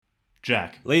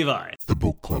Jack. Levi. The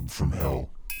Book Club from Hell.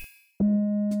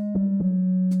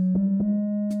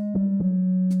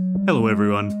 Hello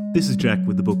everyone, this is Jack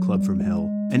with the Book Club from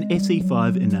Hell, an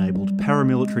SE5-enabled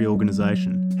paramilitary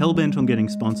organisation hellbent on getting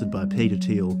sponsored by Peter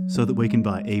Thiel so that we can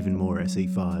buy even more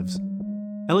SE5s.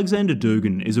 Alexander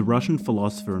Dugin is a Russian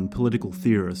philosopher and political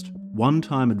theorist,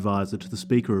 one-time advisor to the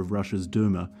Speaker of Russia's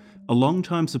Duma, a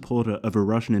long-time supporter of a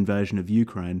Russian invasion of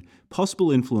Ukraine,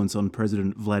 possible influence on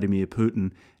President Vladimir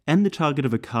Putin, and the target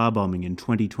of a car bombing in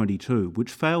 2022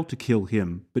 which failed to kill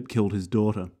him but killed his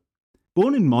daughter.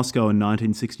 Born in Moscow in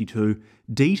 1962,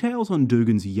 details on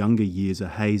Dugin's younger years are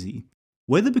hazy.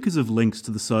 Whether because of links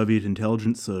to the Soviet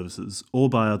intelligence services or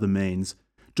by other means,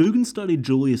 Dugin studied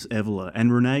Julius Evola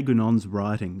and René Guénon's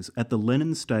writings at the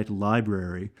Lenin State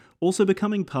Library, also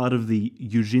becoming part of the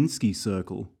Yuzhinsky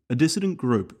Circle, a dissident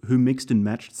group who mixed and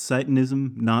matched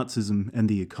Satanism, Nazism, and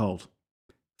the occult.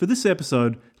 For this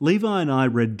episode, Levi and I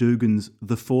read Dugin's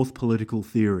The Fourth Political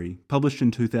Theory, published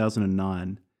in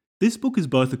 2009. This book is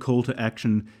both a call to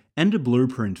action and a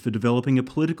blueprint for developing a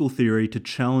political theory to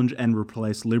challenge and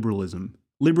replace liberalism.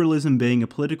 Liberalism being a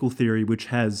political theory which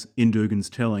has, in Dugin's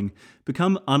telling,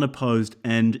 become unopposed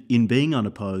and, in being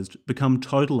unopposed, become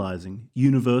totalising,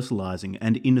 universalising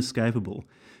and inescapable,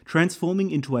 transforming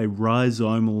into a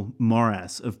rhizomal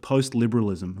morass of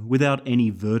post-liberalism without any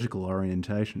vertical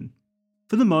orientation.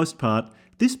 For the most part,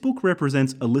 this book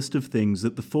represents a list of things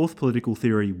that the fourth political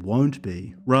theory won't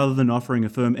be, rather than offering a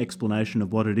firm explanation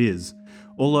of what it is,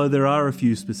 although there are a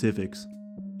few specifics.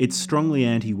 It's strongly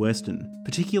anti-Western,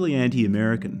 particularly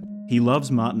anti-American. He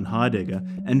loves Martin Heidegger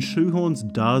and shoehorns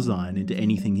Dasein into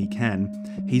anything he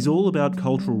can. He's all about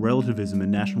cultural relativism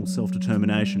and national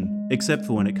self-determination, except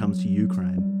for when it comes to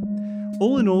Ukraine.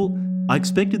 All in all, I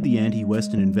expected the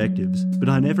anti-Western invectives, but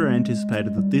I never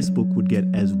anticipated that this book would get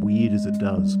as weird as it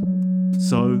does.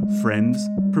 So, friends,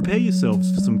 prepare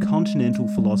yourselves for some continental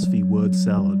philosophy word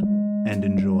salad, and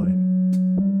enjoy.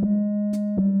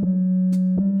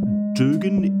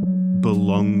 Dugin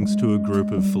belongs to a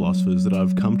group of philosophers that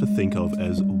I've come to think of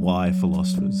as why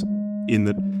philosophers, in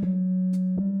that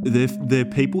they're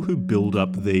people who build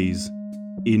up these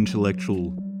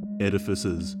intellectual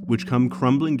edifices which come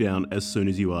crumbling down as soon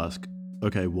as you ask,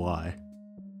 okay, why?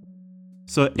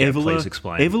 So Evola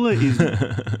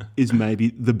is maybe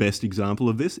the best example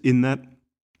of this, in that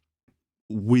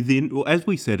as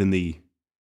we said in the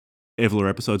Evola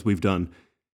episodes we've done,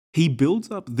 he builds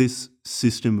up this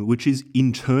system which is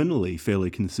internally fairly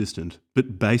consistent,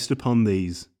 but based upon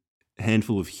these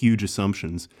handful of huge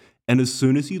assumptions. And as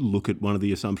soon as you look at one of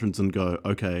the assumptions and go,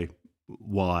 okay,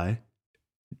 why?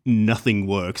 Nothing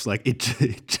works. Like it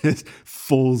just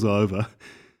falls over.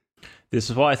 This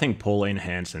is why I think Pauline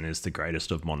Hanson is the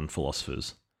greatest of modern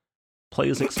philosophers.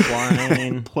 Please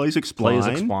explain. Please explain. Please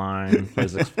explain.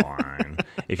 Please explain.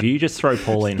 If you just throw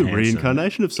Pauline the Hanson... The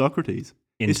reincarnation of Socrates.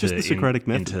 It's just the Socratic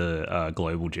method. Into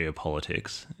global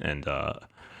geopolitics and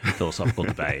philosophical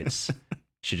debates,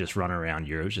 she just run around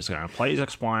Europe just going, please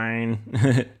explain.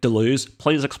 Deleuze,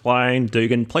 please explain.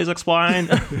 Dugin, please explain.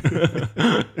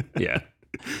 Yeah.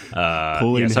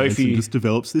 Pauline Hanson just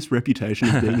develops this reputation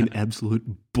of being an absolute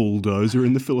bulldozer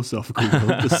in the philosophical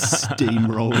world, just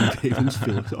steamrolling people's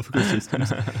philosophical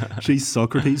systems. She's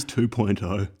Socrates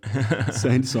 2.0.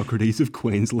 Saint Socrates of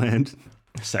Queensland.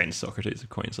 Saint Socrates of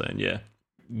Queensland, yeah.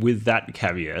 With that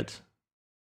caveat,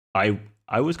 I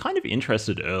was kind of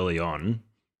interested early on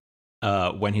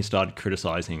when he started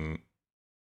criticising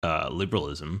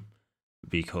liberalism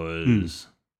because...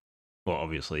 Well,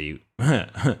 obviously,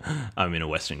 I'm in a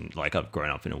Western, I've grown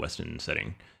up in a Western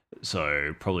setting.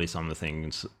 So probably some of the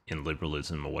things in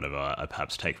liberalism or whatever I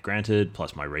perhaps take for granted,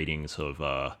 plus my readings of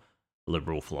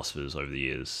liberal philosophers over the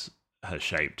years has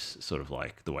shaped sort of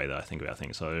like the way that I think about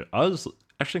things. So I was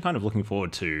actually kind of looking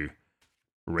forward to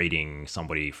reading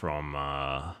somebody from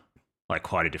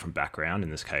quite a different background,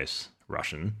 in this case,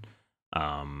 Russian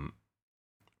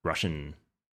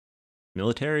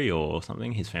military or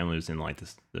something. His family was in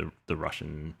the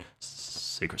Russian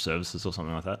secret services or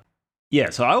something like that.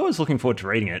 Yeah, so I was looking forward to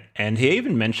reading it, and he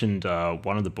even mentioned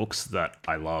one of the books that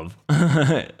I love,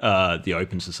 The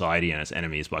Open Society and Its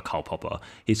Enemies by Karl Popper.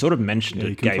 He sort of mentioned it.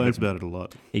 He complains about it a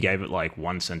lot. He gave it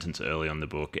one sentence early on the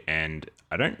book, and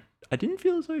I didn't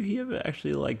feel as though he ever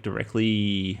actually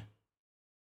directly.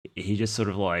 He just sort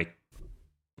of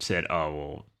said, "Oh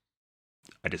well,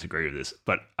 I disagree with this,"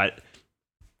 but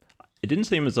it didn't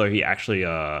seem as though he actually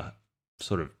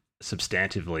sort of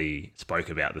substantively spoke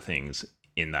about the things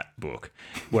in that book.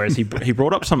 Whereas he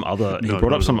brought up some other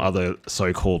other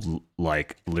so-called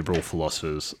liberal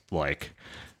philosophers,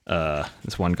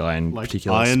 this one guy in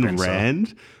particular, Ayn Spencer.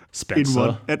 Rand.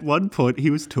 Spencer. At one point, he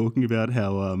was talking about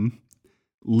how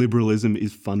liberalism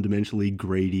is fundamentally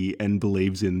greedy and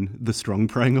believes in the strong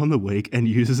preying on the weak, and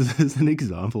uses as an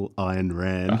example Ayn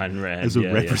Rand, as a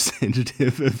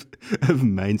representative of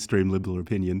mainstream liberal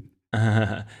opinion.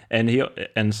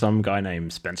 And some guy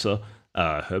named Spencer,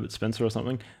 Herbert Spencer or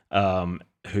something,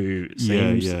 who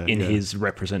seems his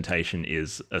representation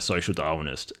is a social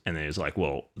Darwinist, and then he's like,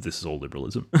 well, this is all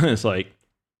liberalism. It's like,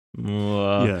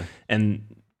 and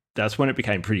that's when it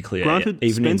became pretty clear.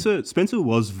 Granted, Spencer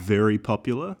was very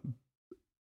popular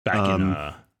back in,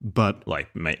 but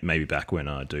like maybe back when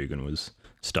Dugin was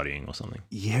studying or something.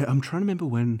 Yeah, I'm trying to remember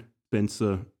when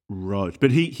Spencer wrote,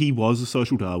 but he was a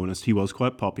social Darwinist. He was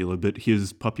quite popular, but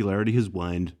his popularity has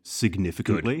waned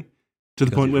significantly to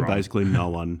the point where basically no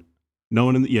one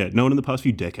in the past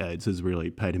few decades has really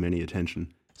paid him any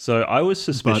attention. So I was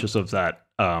suspicious of that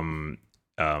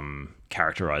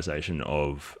characterization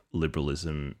of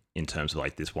liberalism in terms of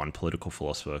like this one political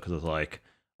philosopher, because I was like,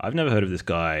 I've never heard of this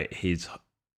guy. He's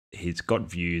got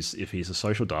views. If he's a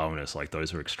social Darwinist, like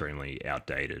those are extremely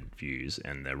outdated views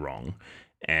and they're wrong.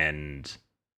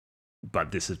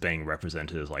 But this is being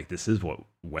represented as like, this is what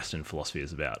Western philosophy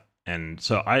is about. And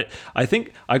so I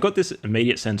think I got this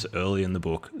immediate sense early in the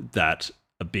book that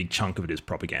a big chunk of it is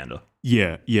propaganda.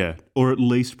 Yeah, or at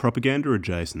least propaganda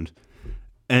adjacent.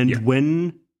 And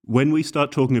when we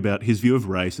start talking about his view of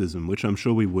racism, which I'm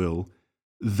sure we will,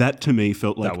 that to me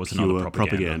felt like pure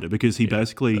propaganda, because he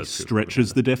basically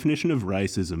stretches the definition of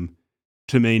racism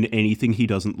to mean anything he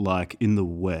doesn't like in the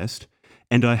West.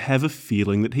 And I have a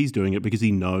feeling that he's doing it because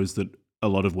he knows that a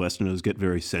lot of Westerners get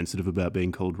very sensitive about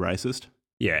being called racist.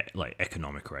 Yeah, like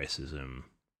economic racism.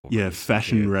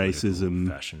 Fashion racism.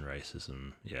 Fashion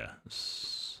racism, yeah.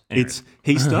 Anyway.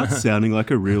 He starts sounding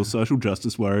like a real social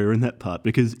justice warrior in that part,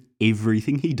 because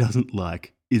everything he doesn't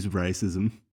like is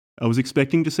racism. I was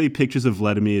expecting to see pictures of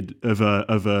Alexander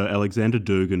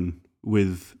Dugin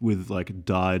with like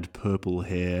dyed purple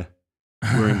hair,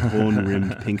 wearing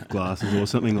horn-rimmed pink glasses or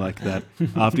something like that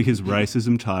after his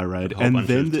racism tirade, and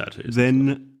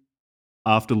then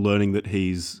after learning that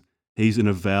he's an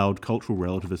avowed cultural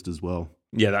relativist as well.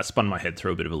 Yeah, that spun my head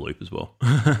through a bit of a loop as well.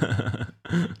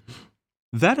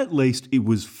 That, at least, it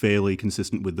was fairly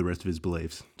consistent with the rest of his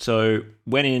beliefs. So,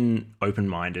 when in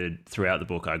open-minded throughout the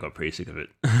book, I got pretty sick of it.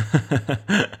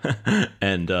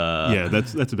 And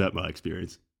that's about my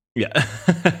experience. Yeah.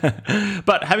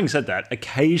 But having said that,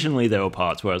 occasionally there were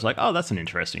parts where I was like, oh, that's an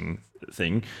interesting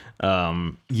thing.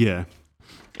 Yeah.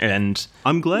 And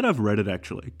I'm glad I've read it,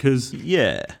 actually, because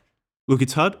look,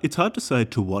 it's hard to say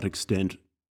to what extent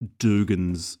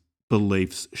Dugin's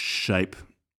beliefs shape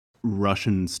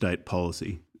Russian state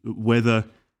policy, whether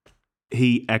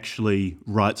he actually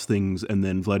writes things and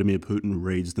then Vladimir Putin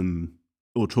reads them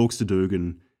or talks to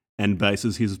Dugin and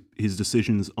bases his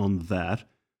decisions on that,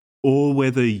 or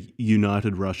whether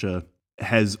United Russia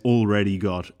has already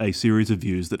got a series of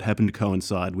views that happen to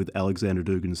coincide with Alexander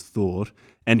Dugin's thought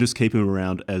and just keep him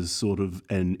around as sort of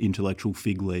an intellectual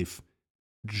fig leaf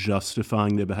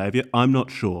justifying their behaviour. I'm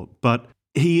not sure, but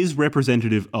he is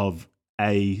representative of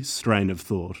a strain of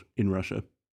thought in Russia.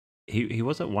 He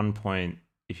was at one point,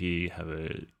 if you have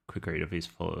a quick read of his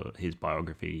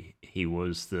biography, he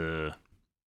was the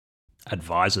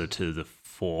advisor to the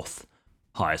fourth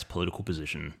highest political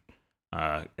position.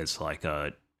 It's like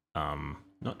a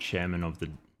not chairman of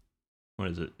the, what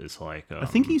is it? It's like I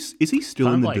think is he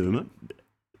still in the Duma?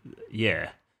 Yeah,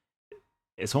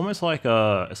 it's almost like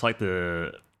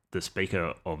the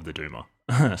speaker of the Duma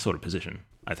sort of position.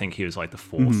 I think he was like the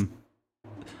fourth. Mm-hmm.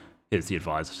 Is the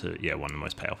advisor to one of the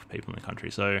most powerful people in the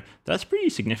country. So that's pretty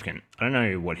significant. I don't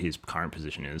know what his current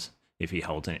position is, if he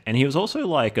holds it. And he was also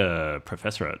like a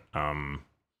professor at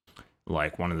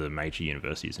like one of the major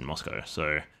universities in Moscow.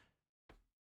 So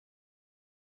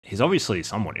he's obviously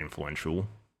somewhat influential,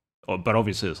 but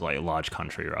obviously it's like a large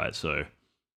country, right? So,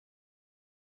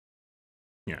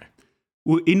 you know.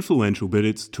 Well, influential, but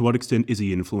it's to what extent is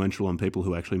he influential on people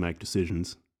who actually make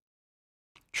decisions?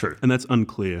 True. And that's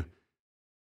unclear.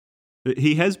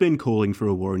 He has been calling for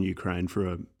a war in Ukraine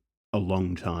for a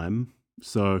long time.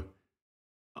 So,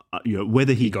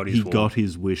 whether he got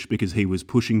his wish because he was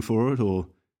pushing for it, or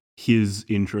his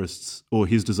interests or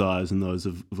his desires and those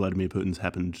of Vladimir Putin's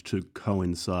happened to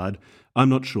coincide, I'm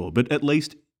not sure. But at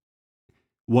least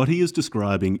what he is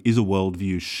describing is a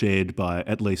worldview shared by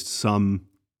at least some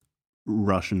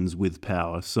Russians with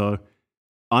power. So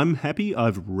I'm happy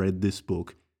I've read this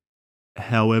book.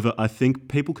 However, I think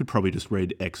people could probably just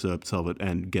read excerpts of it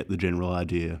and get the general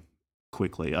idea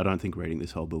quickly. I don't think reading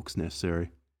this whole book's necessary.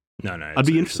 No. I'd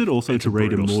be interested also to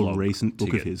read a more recent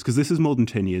book of his, because this is more than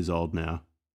 10 years old now.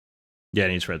 Yeah,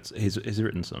 and he's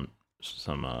written some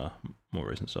more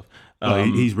recent stuff.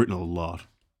 He's written a lot.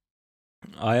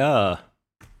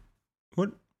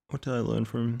 What did I learn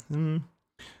from him?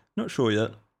 Not sure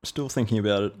yet. Still thinking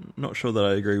about it. Not sure that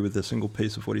I agree with a single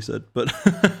piece of what he said, but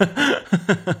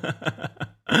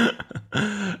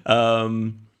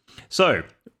so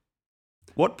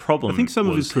what problem? I think some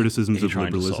of his criticisms of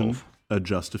liberalism are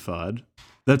justified.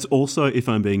 That's also if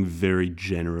I'm being very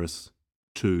generous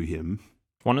to him.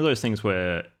 One of those things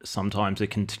where sometimes it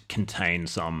can contain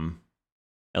some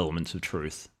elements of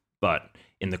truth, but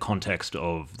in the context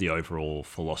of the overall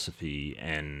philosophy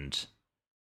and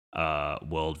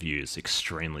worldview is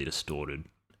extremely distorted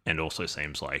and also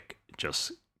seems like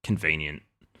just convenient.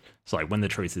 It's like when the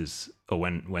truth is, or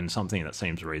when something that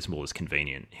seems reasonable is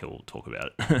convenient, he'll talk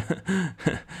about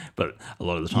it. But a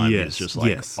lot of the time it's just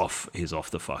like he's off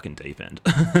the fucking deep end.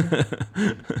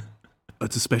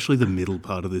 It's especially the middle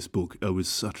part of this book. It was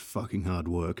such fucking hard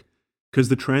work because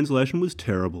the translation was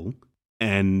terrible,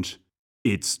 and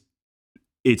it's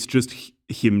just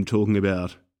him talking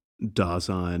about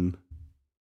Dasein,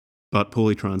 but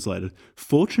poorly translated.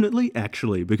 Fortunately,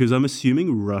 actually, because I'm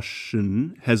assuming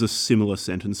Russian has a similar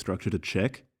sentence structure to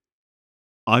Czech,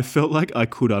 I felt like I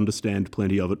could understand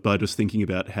plenty of it by just thinking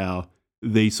about how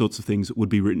these sorts of things would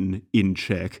be written in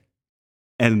Czech,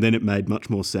 and then it made much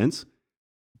more sense.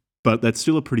 But that's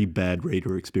still a pretty bad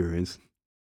reader experience.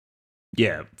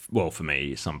 Yeah, well, for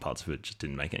me, some parts of it just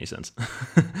didn't make any sense.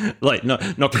 Like,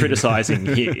 not criticizing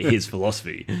his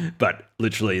philosophy, but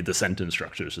literally the sentence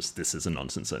structure is just, this is a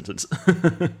nonsense sentence.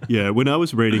 Yeah, when I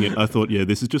was reading it, I thought, yeah,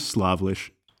 this is just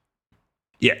Slavlish.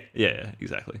 Yeah,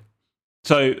 exactly.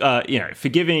 So,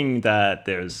 forgiving that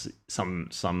there's something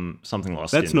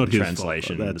lost in the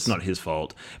translation, it's not his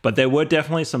fault. But there were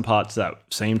definitely some parts that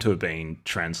seem to have been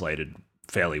translated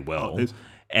fairly well.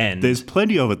 And there's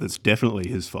plenty of it that's definitely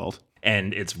his fault.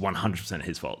 And it's 100%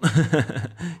 his fault.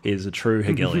 He's a true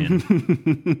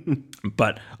Hegelian.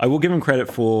 But I will give him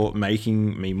credit for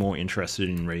making me more interested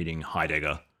in reading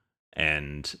Heidegger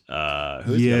and who's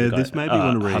the other guy? This made me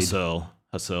want to read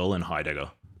Husserl and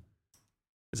Heidegger.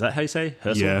 Is that how you say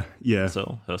Husserl? Yeah.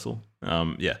 Husserl.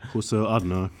 Yeah. Husserl, I don't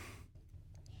know.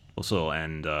 Husserl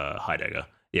and Heidegger.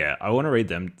 Yeah, I want to read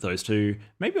those two,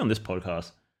 maybe on this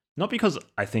podcast. Not because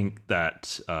I think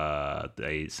that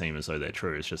they seem as though they're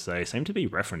true. It's just they seem to be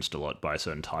referenced a lot by a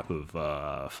certain type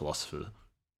of philosopher.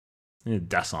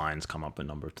 Dasein's come up a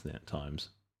number of times.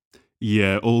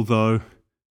 Yeah, although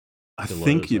I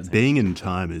think Being in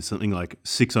Time is something like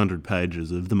 600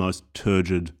 pages of the most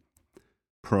turgid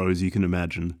prose you can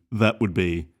imagine. That would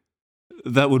be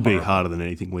harder than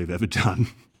anything we've ever done.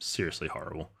 Seriously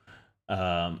horrible.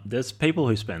 There's people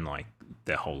who spend like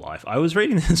their whole life. I was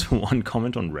reading this one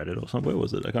comment on Reddit or somewhere. Where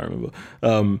was it? I can't remember.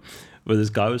 Where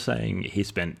this guy was saying he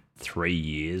spent 3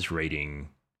 years reading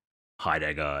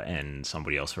Heidegger and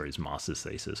somebody else for his master's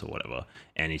thesis or whatever.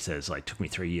 And he says, like, took me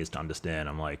 3 years to understand.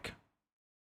 I'm like,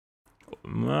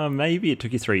 maybe it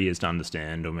took you 3 years to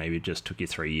understand, or maybe it just took you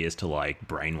 3 years to like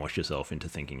brainwash yourself into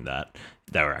thinking that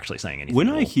they were actually saying anything. When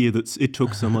I hear that it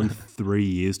took someone 3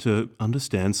 years to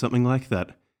understand something like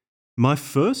that, my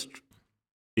first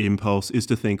impulse is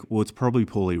to think, well, it's probably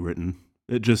poorly written.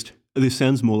 This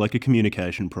sounds more like a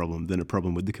communication problem than a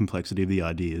problem with the complexity of the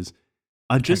ideas.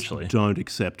 I just don't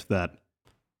accept that,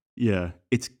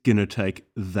 it's going to take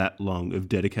that long of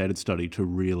dedicated study to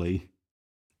really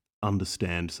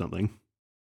understand something.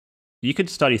 You could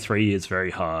study 3 years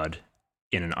very hard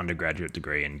in an undergraduate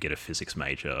degree and get a physics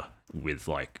major with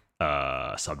like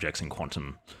subjects in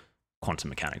quantum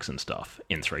mechanics and stuff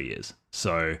in 3 years.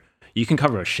 So you can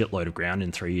cover a shitload of ground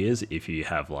in 3 years if you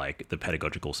have like the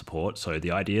pedagogical support. So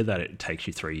the idea that it takes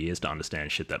you 3 years to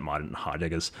understand shit that Martin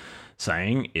Heidegger's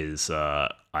saying is, I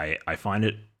find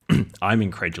it, I'm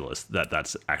incredulous that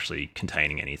that's actually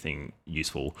containing anything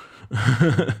useful.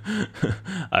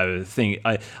 I think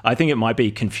it might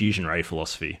be confusion ray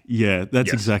philosophy. Yeah,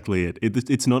 that's exactly it.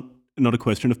 It's not a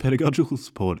question of pedagogical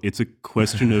support. It's a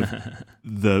question of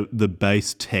the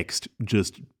base text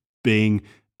just being,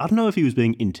 I don't know if he was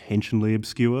being intentionally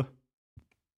obscure,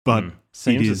 but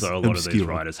seems as though a lot of these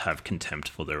writers have contempt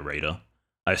for their reader.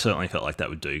 I certainly felt like that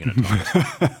with Dugin at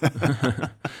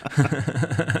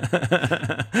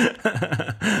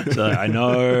times. So I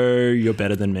know you're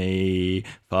better than me.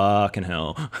 Fucking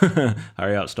hell.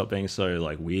 Hurry up, stop being so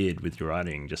like weird with your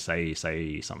writing. Just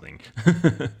say something.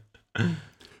 All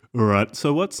right.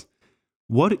 So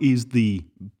what is the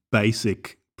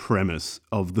basic premise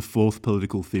of the fourth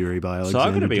political theory by Alexander Dugin? So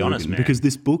I'm going to be honest, man. Because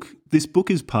this book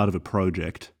is part of a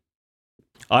project.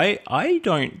 I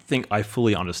don't think I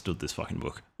fully understood this fucking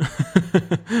book.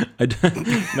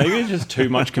 Maybe it's just too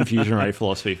much confusion around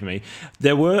philosophy for me.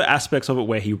 There were aspects of it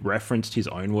where he referenced his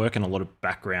own work and a lot of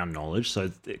background knowledge.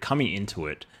 So coming into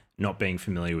it, not being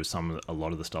familiar with a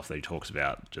lot of the stuff that he talks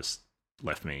about, just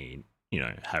left me,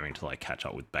 having to like catch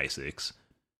up with basics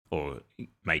or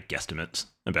make guesstimates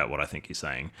about what I think he's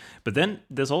saying. But then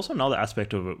there's also another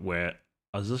aspect of it where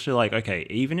I was literally like, okay,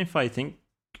 even if I think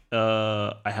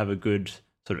I have a good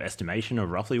sort of estimation of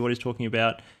roughly what he's talking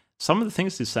about, some of the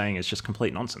things he's saying is just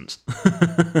complete nonsense.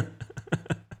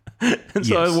 And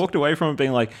so I walked away from it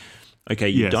being like, okay,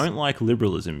 you don't like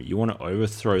liberalism. You want to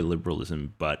overthrow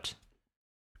liberalism, but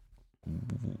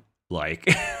like,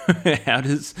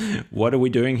 what are we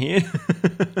doing here?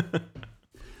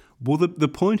 Well, the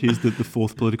point is that the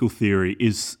fourth political theory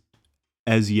is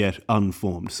as yet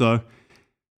unformed. So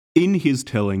in his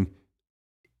telling,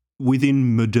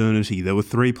 within modernity, there were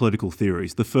three political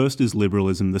theories. The first is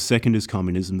liberalism, the second is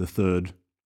communism, the third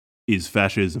is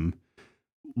fascism.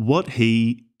 What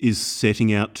he is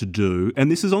setting out to do, and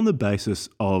this is on the basis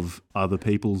of other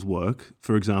people's work,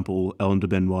 for example, Alain de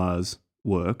Benoit's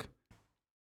work.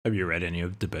 Have you read any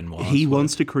of de Benoit's He work?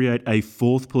 wants to create a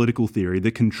fourth political theory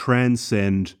that can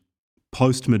transcend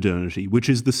post-modernity, which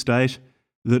is the state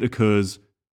that occurs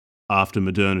after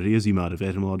modernity, as you might have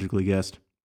etymologically guessed.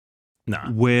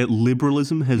 Nah. Where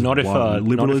liberalism has Not if, won.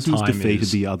 Liberalism has not if time defeated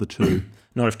is- the other two.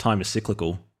 Not if time is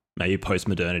cyclical. Maybe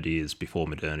post-modernity is before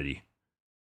modernity.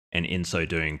 And in so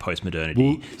doing,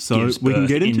 post-modernity gives we can birth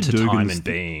get into time Dugin's and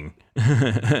being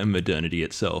modernity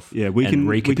itself. Yeah, we can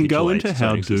go into recapitulates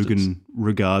how its own existence. Dugin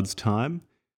regards time,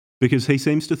 because he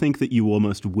seems to think that you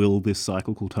almost will this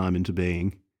cyclical time into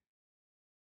being.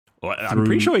 Well, I'm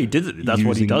pretty sure he did it. That's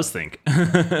what he does think.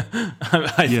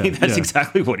 I think that's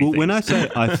exactly what he thinks. When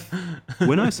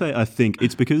I say I think,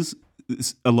 it's because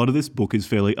a lot of this book is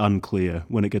fairly unclear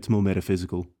when it gets more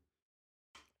metaphysical.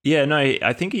 Yeah, no,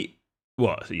 I think he...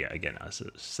 Well, yeah, again,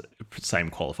 same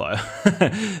qualifier.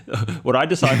 What I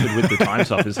deciphered with the time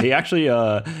stuff is he actually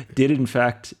did, in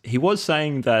fact... He was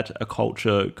saying that a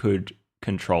culture could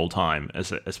control time,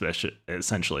 especially,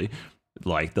 essentially,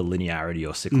 like the linearity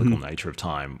or cyclical nature of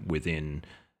time within...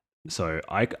 So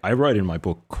I wrote in my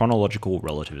book chronological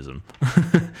relativism.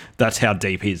 That's how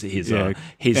deep his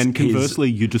and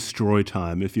conversely, you destroy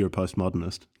time if you're a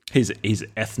postmodernist. His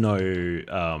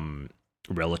ethno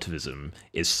relativism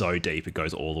is so deep it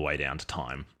goes all the way down to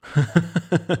time.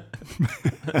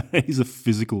 He's a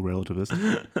physical relativist.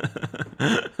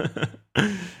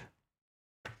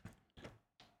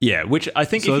 Yeah, which I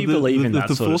think if you believe in that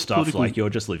sort of stuff, political... like you're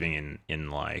just living in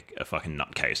like a fucking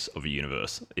nutcase of a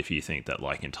universe. If you think that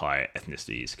like entire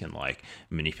ethnicities can like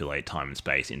manipulate time and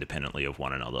space independently of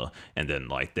one another, and then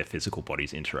like their physical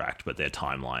bodies interact, but their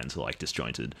timelines are like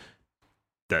disjointed,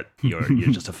 that you're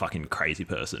just a fucking crazy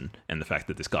person. And the fact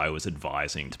that this guy was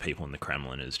advising to people in the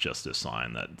Kremlin is just a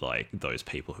sign that like those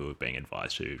people who are being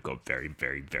advised to got very,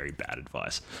 very, very bad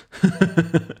advice.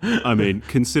 I mean,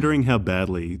 considering how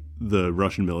badly the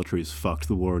Russian military's fucked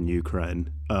the war in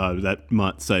Ukraine, that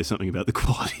might say something about the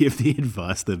quality of the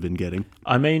advice they've been getting.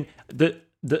 I mean,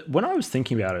 when I was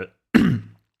thinking about it,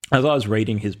 as I was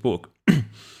reading his book,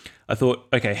 I thought,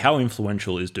 okay, how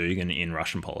influential is Dugin in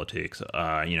Russian politics?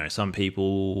 Some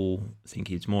people think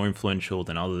he's more influential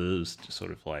than others. Just sort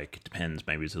of like depends.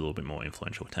 Maybe he's a little bit more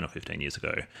influential 10 or 15 years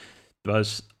ago.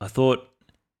 But I thought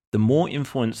the more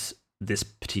influence this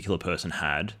particular person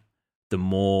had, the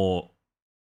more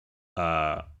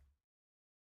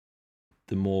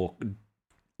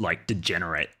like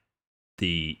degenerate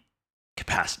the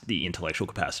capacity, the intellectual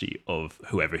capacity of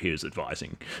whoever he was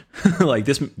advising. Like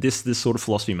this sort of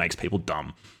philosophy makes people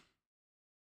dumb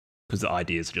because the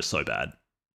ideas are just so bad.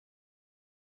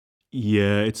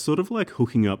 Yeah, it's sort of like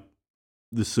hooking up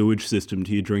the sewage system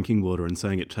to your drinking water and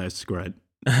saying it tastes great.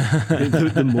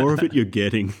 The more of it you're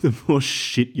getting, the more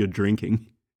shit you're drinking.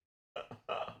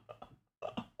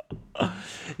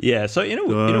 Yeah, so in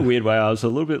a weird way, I was a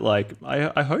little bit like,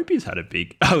 I hope he's had a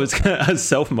big... I was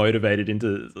self-motivated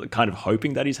into kind of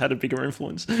hoping that he's had a bigger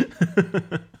influence.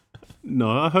 No,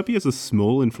 I hope he has a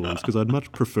small influence, because I'd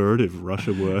much prefer it if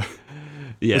Russia were...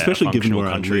 Yeah, especially given where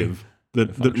country. I live,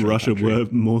 that Russia were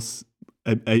more...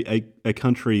 A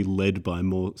country led by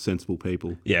more sensible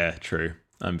people. Yeah, true.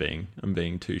 I'm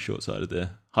being too short-sighted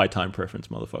there. High time preference,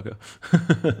 motherfucker.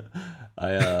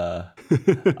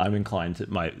 I'm inclined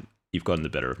to... You've gotten the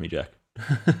better of me, Jack.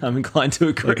 I'm inclined to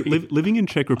agree. Like, living in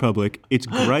Czech Republic, it's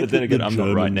great that I'm the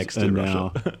not right Germans next are to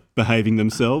now Russia. behaving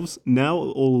themselves. Now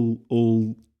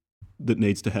all that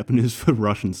needs to happen is for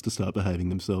Russians to start behaving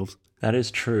themselves. That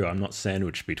is true. I'm not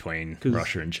sandwiched between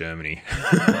Russia and Germany.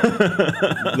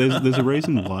 There's a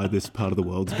reason why this part of the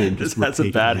world's been just That's a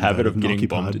bad habit of getting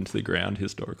occupied. bombed into the ground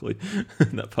historically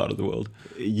in that part of the world.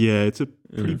 Yeah, it's a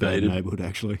pretty bad neighborhood,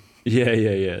 actually.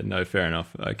 Yeah. No, fair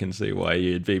enough. I can see why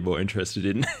you'd be more interested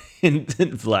in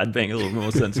Vlad being a little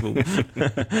more sensible.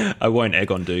 I won't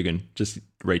egg on Dugin. Just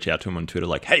reach out to him on Twitter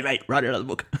like, hey, mate, write another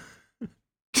book.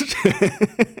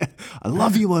 I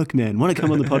love your work, man. Want to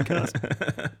come on the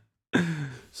podcast?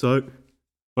 So,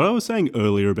 what I was saying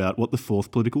earlier about what the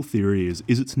fourth political theory is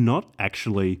it's not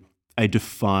actually a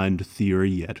defined theory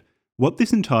yet. What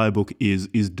this entire book is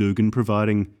Dugin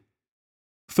providing,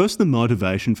 first, the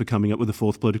motivation for coming up with a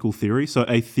fourth political theory, so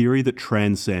a theory that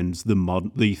transcends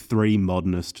the three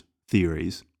modernist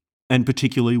theories, and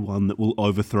particularly one that will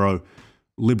overthrow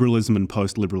liberalism and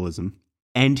post-liberalism.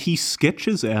 And he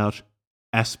sketches out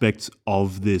aspects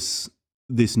of this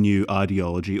new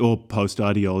ideology or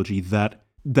post-ideology that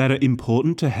are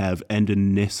important to have and are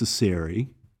necessary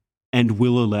and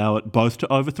will allow it both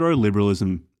to overthrow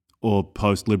liberalism or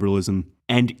post-liberalism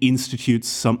and institute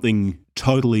something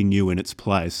totally new in its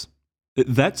place.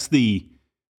 That's the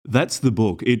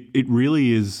book. It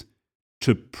really is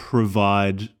to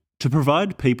provide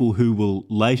people who will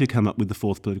later come up with the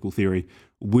fourth political theory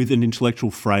with an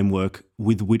intellectual framework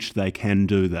with which they can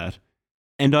do that.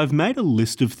 And I've made a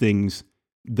list of things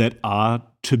that are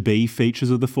to be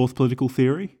features of the fourth political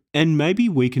theory. And maybe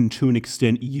we can, to an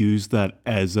extent, use that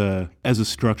as a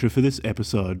structure for this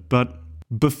episode. But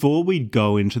before we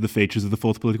go into the features of the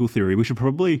fourth political theory, we should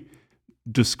probably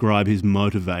describe his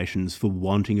motivations for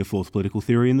wanting a fourth political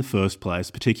theory in the first place,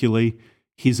 particularly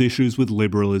his issues with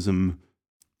liberalism,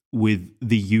 with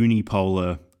the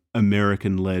unipolar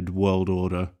American-led world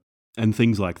order, and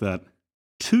things like that.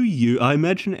 To you, I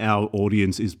imagine our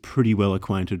audience is pretty well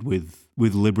acquainted with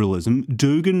liberalism.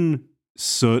 Dugin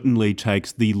certainly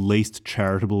takes the least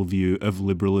charitable view of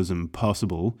liberalism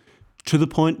possible, to the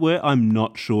point where I'm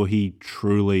not sure he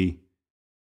truly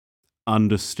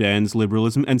understands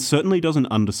liberalism and certainly doesn't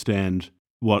understand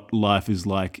what life is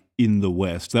like in the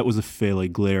West. That was a fairly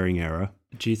glaring error.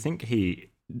 Do you think he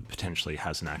potentially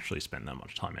hasn't actually spent that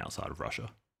much time outside of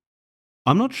Russia?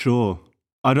 I'm not sure.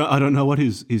 I don't know what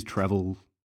his travel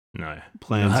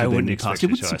plans. I have wouldn't been expect it you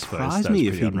would to. surprise me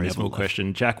if he he unreasonable never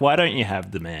question. Jack, why don't you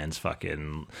have the man's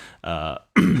fucking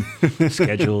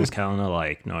schedules,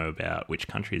 calendar, know about which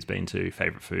country he's been to,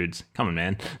 favorite foods? Come on,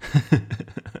 man.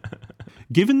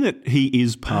 Given that he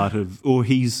is part of, or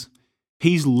he's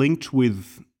linked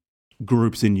with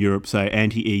groups in Europe, say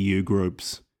anti-EU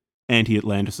groups,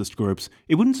 anti-Atlanticist groups,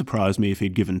 it wouldn't surprise me if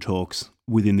he'd given talks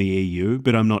within the EU,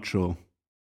 but I'm not sure.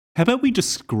 How about we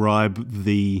describe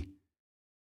the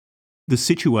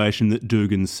situation that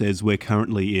Dugin says we're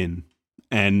currently in,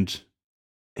 and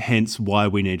hence why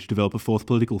we need to develop a fourth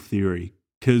political theory?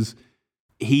 Because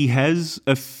he has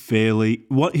a fairly...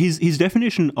 his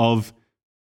definition of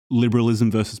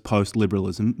liberalism versus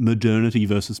post-liberalism, modernity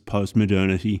versus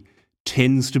post-modernity,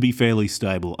 tends to be fairly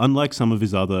stable. Unlike some of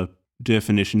his other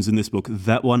definitions in this book,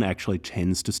 that one actually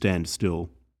tends to stand still.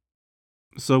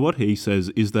 So what he says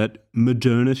is that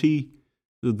modernity,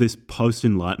 this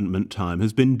post-Enlightenment time,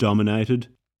 has been dominated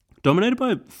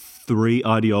by three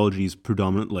ideologies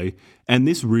predominantly, and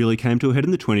this really came to a head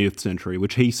in the 20th century,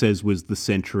 which he says was the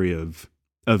century of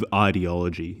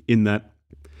ideology, in that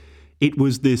it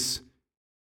was this,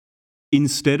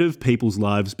 instead of people's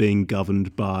lives being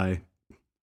governed by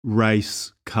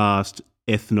race, caste,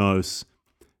 ethnos,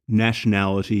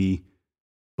 nationality,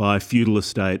 by feudal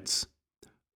estates,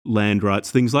 land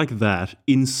rights, things like that,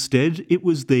 instead it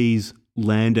was these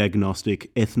land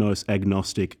agnostic, ethnos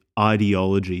agnostic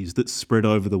ideologies that spread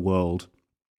over the world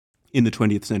in the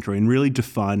 20th century and really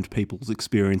defined people's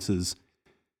experiences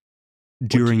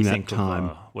during that time.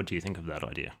 What do you think of that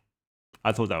idea?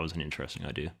 I thought that was an interesting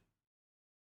idea.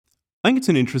 I think it's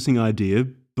an interesting idea,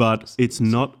 but it's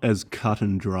not as cut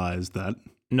and dry as that.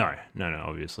 No,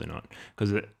 obviously not.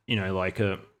 Because,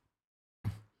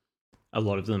 a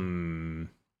lot of them,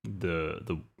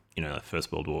 the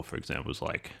First World War, for example, was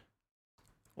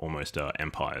almost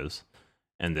empires.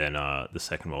 And then the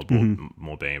Second World War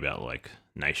more being about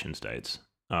nation states.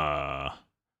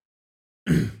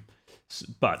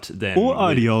 But then... Or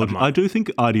ideology. I do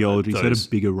think ideologies had a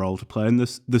bigger role to play in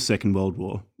the Second World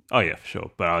War. Oh, yeah, for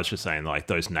sure. But I was just saying,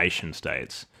 those nation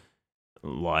states,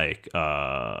 were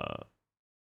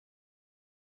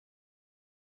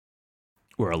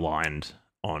aligned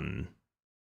on...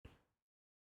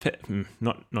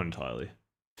 not entirely.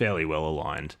 Fairly well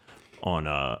aligned on...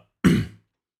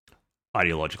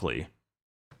 ideologically.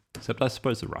 Except I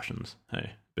suppose the Russians.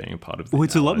 Hey, being a part of the Well,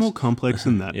 it's a lot Allies. more complex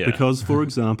than that Yeah. because, for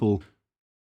example,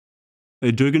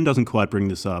 Dugin doesn't quite bring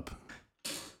this up,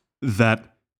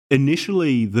 that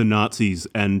initially the Nazis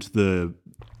and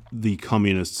the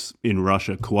communists in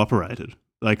Russia cooperated.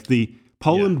 Like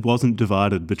Poland wasn't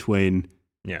divided between,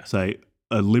 say,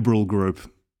 a liberal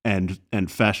group and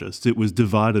fascists. It was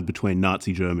divided between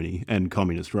Nazi Germany and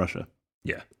communist Russia.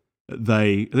 Yeah.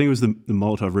 I think it was the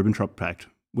Molotov-Ribbentrop Pact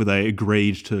where they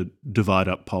agreed to divide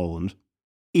up Poland.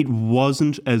 It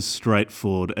wasn't as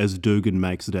straightforward as Dugin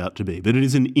makes it out to be, but it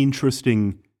is an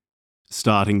interesting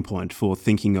starting point for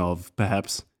thinking of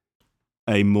perhaps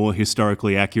a more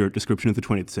historically accurate description of the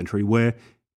 20th century where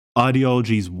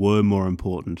ideologies were more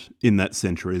important in that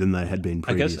century than they had been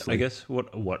previously. I guess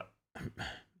what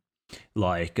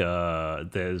like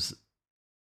there's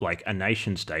like a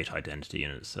nation state identity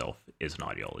in itself is an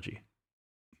ideology.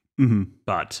 Mm-hmm.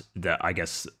 But I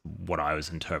guess what I was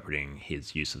interpreting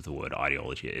his use of the word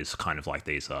ideology is kind of like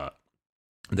these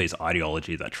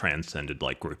ideology that transcended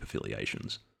like group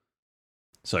affiliations.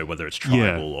 So whether it's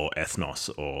tribal or ethnos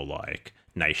or like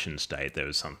nation state, there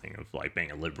was something of like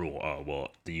being a liberal. Oh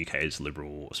well, the UK is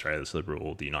liberal, Australia's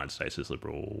liberal, the United States is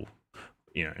liberal.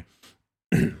 You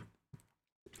know.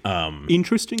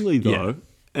 Interestingly, though,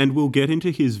 and we'll get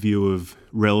into his view of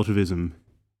relativism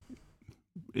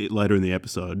later in the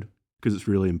episode because it's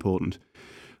really important.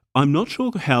 I'm not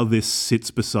sure how this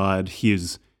sits beside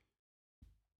his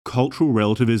cultural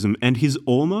relativism and it's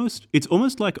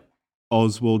almost like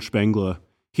Oswald Spengler,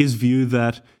 his view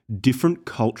that different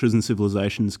cultures and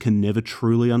civilizations can never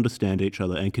truly understand each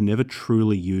other and can never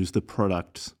truly use the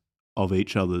products of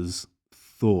each other's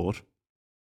thought.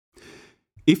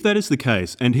 If that is the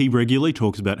case, and he regularly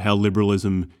talks about how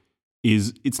liberalism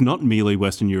it's not merely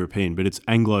Western European, but it's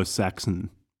Anglo-Saxon,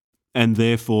 and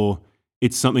therefore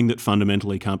it's something that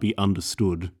fundamentally can't be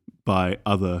understood by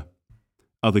other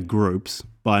groups,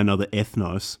 by another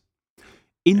ethnos.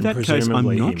 In that case,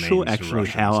 I'm not sure actually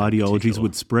how ideologies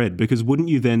would spread, because wouldn't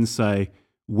you then say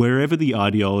wherever the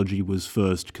ideology was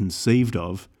first conceived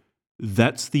of,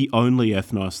 that's the only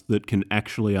ethnos that can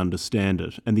actually understand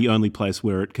it, and the only place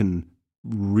where it can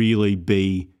really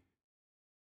be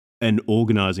an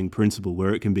organising principle,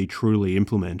 where it can be truly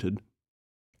implemented.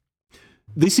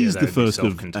 This is the first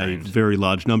of a very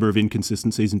large number of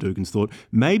inconsistencies in Dugin's thought.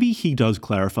 Maybe he does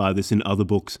clarify this in other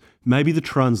books. Maybe the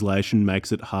translation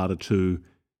makes it harder to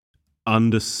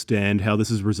understand how this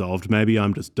is resolved. Maybe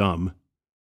I'm just dumb.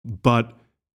 But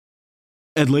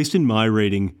at least in my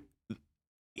reading,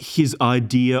 his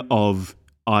idea of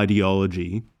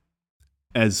ideology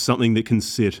as something that can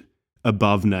sit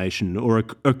above nation or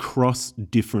across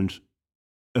different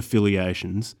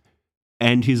affiliations,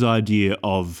 and his idea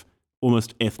of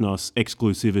almost ethnos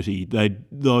exclusivity,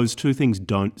 those two things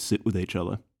don't sit with each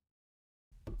other.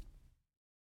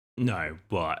 No,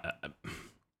 well,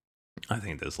 I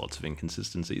think there's lots of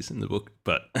inconsistencies in the book,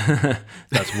 but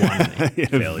that's one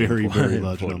fairly very important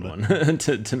large number one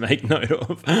to make note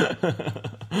of.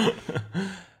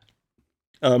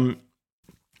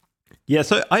 Yeah,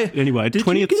 so anyway, did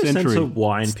 20th you get century. A sense of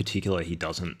why in particular he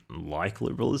doesn't like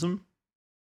liberalism?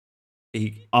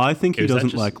 I think he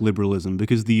doesn't like liberalism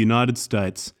because the United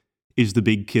States is the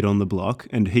big kid on the block,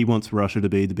 and he wants Russia to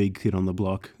be the big kid on the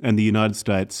block, and the United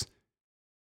States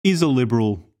is a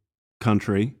liberal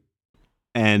country,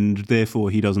 and therefore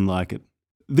he doesn't like it.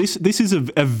 This is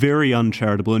a very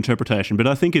uncharitable interpretation, but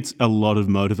I think it's a lot of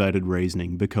motivated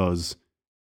reasoning because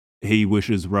he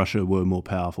wishes Russia were more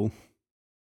powerful.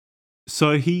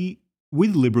 So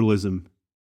with liberalism,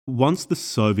 once the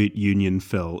Soviet Union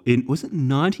fell, was it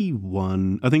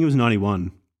 91? I think it was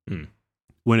 91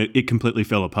 when it completely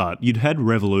fell apart. You'd had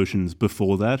revolutions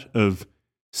before that of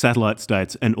satellite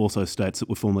states and also states that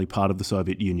were formerly part of the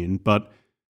Soviet Union, but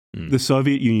the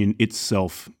Soviet Union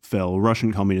itself fell.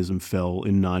 Russian communism fell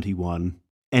in 91.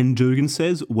 And Dugin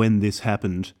says when this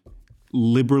happened,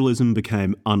 liberalism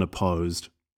became unopposed.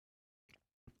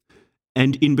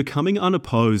 And in becoming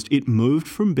unopposed, it moved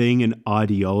from being an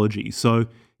ideology. So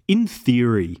in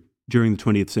theory, during the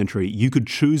 20th century, you could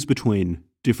choose between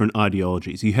different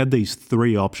ideologies. You had these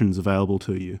three options available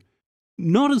to you.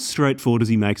 Not as straightforward as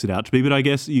he makes it out to be, but I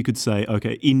guess you could say,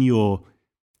 okay, in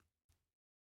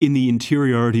the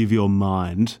interiority of your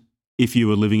mind, if you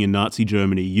were living in Nazi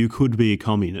Germany, you could be a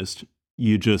communist.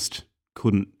 You just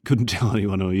couldn't tell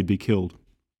anyone or you'd be killed.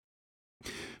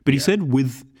 But he said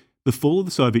with the fall of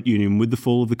the Soviet Union, with the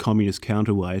fall of the communist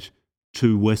counterweight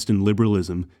to Western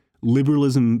liberalism,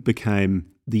 liberalism became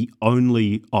the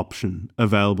only option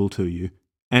available to you.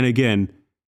 And again,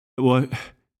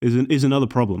 is another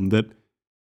problem that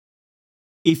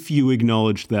if you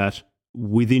acknowledge that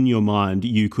within your mind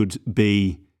you could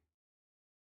be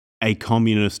a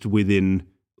communist within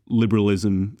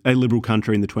liberalism, a liberal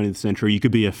country in the 20th century. You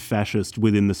could be a fascist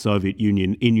within the Soviet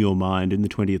Union in your mind in the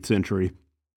 20th century.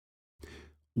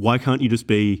 Why can't you just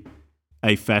be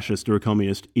a fascist or a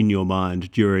communist in your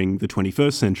mind during the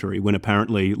 21st century when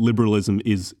apparently liberalism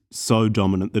is so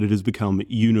dominant that it has become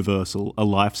universal, a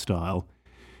lifestyle?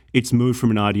 It's moved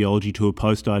from an ideology to a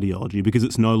post-ideology because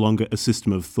it's no longer a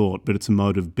system of thought, but it's a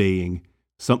mode of being,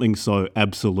 something so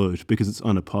absolute because it's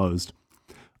unopposed.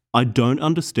 I don't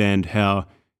understand how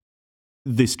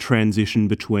this transition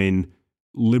between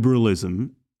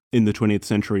liberalism in the 20th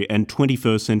century and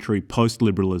 21st century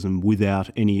post-liberalism without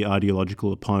any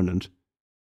ideological opponent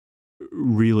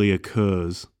really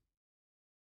occurs.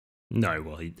 No,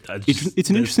 well, it's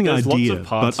an interesting idea,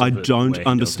 but I don't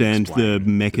understand the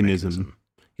mechanism.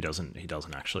 He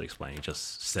doesn't actually explain. He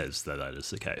just says that is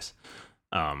the case.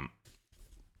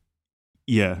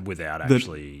 Without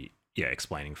actually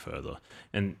explaining further.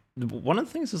 And one of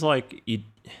the things is like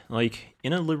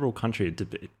in a liberal country, it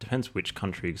depends which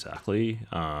country exactly.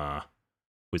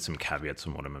 With some caveats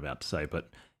on what I'm about to say, but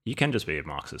you can just be a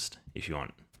Marxist if you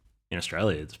want. In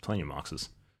Australia, there's plenty of Marxists.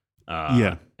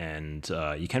 And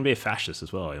you can be a fascist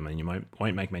as well. I mean, you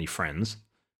won't make many friends,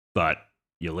 but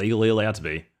you're legally allowed to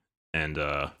be. And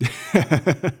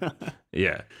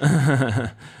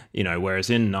whereas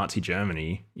in Nazi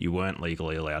Germany, you weren't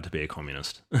legally allowed to be a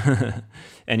communist.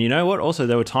 And you know what? Also,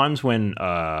 there were times when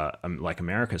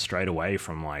America strayed away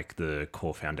from like the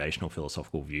core foundational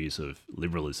philosophical views of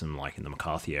liberalism, like in the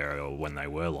McCarthy era, or when they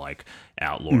were like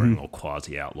outlawing or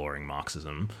quasi-outlawing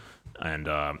Marxism. And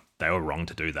they were wrong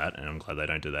to do that, and I'm glad they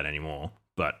don't do that anymore.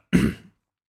 But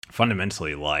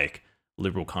fundamentally, like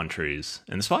liberal countries,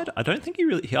 and despite I don't think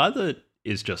he either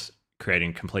is just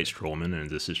creating complete strawman, and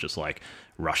this is just like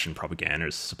Russian propaganda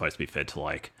is supposed to be fed to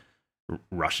like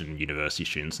Russian university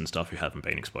students and stuff who haven't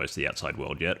been exposed to the outside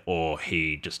world yet, or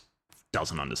he just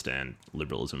doesn't understand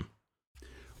liberalism.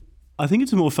 I think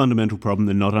it's a more fundamental problem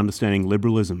than not understanding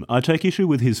liberalism. I take issue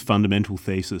with his fundamental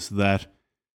thesis that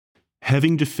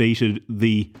having defeated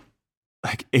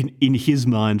in his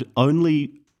mind,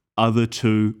 only other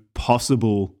two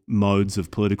possible modes of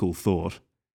political thought,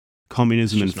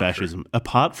 communism and fascism.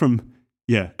 Apart from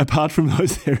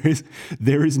those,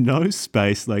 there is no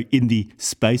space like in the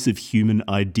space of human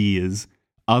ideas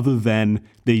other than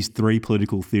these three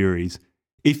political theories.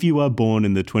 If you are born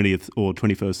in the 20th or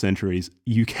 21st centuries,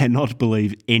 you cannot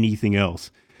believe anything else.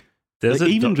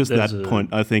 Point,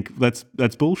 I think that's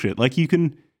bullshit. Like you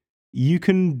can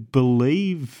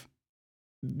believe.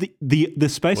 The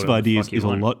space of ideas is a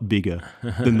lot bigger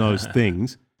than those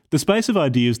things. The space of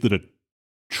ideas that are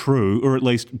true, or at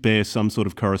least bear some sort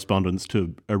of correspondence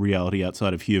to a reality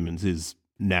outside of humans, is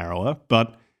narrower.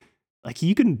 But like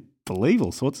you can believe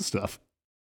all sorts of stuff.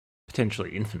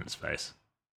 Potentially infinite space.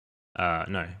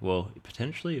 No, well,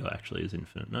 potentially or actually is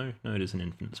infinite. No, it is an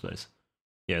infinite space.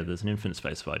 Yeah, there's an infinite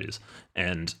space of ideas,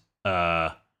 and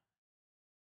a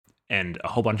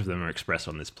whole bunch of them are expressed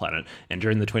on this planet. And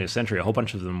during the 20th century, a whole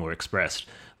bunch of them were expressed.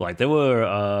 Like there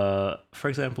were, for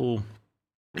example,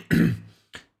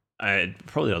 it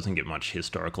probably doesn't get much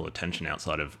historical attention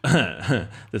outside of the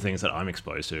things that I'm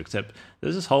exposed to, except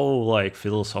there's this whole like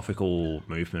philosophical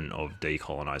movement of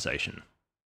decolonization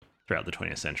throughout the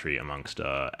 20th century amongst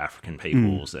African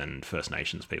peoples and First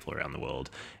Nations people around the world.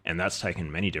 And that's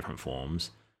taken many different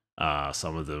forms.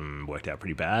 Some of them worked out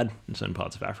pretty bad in certain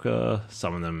parts of Africa.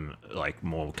 Some of them, like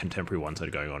more contemporary ones that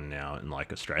are going on now in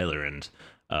like Australia and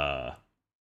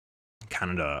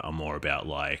Canada, are more about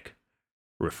like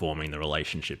reforming the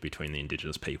relationship between the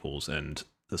Indigenous peoples and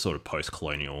the sort of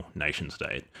post-colonial nation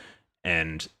state.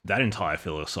 And that entire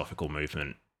philosophical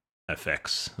movement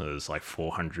affects, there's like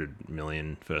 400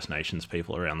 million First Nations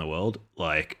people around the world.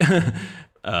 Like,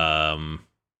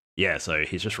 yeah, so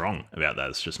he's just wrong about that.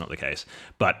 It's just not the case.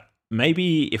 But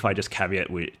maybe if I just caveat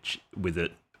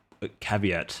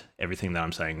everything that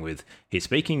I'm saying with, he's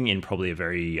speaking in probably a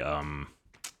very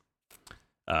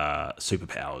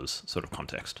superpowers sort of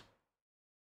context.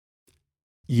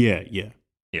 Yeah.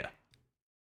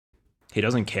 He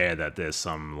doesn't care that there's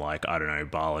some, like, I don't know,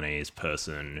 Balinese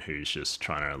person who's just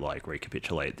trying to, like,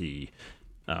 recapitulate the,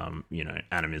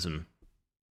 animism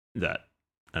that,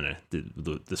 I don't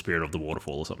know, the spirit of the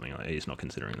waterfall or something. Like, he's not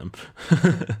considering them.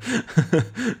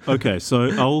 Okay,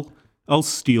 so I'll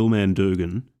steelman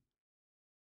Dugin.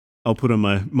 I'll put on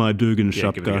my Dugin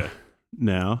shapka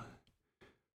now.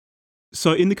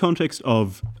 So in the context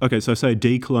of, okay, so say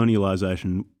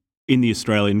decolonialisation in the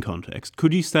Australian context,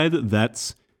 could you say that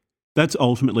that's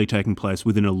ultimately taking place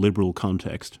within a liberal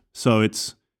context? So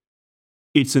it's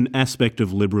it's an aspect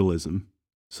of liberalism.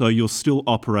 So you're still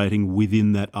operating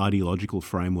within that ideological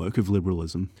framework of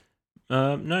liberalism.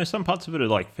 No, some parts of it are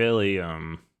like fairly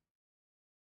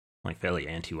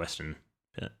anti-Western,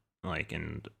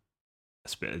 and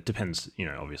it depends,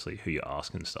 obviously who you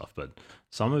ask and stuff. But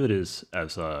some of it is,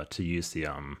 as to use the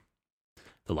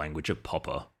language of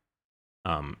Popper,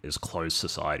 is closed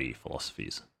society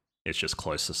philosophies. It's just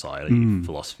closed society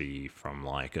philosophy from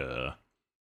like an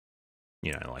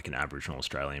Aboriginal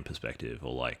Australian perspective,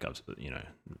 or like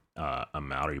a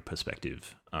Maori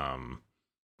perspective.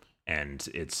 And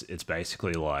it's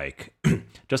basically like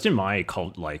just in my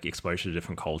exposure to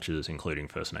different cultures, including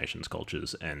First Nations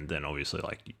cultures, and then obviously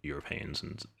like Europeans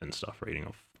and stuff, reading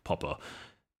of Popper.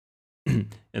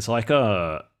 It's like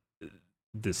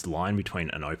this line between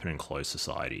an open and closed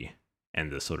society, and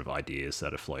the sort of ideas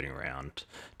that are floating around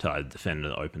to either defend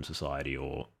an open society,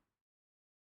 or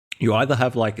you either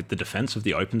have like the defense of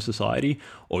the open society,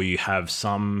 or you have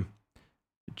some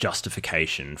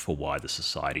justification for why the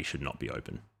society should not be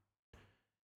open.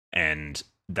 And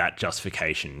that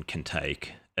justification can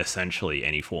take essentially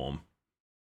any form.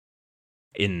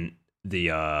 In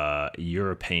the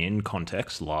European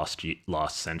context last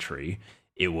century,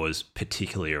 it was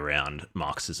particularly around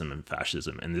Marxism and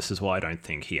fascism. And this is why I don't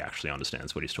think he actually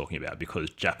understands what he's talking about,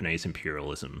 because Japanese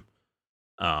imperialism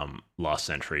last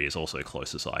century is also closed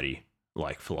society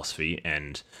like philosophy,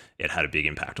 and it had a big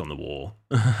impact on the war.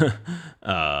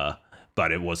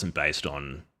 But it wasn't based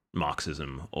on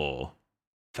Marxism or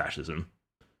fascism.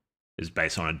 Is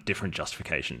based on a different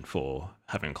justification for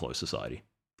having a closed society.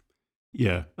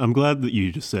 Yeah, I'm glad that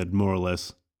you just said more or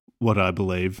less what I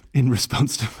believe in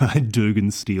response to my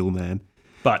Dugin steel man.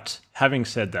 But having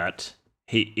said that,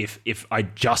 if I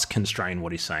just constrain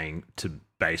what he's saying to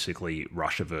basically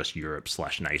Russia versus Europe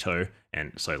 / NATO,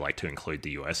 and so like to include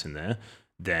the US in there,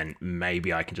 then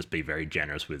maybe I can just be very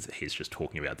generous with he's just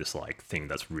talking about this like thing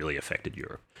that's really affected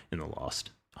Europe in the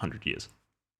last 100 years.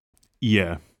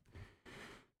 Yeah.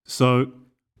 So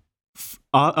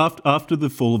after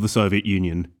the fall of the Soviet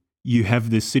Union, you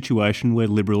have this situation where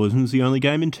liberalism is the only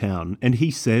game in town, and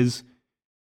he says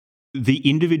the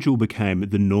individual became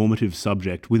the normative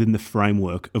subject within the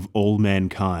framework of all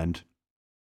mankind.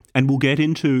 And we'll get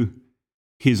into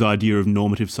his idea of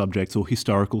normative subjects or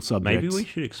historical subjects. Maybe we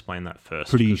should explain that first.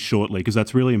 Pretty shortly, because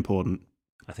that's really important.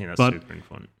 I think that's super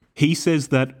important. He says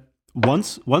that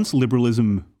once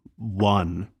liberalism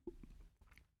won,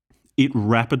 it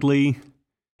rapidly,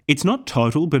 it's not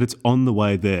total, but it's on the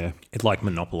way there. It like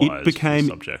monopolized the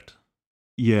subject.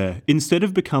 Yeah. Instead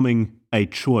of becoming a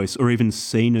choice or even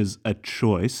seen as a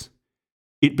choice,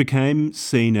 it became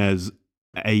seen as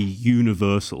a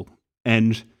universal.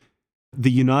 And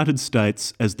the United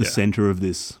States as the center of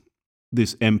this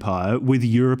empire, with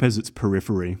Europe as its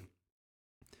periphery,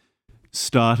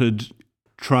 started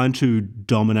trying to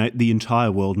dominate the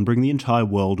entire world and bring the entire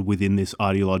world within this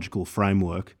ideological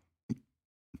framework,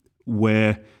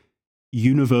 where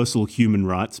universal human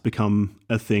rights become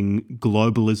a thing,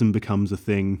 globalism becomes a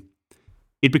thing.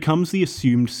 It becomes the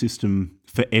assumed system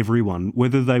for everyone,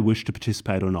 whether they wish to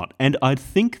participate or not. And I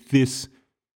think this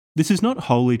is not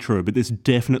wholly true, but this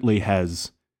definitely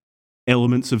has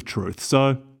elements of truth.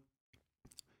 So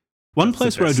one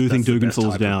place where I do think Dugin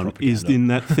falls down is in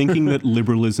that thinking that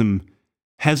liberalism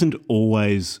hasn't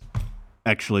always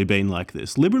actually been like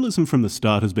this. Liberalism from the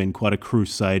start has been quite a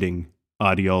crusading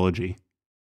ideology.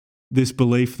 This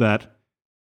belief that,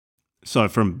 so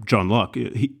from John Locke,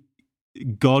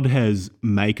 God has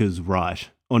maker's right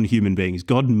on human beings.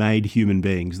 God made human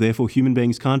beings. Therefore, human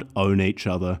beings can't own each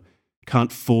other,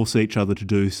 can't force each other to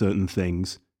do certain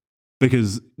things,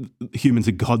 because humans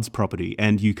are God's property,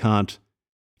 and you can't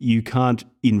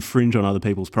infringe on other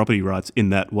people's property rights in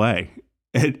that way,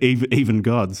 even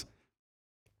God's.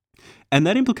 And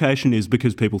that implication is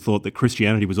because people thought that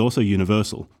Christianity was also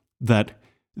universal, that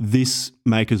this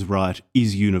maker's right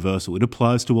is universal. It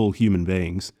applies to all human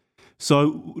beings.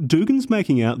 So Dugin's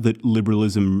making out that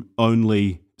liberalism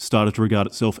only started to regard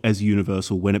itself as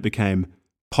universal when it became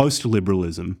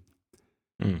post-liberalism,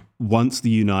 once the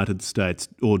United States,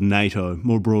 or NATO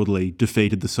more broadly,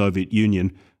 defeated the Soviet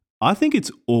Union. I think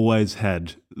it's always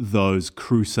had those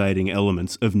crusading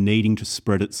elements of needing to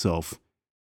spread itself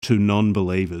to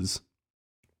non-believers.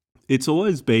 It's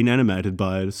always been animated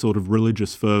by a sort of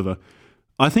religious fervour.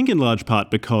 I think in large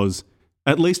part because,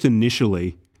 at least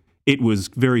initially, it was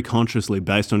very consciously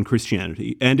based on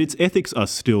Christianity, and its ethics are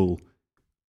still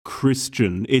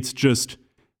Christian. It's just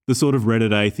the sort of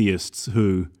Reddit atheists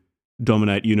who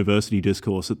dominate university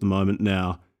discourse at the moment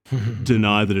now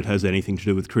deny that it has anything to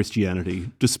do with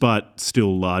Christianity, despite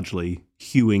still largely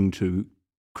hewing to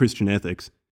Christian ethics.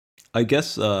 I guess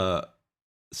so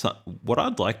what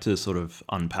I'd like to sort of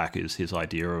unpack is his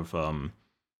idea of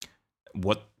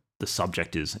what the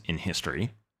subject is in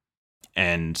history,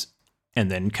 and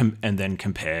and then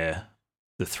compare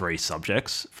the three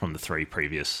subjects from the three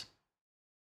previous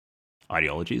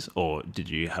ideologies. Or did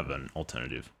you have an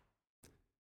alternative?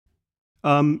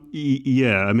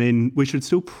 Yeah, I mean, we should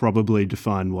still probably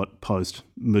define what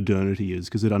post-modernity is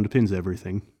because it underpins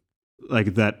everything.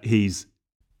 Like that, he's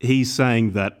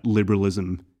saying that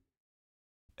liberalism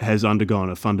has undergone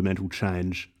a fundamental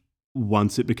change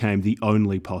once it became the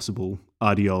only possible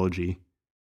ideology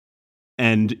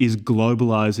and is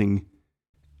globalizing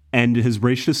and has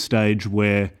reached a stage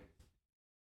where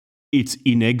it's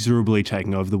inexorably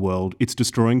taking over the world. It's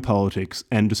destroying politics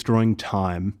and destroying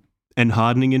time and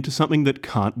hardening into something that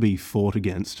can't be fought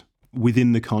against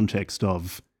within the context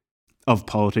of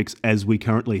politics as we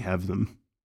currently have them.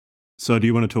 So do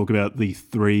you want to talk about the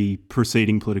three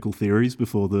preceding political theories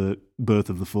before the birth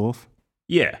of the fourth?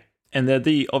 Yeah, and they're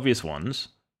the obvious ones,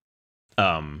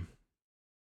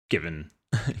 given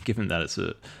given that it's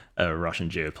a Russian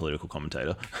geopolitical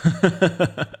commentator.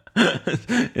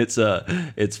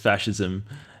 It's fascism,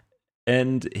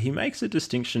 and he makes a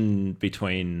distinction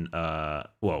between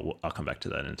well, I'll come back to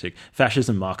that in a tick.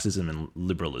 Fascism, Marxism, and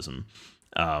liberalism.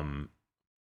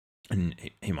 And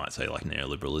he might say like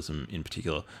neoliberalism in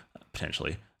particular,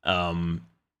 potentially.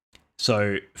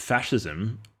 So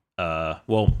fascism,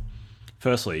 well,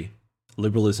 firstly,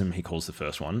 liberalism he calls the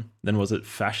first one. Then was it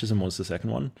fascism was the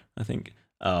second one, I think,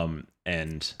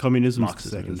 and Communism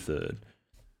Marxism is the third.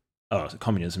 Oh, so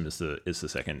communism is the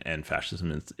second, and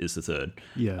fascism is the third.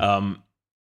 Yeah.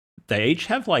 They each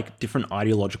have like different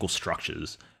ideological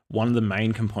structures. One of the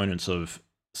main components of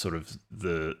sort of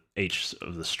the each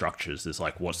of the structures is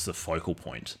like what's the focal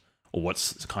point, or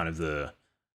what's kind of the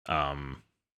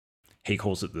he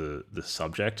calls it the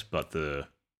subject, but the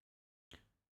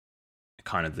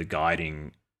kind of the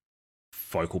guiding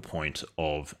focal point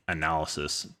of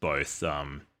analysis, both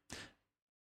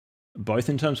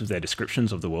in terms of their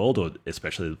descriptions of the world, or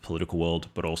especially the political world,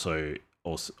 but also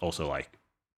like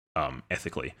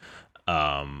ethically,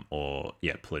 or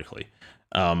yeah, politically.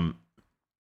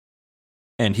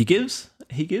 And he gives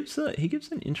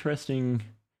an interesting.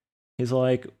 He's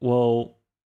like, well,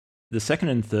 the second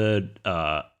and third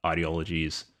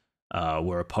ideologies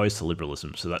were opposed to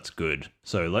liberalism, so that's good.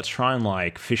 So let's try and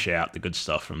like fish out the good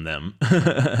stuff from them,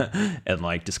 and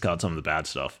like discard some of the bad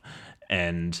stuff.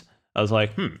 And I was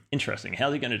like, interesting.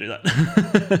 How's he going to do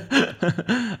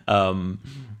that?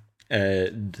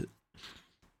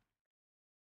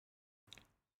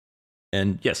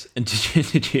 And yes. And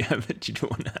did you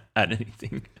want to add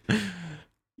anything?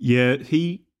 Yeah,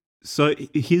 so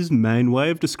his main way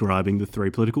of describing the three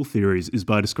political theories is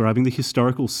by describing the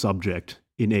historical subject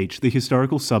in each. The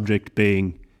historical subject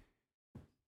being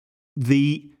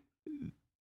the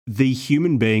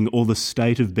human being or the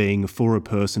state of being for a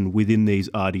person within these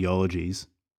ideologies.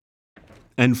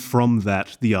 And from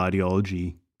that, the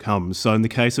ideology comes. So in the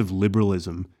case of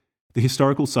liberalism, the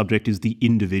historical subject is the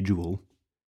individual.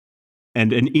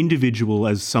 And an individual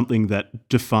as something that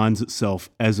defines itself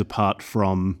as apart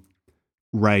from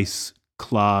race,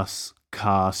 class,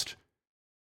 caste,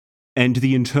 and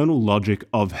the internal logic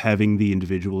of having the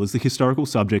individual as the historical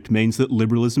subject means that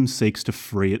liberalism seeks to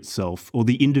free itself, or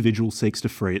the individual seeks to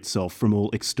free itself from all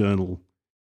external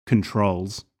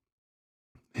controls.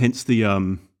 Hence the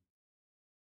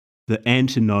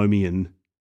antinomian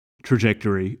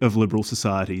trajectory of liberal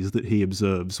societies that he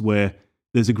observes, where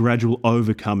there's a gradual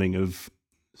overcoming of,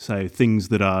 say, things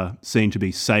that are seen to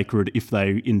be sacred if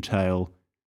they entail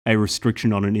a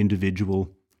restriction on an individual.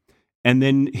 And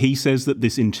then he says that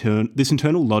this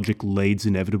internal logic leads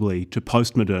inevitably to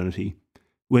postmodernity,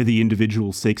 where the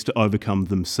individual seeks to overcome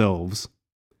themselves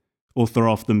or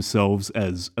throw off themselves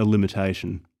as a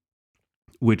limitation,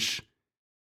 which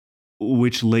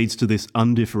leads to this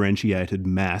undifferentiated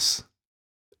mass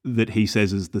that he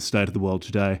says is the state of the world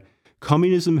today.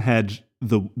 Communism had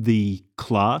the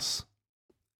class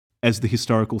as the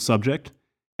historical subject,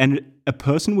 and a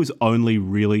person was only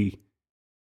really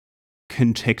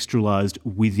contextualized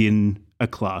within a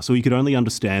class, or you could only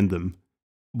understand them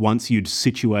once you'd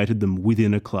situated them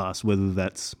within a class, whether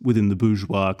that's within the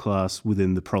bourgeois class,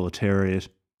 within the proletariat,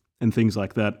 and things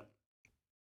like that.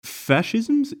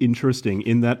 Fascism's interesting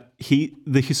in that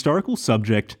the historical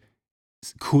subject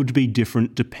could be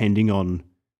different depending on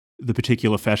the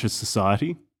particular fascist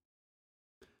society.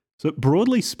 So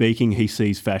broadly speaking, he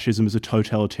sees fascism as a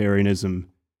totalitarianism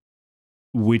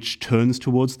which turns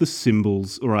towards the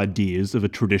symbols or ideas of a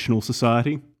traditional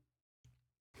society.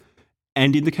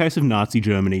 And in the case of Nazi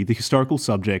Germany, the historical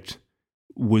subject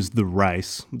was the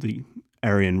race, the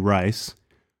Aryan race.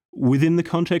 Within the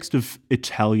context of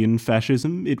Italian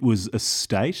fascism, it was a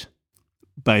state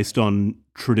based on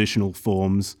traditional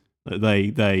forms.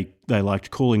 They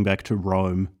liked calling back to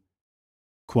Rome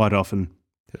quite often.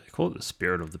 They call it the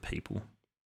spirit of the people.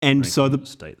 And so the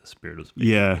state, the spirit of the people.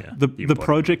 Yeah, the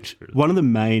project, one of the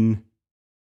main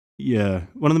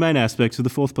aspects of the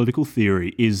fourth political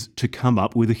theory is to come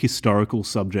up with a historical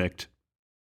subject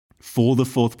for the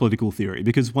fourth political theory,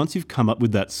 because once you've come up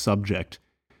with that subject,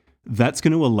 that's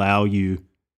going to allow you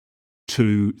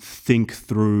to think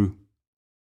through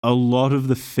a lot of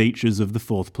the features of the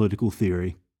fourth political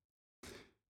theory.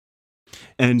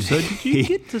 And so did you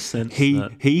get the sense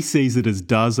that he sees it as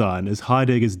Dasein, as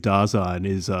Heidegger's Dasein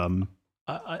is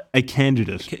a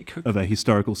candidate of a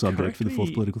historical subject for the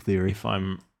fourth political theory. If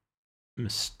I'm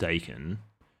mistaken,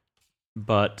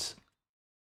 but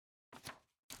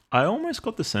I almost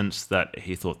got the sense that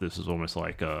he thought this was almost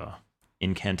like a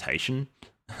incantation.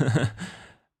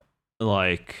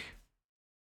 Like,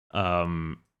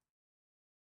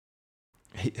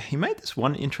 he made this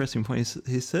one interesting point.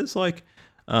 He says, like,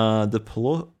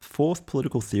 the fourth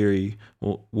political theory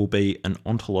will be an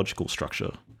ontological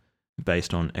structure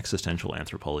based on existential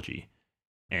anthropology.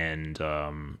 And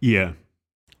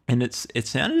and it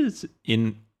sounded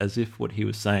as if what he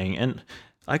was saying, and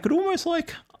I could almost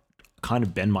like kind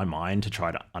of bend my mind to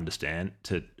try to understand,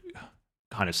 to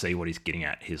kind of see what he's getting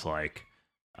at. He's like,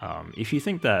 if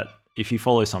you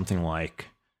follow something like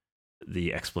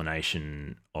the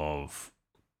explanation of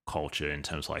culture in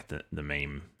terms of like the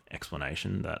meme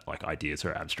explanation, that like ideas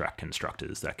are abstract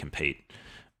constructors that compete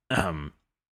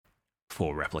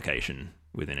for replication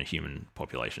within a human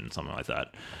population, something like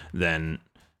that, then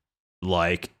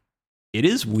like it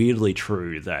is weirdly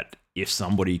true that if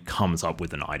somebody comes up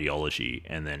with an ideology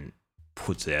and then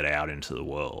puts it out into the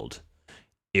world,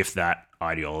 if that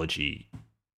ideology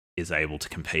is able to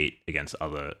compete against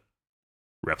other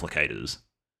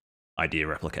idea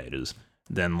replicators,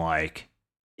 then like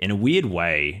in a weird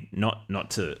way, not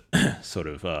to sort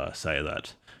of say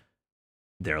that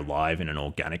they're alive in an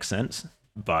organic sense,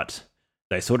 but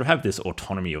they sort of have this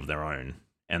autonomy of their own.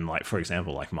 And like, for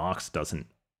example, like Marx doesn't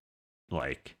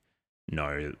like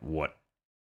know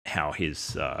how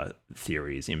his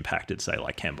theories impacted, say,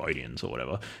 like Cambodians or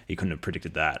whatever. He couldn't have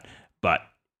predicted that, but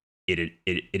it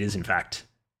is in fact,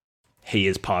 he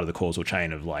is part of the causal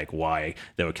chain of like why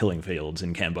they were killing fields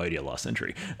in Cambodia last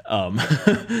century.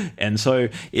 And so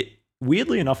it,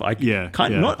 weirdly enough,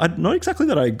 not exactly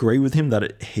that I agree with him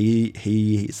that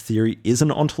his theory is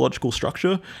an ontological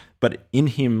structure, but in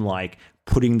him like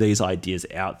putting these ideas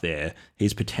out there,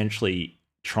 he's potentially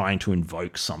trying to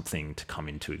invoke something to come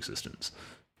into existence,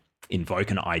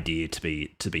 invoke an idea to be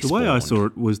spawned. The way I saw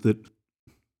it was that,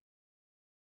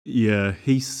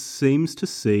 he seems to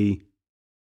see.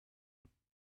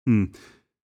 Maybe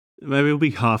we'll be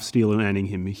half Steele and Anning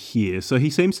him here. So he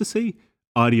seems to see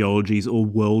ideologies or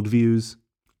worldviews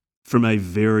from a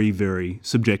very, very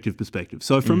subjective perspective.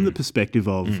 So from the perspective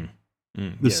of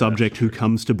the subject who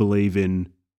comes to believe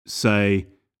in, say,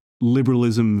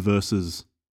 liberalism versus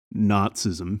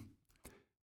Nazism,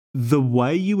 the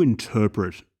way you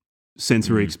interpret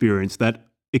sensory experience, that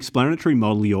explanatory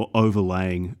model you're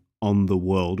overlaying on the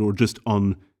world or just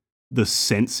on the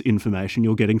sense information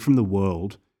you're getting from the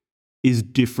world is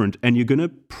different, and you're going to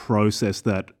process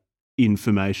that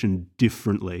information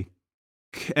differently.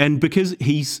 And because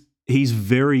he's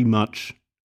very much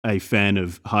a fan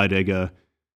of Heidegger,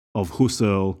 of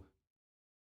Husserl,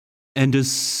 and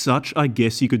as such, I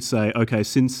guess you could say, okay,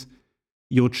 since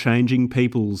you're changing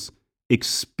people's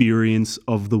experience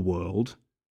of the world,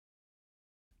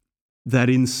 that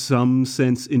in some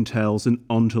sense entails an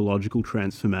ontological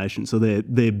transformation. So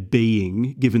their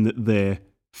being, given that their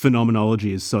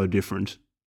phenomenology is so different,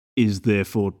 is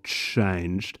therefore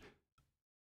changed.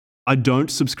 I don't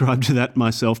subscribe to that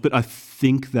myself, but I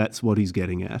think that's what he's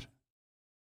getting at.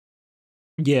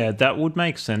 Yeah, that would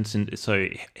make sense. So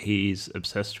he's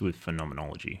obsessed with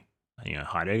phenomenology. You know,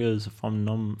 Heidegger is a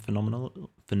phenomenologist,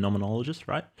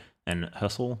 right? And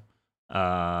Husserl.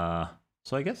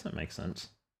 So I guess that makes sense.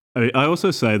 I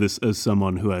also say this as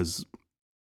someone who has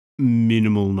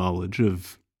minimal knowledge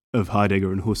of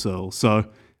Heidegger and Husserl, so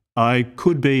I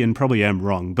could be and probably am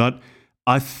wrong, but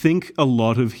I think a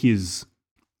lot of his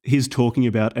talking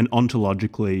about an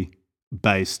ontologically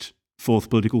based fourth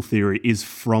political theory is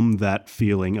from that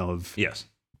feeling of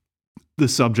the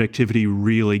subjectivity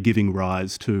really giving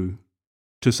rise to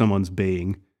someone's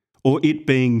being, or it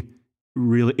being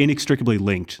really inextricably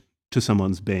linked to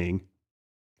someone's being.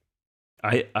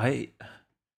 I'd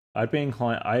be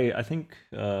inclined. I think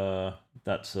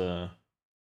that's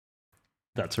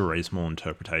that's a reasonable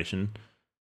interpretation.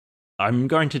 I'm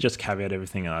going to just caveat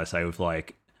everything I say with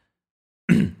like,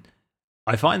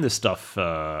 I find this stuff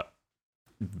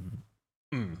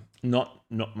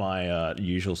not my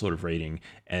usual sort of reading,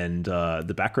 and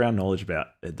the background knowledge about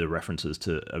the references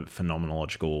to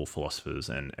phenomenological philosophers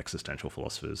and existential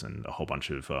philosophers and a whole bunch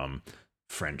of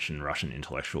French and Russian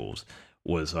intellectuals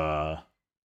was, how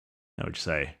would you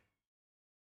say,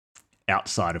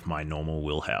 outside of my normal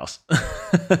wheelhouse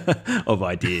of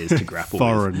ideas to grapple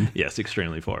foreign. with. Yes,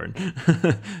 extremely foreign.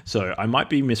 So I might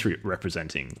be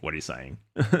misrepresenting what he's saying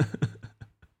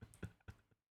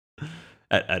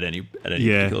at any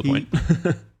particular point.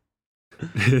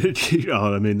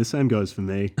 Oh, I mean, the same goes for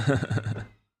me.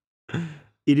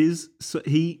 It is so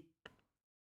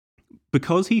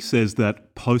because he says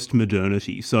that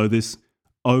post-modernity, so this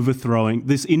overthrowing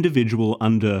this individual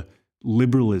under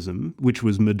liberalism, which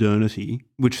was modernity,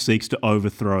 which seeks to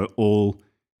overthrow all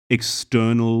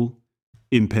external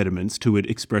impediments to it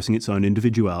expressing its own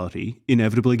individuality,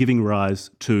 inevitably giving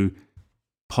rise to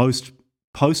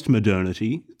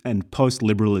post-modernity and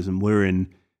post-liberalism,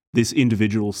 wherein this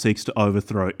individual seeks to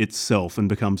overthrow itself and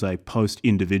becomes a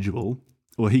post-individual,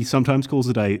 or he sometimes calls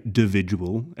it a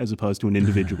dividual as opposed to an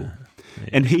individual. Yeah.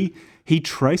 And he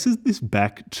traces this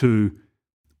back to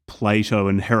Plato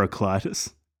and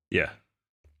Heraclitus. Yeah.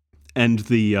 And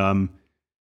the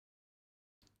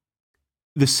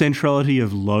centrality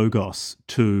of logos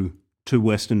to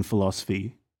Western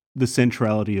philosophy, the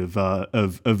centrality of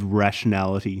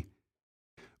rationality,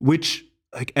 which,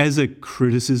 like, as a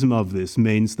criticism of this,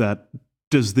 means that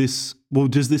does this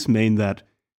mean that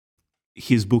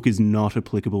his book is not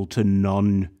applicable to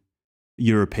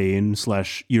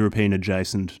non-European/European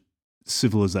adjacent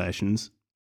civilizations?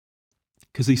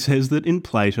 Because he says that in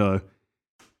Plato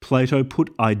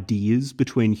put ideas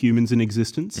between humans in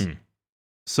existence. Mm.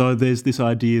 So there's this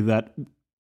idea that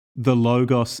the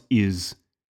logos is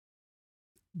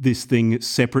this thing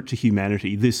separate to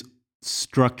humanity, this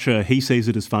structure. He sees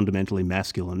it as fundamentally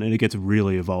masculine, and it gets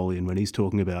really Evolian when he's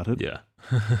talking about it. Yeah.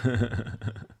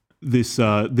 This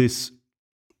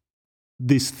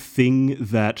thing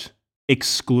that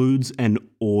excludes and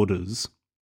orders,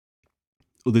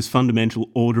 or this fundamental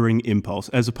ordering impulse,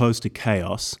 as opposed to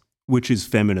chaos, which is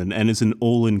feminine and is an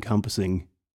all-encompassing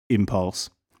impulse.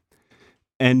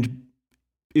 And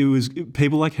it was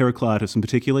people like Heraclitus, and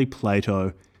particularly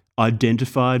Plato,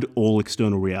 identified all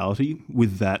external reality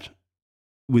with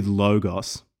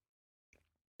logos.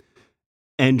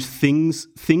 And things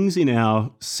in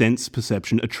our sense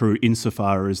perception are true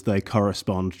insofar as they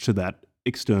correspond to that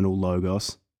external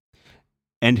logos.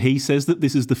 And he says that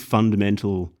this is the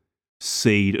fundamental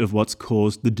seed of what's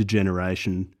caused the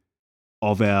degeneration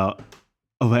of our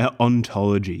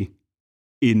ontology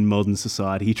in modern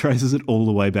society. He traces it all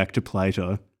the way back to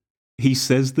Plato. He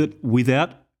says that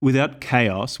without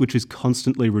chaos, which is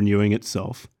constantly renewing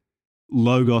itself,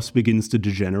 logos begins to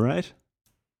degenerate.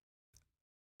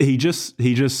 He just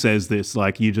says this,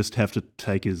 like, you just have to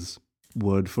take his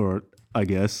word for it, I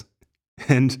guess.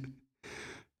 And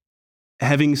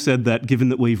having said that, given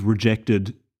that we've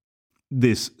rejected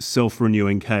this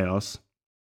self-renewing chaos,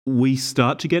 we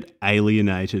start to get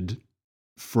alienated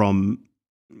from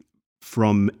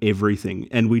everything,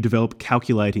 and we develop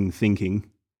calculating thinking,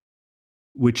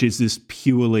 which is this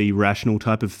purely rational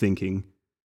type of thinking,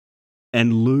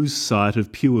 and lose sight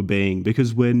of pure being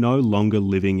because we're no longer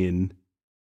living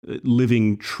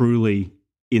truly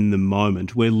in the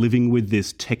moment. We're living with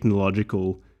this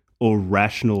technological or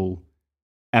rational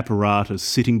apparatus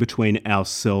sitting between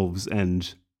ourselves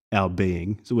and our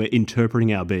being. So we're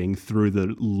interpreting our being through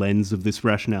the lens of this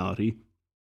rationality.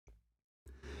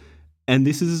 And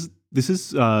this is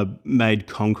made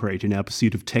concrete in our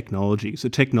pursuit of technology. So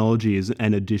technology is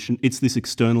an addition, it's this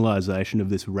externalization of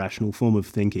this rational form of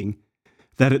thinking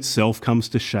that itself comes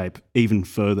to shape even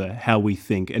further how we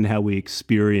think and how we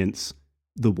experience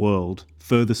the world,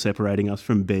 further separating us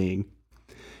from being.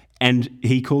 And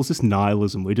he calls this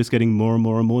nihilism. We're just getting more and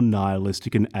more and more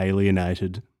nihilistic and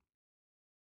alienated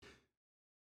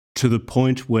to the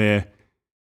point where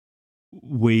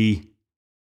we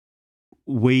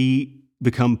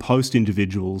become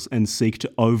post-individuals and seek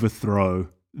to overthrow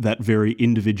that very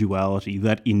individuality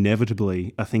that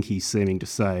inevitably, I think he's seeming to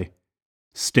say,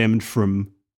 stemmed from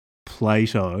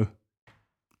Plato,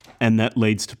 and that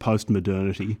leads to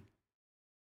post-modernity.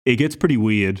 It gets pretty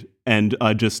weird, and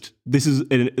this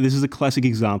is a classic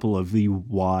example of the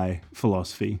why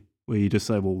philosophy, where you just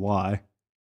say, well, why?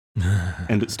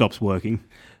 And it stops working.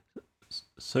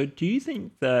 So do you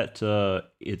think that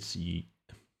it's...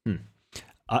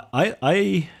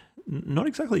 I not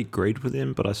exactly agreed with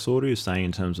him, but I saw what he was saying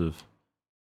in terms of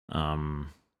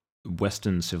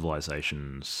Western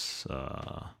civilization's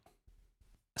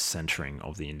centering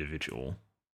of the individual.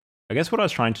 I guess what I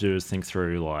was trying to do is think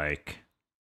through, like,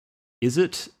 is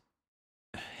it,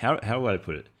 how would I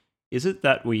put it? Is it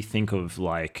that we think of,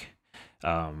 like,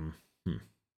 like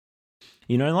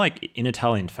in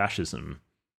Italian fascism,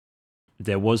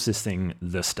 there was this thing,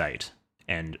 the state,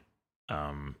 and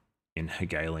in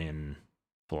Hegelian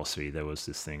philosophy, there was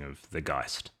this thing of the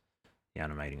Geist, the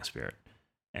animating spirit,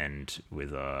 and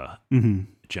with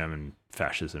German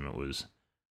fascism, it was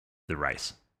the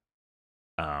race.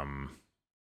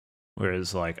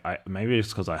 Whereas, like, maybe it's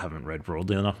because I haven't read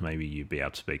broadly enough. Maybe you'd be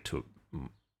able to speak to it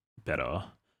better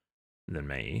than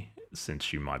me,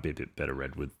 since you might be a bit better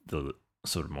read with the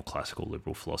sort of more classical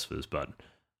liberal philosophers. But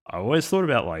I always thought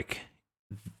about, like,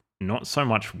 not so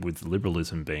much with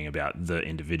liberalism being about the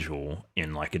individual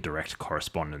in, like, a direct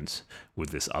correspondence with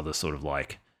this other sort of,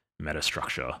 like,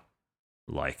 metastructure,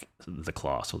 like the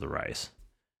class or the race.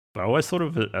 But I always thought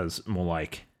of it as more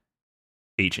like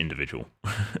each individual.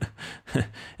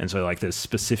 And so, like, there's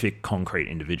specific concrete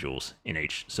individuals in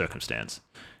each circumstance.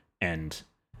 And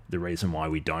the reason why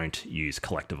we don't use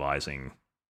collectivizing,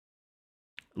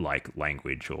 like,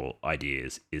 language or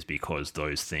ideas is because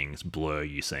those things blur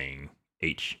you seeing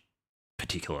each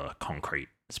particular concrete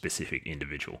specific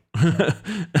individual.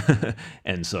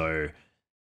 And so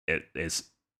it's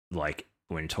like,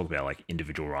 when you talk about, like,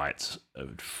 individual rights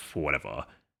for whatever,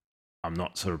 I'm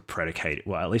not sort of predicating,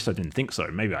 well, at least I didn't think so,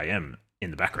 maybe I am in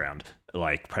the background,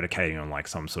 like, predicating on, like,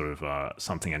 some sort of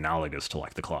something analogous to,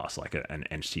 like, the class, like an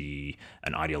entity,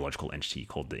 an ideological entity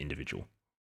called the individual.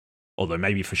 Although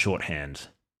maybe for shorthand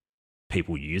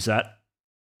people use that,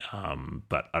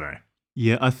 but I don't know.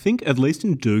 Yeah, I think at least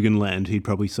in Dugin land, he'd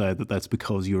probably say that that's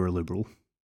because you're a liberal,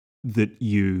 that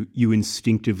you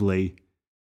instinctively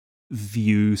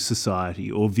view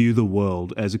society or view the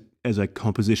world as a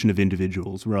composition of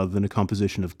individuals rather than a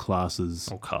composition of classes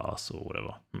or castes or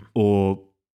whatever. Or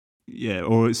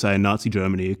say in Nazi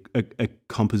Germany, a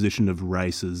composition of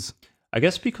races. I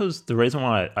guess because the reason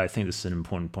why I think this is an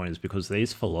important point is because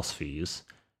these philosophies,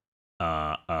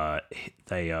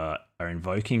 they are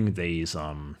invoking these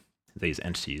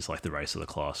entities, like the race or the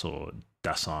class or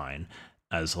Dasein,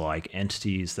 as, like,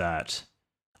 entities that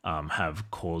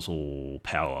have causal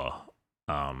power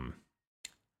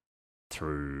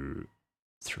through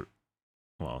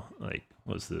well, like,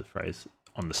 what's the phrase,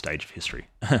 on the stage of history,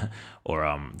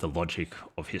 or the logic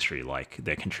of history, like,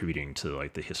 they're contributing to,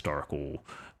 like, the historical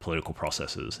political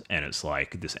processes, and it's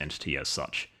like this entity as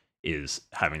such is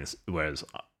having this, whereas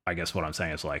I guess what I'm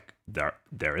saying is, like,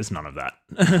 there is none of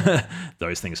that.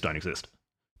 Those things don't exist.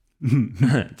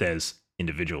 There's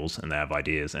individuals and they have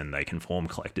ideas and they can form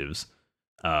collectives,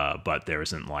 but there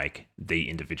isn't, like, the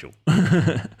individual.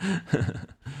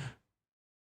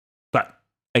 But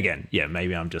again, yeah,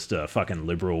 maybe I'm just a fucking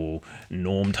liberal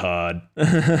normtard.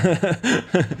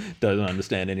 Doesn't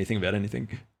understand anything about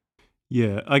anything.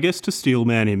 Yeah, I guess to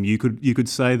steelman him, you could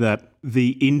say that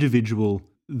the individual,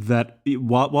 that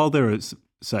while there is,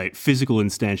 say, physical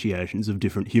instantiations of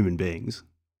different human beings,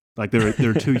 like there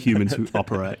are two humans who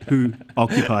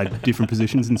occupy different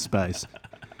positions in space,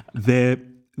 their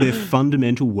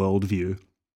fundamental worldview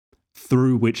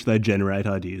through which they generate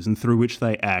ideas and through which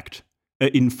they act are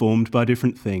informed by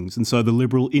different things. And so the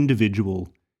liberal individual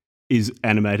is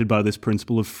animated by this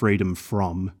principle of freedom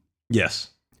from.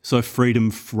 Yes. So freedom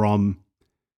from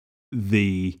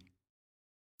the,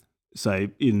 say,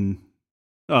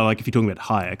 like if you're talking about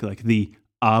Hayek, like the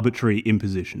arbitrary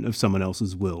imposition of someone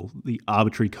else's will, the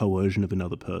arbitrary coercion of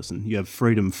another person. You have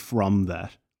freedom from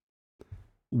that.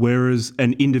 Whereas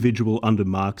an individual under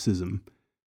Marxism,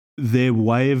 their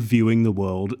way of viewing the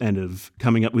world and of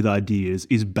coming up with ideas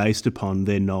is based upon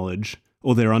their knowledge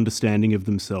or their understanding of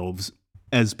themselves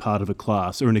as part of a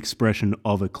class or an expression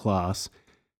of a class,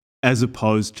 as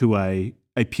opposed to a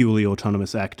purely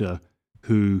autonomous actor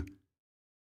who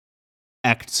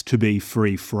acts to be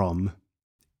free from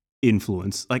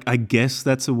influence. Like, I guess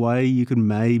that's a way you could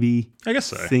maybe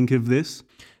think of this.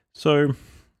 So,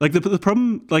 like, the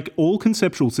problem, like, all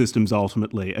conceptual systems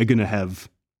ultimately are going to have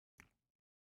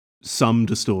some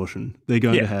distortion. They're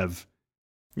going to have,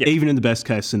 even in the best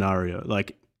case scenario,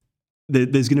 like,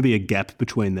 there's going to be a gap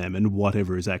between them and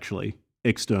whatever is actually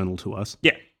external to us.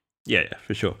 Yeah,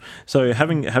 for sure. So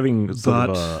having sort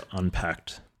of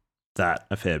unpacked that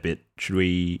a fair bit, should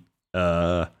we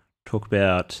talk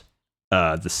about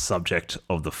the subject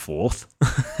of the fourth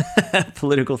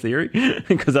political theory?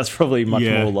 Because that's probably much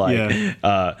more like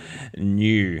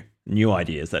new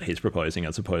ideas that he's proposing,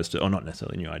 as opposed to, or not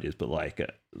necessarily new ideas, but like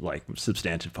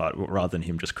substantive part, rather than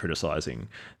him just criticizing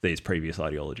these previous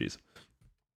ideologies.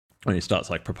 when he starts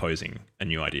like proposing a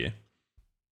new idea.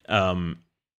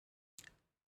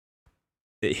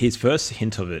 His first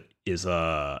hint of it is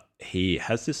he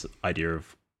has this idea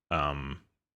of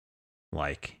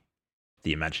like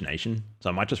the imagination. So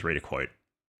I might just read a quote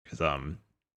because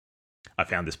I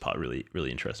found this part really,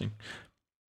 really interesting.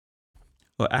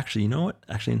 Well, actually, you know what?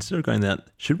 Actually, instead of going that,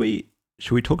 should we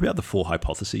talk about the 4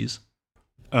 hypotheses?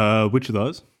 Which of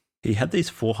those? He had these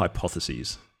 4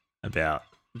 hypotheses about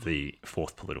the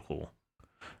fourth political.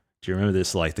 Do you remember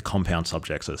this? Like the compound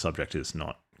subject. So the subject is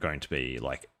not going to be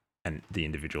like the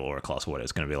individual or a class or whatever.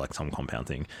 It's going to be like some compound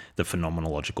thing. The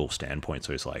phenomenological standpoint.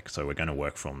 So it's like, so we're going to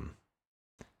work from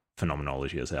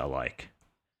phenomenology as our like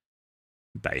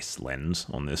base lens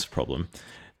on this problem.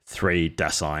 3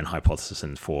 Dasein hypothesis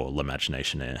and 4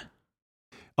 l'imagination.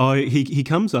 Oh, he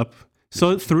comes up.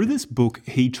 So through this book,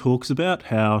 he talks about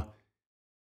how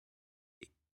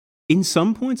in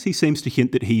some points he seems to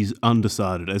hint that he's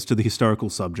undecided as to the historical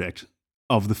subject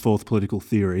of the fourth political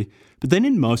theory, but then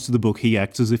in most of the book he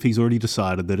acts as if he's already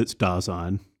decided that it's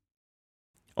Dasein.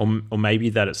 Or maybe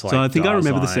that it's like... So I think I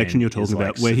remember the section you're talking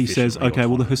about where he says, okay,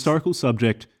 well, the historical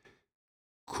subject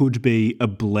could be a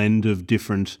blend of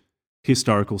different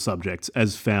historical subjects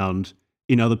as found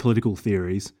in other political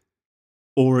theories,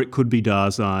 or it could be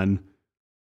Dasein,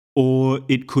 or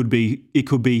it could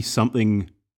be something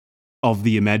of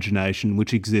the imagination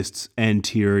which exists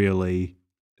anteriorly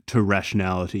to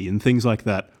rationality and things like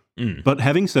that. But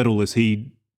having said all this,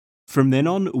 he, from then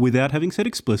on, without having said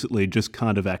explicitly, just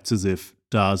kind of acts as if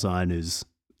Dasein is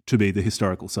to be the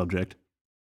historical subject.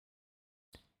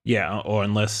 Yeah, or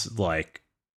unless, like,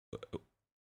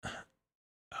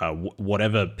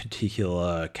 whatever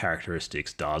particular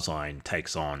characteristics Dasein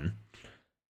takes on,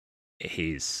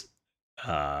 he's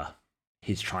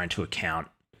trying to account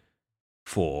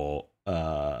for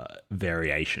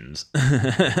variations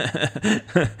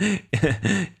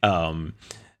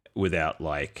without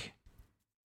like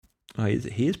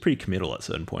he is pretty committal at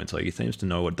certain points. Like he seems to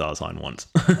know what Dasein wants.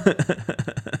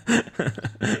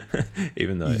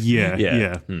 Even though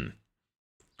yeah.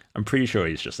 I'm pretty sure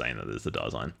he's just saying that there's the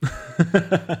Dasein.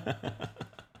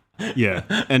 Yeah,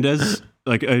 and as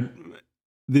like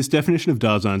this definition of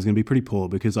Dasein is going to be pretty poor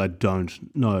because I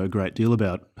don't know a great deal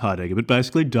about Heidegger, but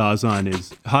basically Dasein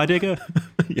is Heidegger.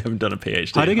 You haven't done a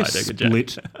PhD Heidegger in Heidegger,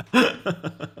 split.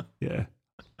 Yeah.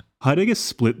 Heidegger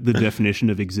split the definition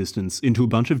of existence into a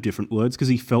bunch of different words because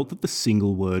he felt that the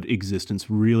single word existence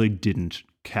really didn't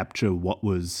capture what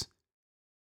was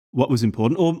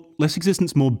important, or less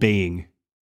existence, more being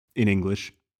in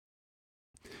English.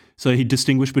 So he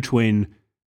distinguished between,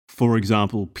 for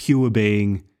example, pure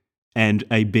being and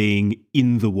a being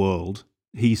in the world.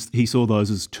 He saw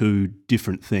those as 2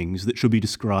 different things that should be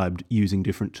described using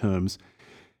different terms.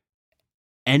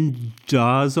 And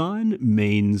Dasein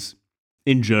means,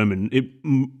 in German,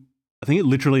 I think it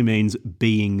literally means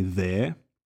being there.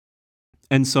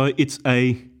 And so it's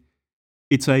a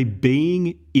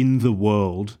being in the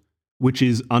world which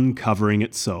is uncovering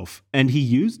itself. And he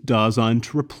used Dasein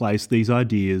to replace these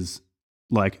ideas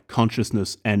like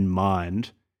consciousness and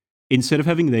mind. Instead of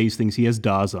having these things, he has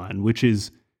Dasein, which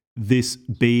is this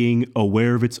being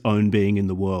aware of its own being in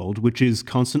the world, which is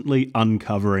constantly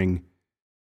uncovering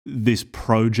this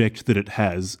project that it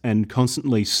has and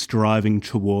constantly striving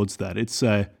towards that. It's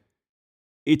a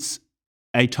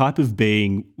type of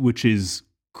being which is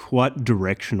quite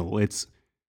directional. It's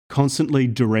constantly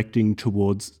directing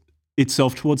towards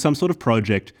itself towards some sort of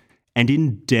project. And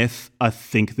in death, I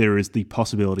think there is the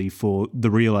possibility for the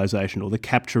realization or the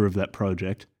capture of that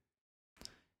project.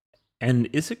 And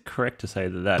is it correct to say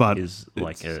that is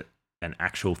like an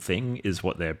actual thing, is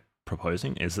what they're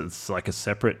proposing? Is it's like a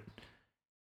separate...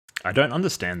 I don't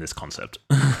understand this concept.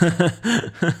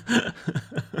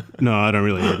 No, I don't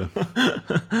really either.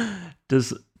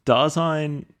 Does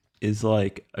Dasein is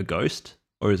like a ghost,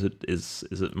 or is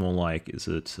it more like is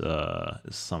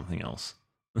something else?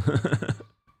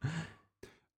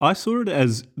 I saw it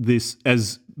as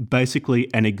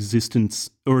basically an existence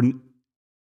or an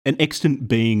extant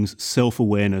being's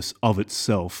self-awareness of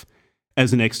itself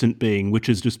as an extant being which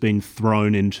has just been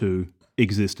thrown into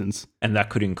existence. And that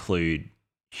could include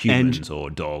humans or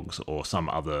dogs or some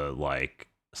other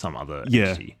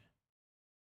entity.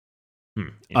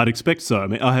 I'd expect so. I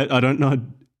mean, I don't know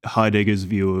Heidegger's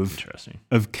view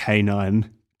of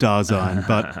canine Dasein,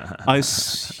 but I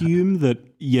assume that,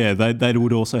 yeah, they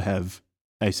would also have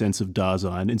a sense of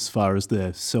Dasein as far as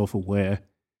they're self-aware.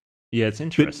 Yeah, it's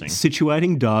interesting. But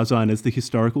situating Dasein as the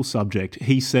historical subject,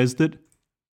 he says that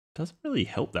doesn't really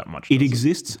help that much. It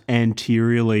exists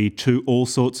anteriorly to all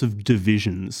sorts of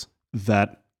divisions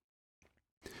that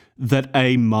that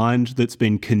a mind that's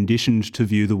been conditioned to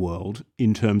view the world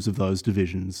in terms of those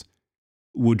divisions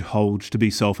would hold to be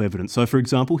self-evident. So, for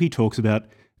example, he talks about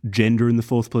gender in the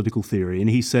fourth political theory, and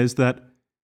he says that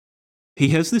he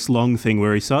has this long thing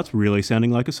where he starts really sounding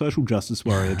like a social justice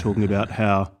warrior, talking about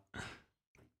how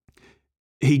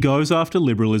he goes after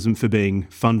liberalism for being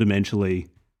fundamentally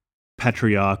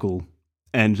patriarchal,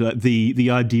 and the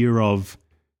idea of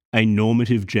a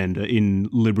normative gender in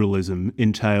liberalism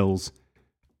entails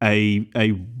a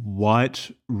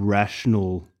white,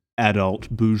 rational, adult,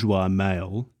 bourgeois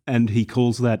male, and he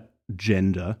calls that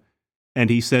gender. And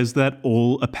he says that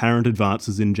all apparent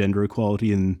advances in gender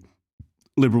equality in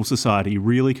liberal society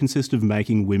really consist of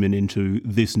making women into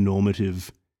this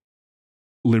normative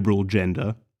liberal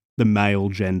gender, the male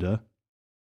gender.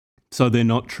 So they're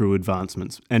not true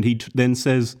advancements. And he then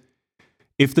says,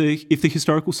 if the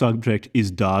historical subject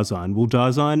is Dasein, well,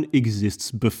 Dasein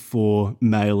exists before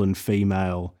male and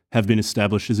female have been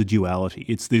established as a duality.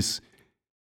 It's this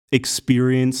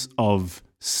experience of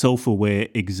self-aware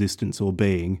existence or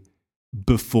being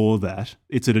before that.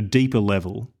 It's at a deeper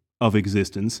level of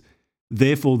existence.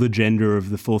 Therefore, the gender of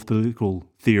the fourth political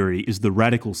theory is the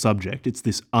radical subject. It's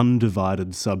this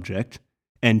undivided subject,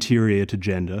 anterior to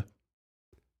gender.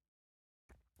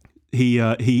 He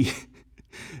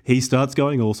starts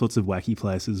going all sorts of wacky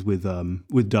places with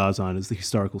Dasein as the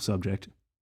historical subject.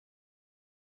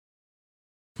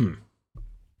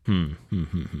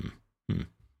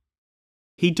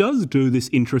 He does do this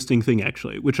interesting thing,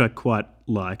 actually, which I quite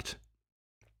liked.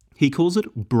 He calls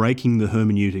it breaking the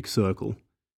hermeneutic circle.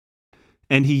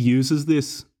 And he uses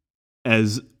this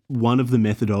as one of the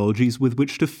methodologies with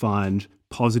which to find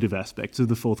positive aspects of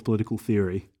the fourth political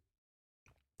theory.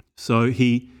 So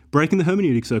breaking the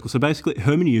hermeneutic circle. So basically,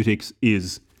 hermeneutics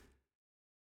is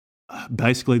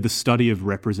basically the study of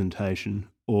representation,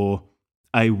 or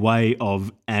a way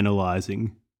of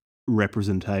analysing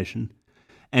representation.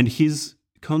 And his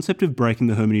concept of breaking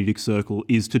the hermeneutic circle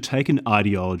is to take an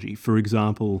ideology, for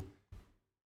example,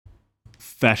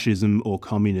 fascism or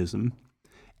communism,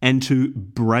 and to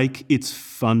break its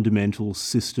fundamental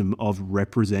system of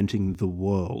representing the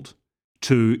world,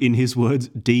 to, in his words,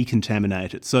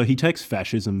 decontaminate it. So he takes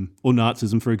fascism or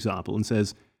Nazism, for example, and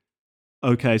says,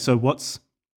 okay, so what's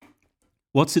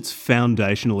its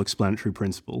foundational explanatory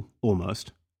principle,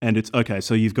 almost? And it's, okay,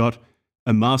 so you've got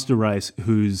a master race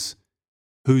whose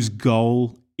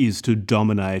goal is to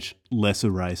dominate lesser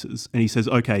races. And he says,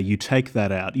 okay, you take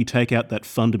that out. You take out that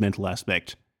fundamental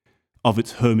aspect of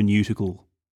its hermeneutical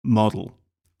model,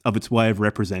 of its way of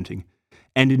representing.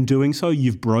 And in doing so,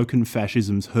 you've broken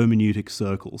fascism's hermeneutic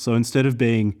circle. So instead of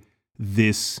being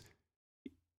this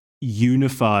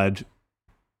unified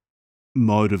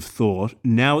mode of thought,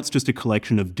 now it's just a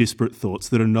collection of disparate thoughts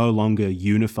that are no longer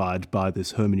unified by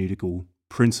this hermeneutical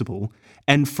principle.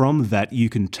 And from that, you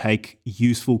can take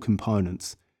useful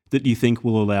components that you think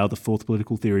will allow the fourth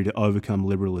political theory to overcome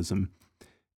liberalism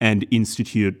and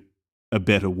institute a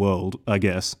better world, I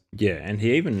guess. Yeah, and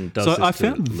he even does so this I to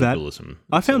found liberalism.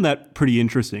 I found that pretty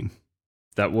interesting.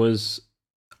 This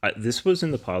was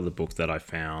in the part of the book that I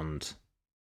found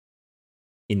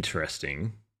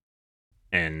interesting,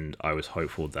 and I was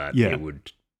hopeful that it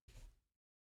would...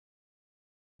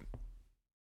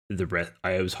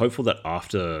 I was hopeful that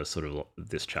after sort of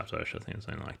this chapter, I think it's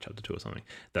only like chapter 2 or something,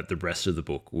 that the rest of the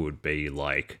book would be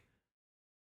like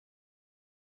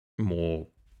more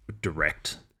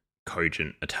direct,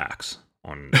 cogent attacks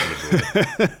on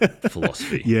liberal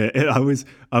philosophy. Yeah, I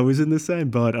was in the same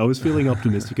boat. I was feeling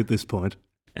optimistic at this point.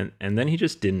 And then he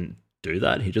just didn't do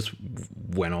that. He just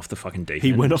went off the fucking deep end.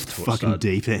 He went off the fucking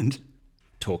deep end.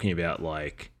 Talking about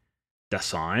like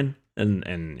Dasein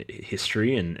and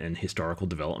history and historical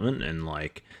development and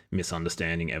like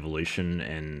misunderstanding evolution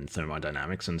and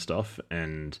thermodynamics and stuff.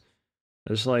 And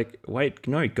I was like, wait,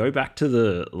 no, go back to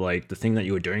the thing that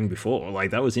you were doing before.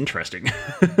 Like, that was interesting.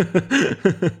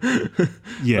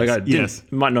 Yes,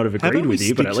 like might not have agreed with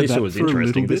you, but at least it was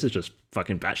interesting. This is just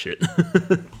fucking batshit.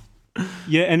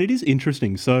 Yeah, and it is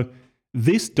interesting. So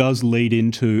this does lead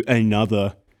into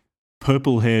another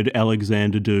purple-haired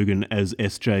Alexander Dugin as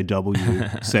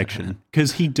SJW section,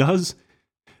 because he does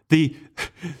the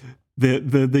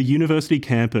university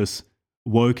campus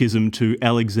wokeism to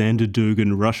Alexander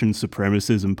Dugin Russian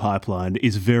supremacism pipeline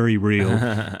is very real.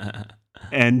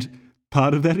 And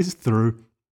part of that is through...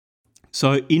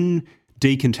 So in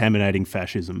decontaminating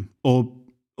fascism or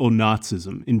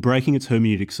Nazism, in breaking its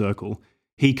hermeneutic circle,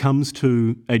 he comes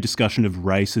to a discussion of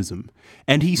racism.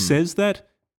 And he says that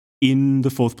in the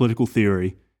fourth political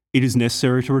theory, it is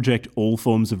necessary to reject all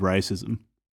forms of racism.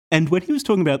 And when he was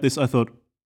talking about this, I thought,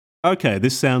 okay,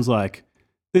 this sounds like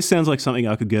this sounds like something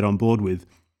I could get on board with.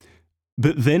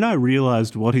 But then I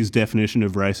realised what his definition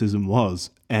of racism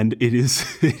was, and it is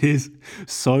it is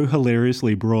so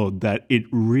hilariously broad that it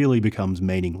really becomes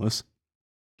meaningless.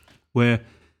 Where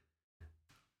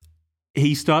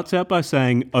he starts out by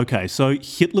saying, okay, so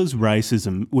Hitler's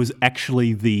racism was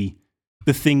actually the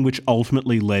thing which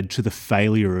ultimately led to the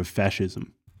failure of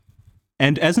fascism.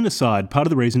 And as an aside, part of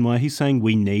the reason why he's saying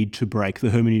we need to break the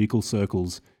hermeneutical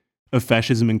circles of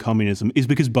fascism and communism is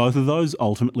because both of those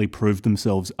ultimately proved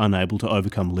themselves unable to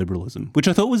overcome liberalism, which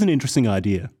I thought was an interesting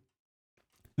idea.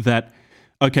 That,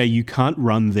 okay, you can't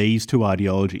run these two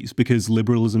ideologies because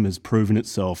liberalism has proven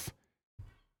itself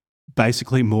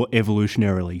basically more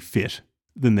evolutionarily fit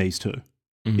than these two.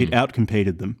 Mm-hmm. It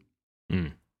outcompeted them.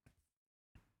 Mm.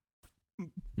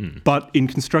 Mm. But in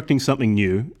constructing something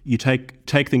new, you take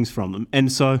things from them. And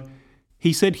so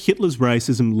he said Hitler's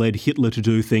racism led Hitler to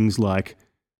do things like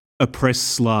oppress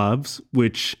Slavs,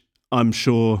 which I'm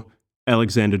sure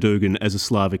Alexander Dugin, as a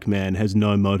Slavic man, has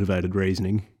no motivated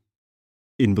reasoning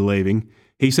in believing.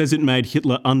 He says it made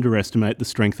Hitler underestimate the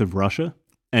strength of Russia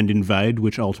and invade,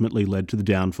 which ultimately led to the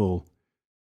downfall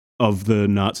of the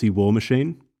Nazi war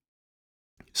machine.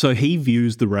 So he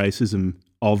views the racism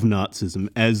of Nazism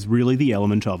as really the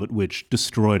element of it which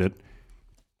destroyed it.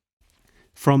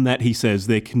 From that, he says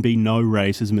there can be no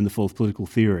racism in the fourth political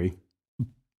theory,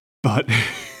 but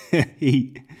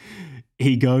he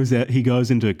goes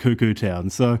into cuckoo town.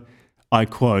 So I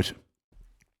quote,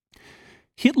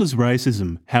 Hitler's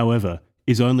racism, however,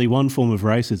 is only one form of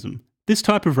racism. This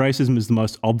type of racism is the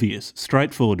most obvious,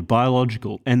 straightforward,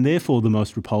 biological, and therefore the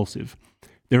most repulsive.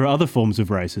 There are other forms of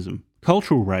racism.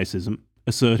 Cultural racism,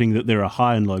 asserting that there are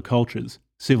high and low cultures.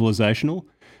 Civilizational,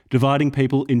 dividing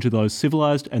people into those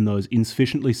civilized and those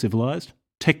insufficiently civilized.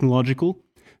 Technological,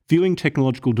 viewing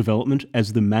technological development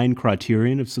as the main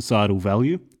criterion of societal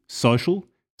value. Social,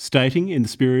 stating in the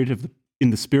spirit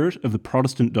of the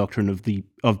Protestant doctrine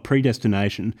of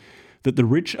predestination that the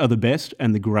rich are the best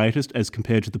and the greatest as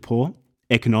compared to the poor.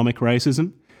 Economic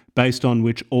racism, based on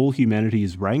which all humanity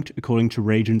is ranked according to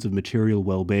regions of material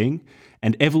well-being.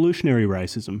 And evolutionary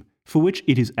racism, for which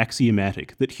it is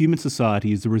axiomatic that human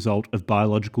society is the result of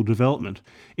biological development,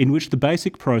 in which the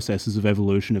basic processes of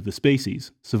evolution of the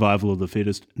species, survival of the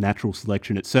fittest, natural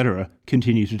selection, etc.,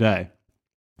 continue today.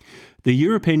 The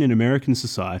European and American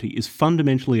society is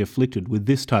fundamentally afflicted with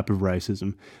this type of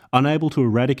racism, unable to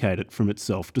eradicate it from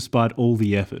itself despite all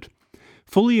the effort.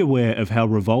 Fully aware of how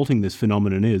revolting this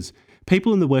phenomenon is,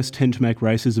 people in the West tend to make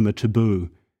racism a taboo.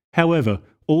 However,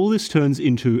 all this turns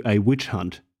into a witch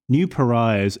hunt. New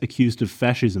pariahs accused of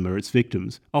fascism are its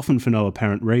victims, often for no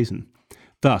apparent reason.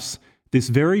 Thus, this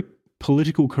very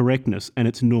political correctness and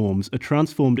its norms are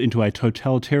transformed into a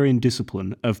totalitarian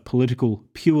discipline of political,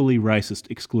 purely racist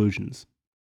exclusions.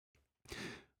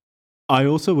 I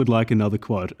also would like another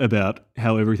quote about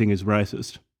how everything is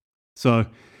racist. So,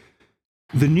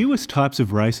 the newest types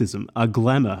of racism are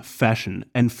glamour, fashion,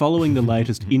 and following the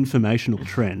latest informational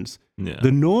trends. Yeah.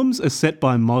 The norms are set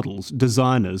by models,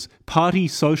 designers, party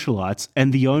socialites,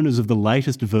 and the owners of the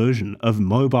latest version of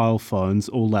mobile phones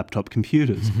or laptop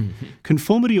computers.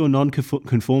 Conformity or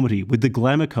non-conformity with the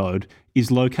glamour code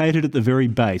is located at the very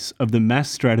base of the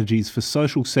mass strategies for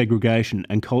social segregation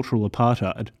and cultural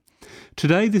apartheid.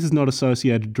 Today, this is not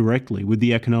associated directly with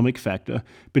the economic factor,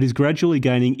 but is gradually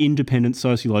gaining independent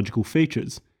sociological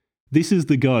features. This is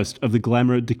the ghost of the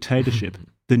glamour dictatorship,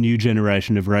 the new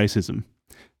generation of racism.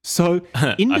 So,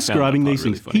 in describing these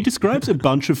things, he describes a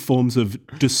bunch of forms of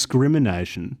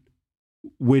discrimination,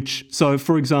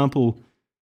 for example,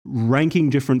 ranking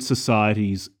different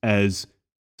societies as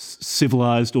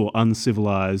civilized or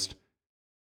uncivilized,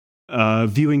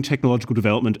 viewing technological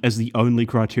development as the only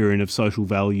criterion of social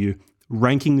value,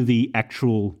 ranking the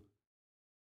actual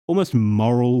almost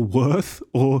moral worth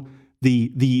or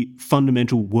the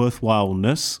fundamental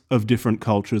worthwhileness of different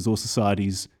cultures or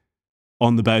societies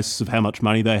on the basis of how much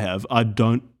money they have. I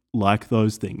don't like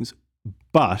those things,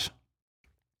 but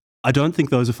I don't think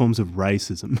those are forms of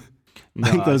racism. No,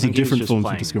 I think those are he was different just forms of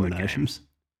playing discrimination. word games.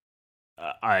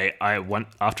 I went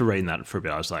after reading that for a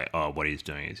bit. I was like, oh, what he's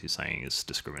doing is he's saying is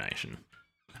discrimination.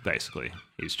 Basically,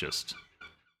 he's just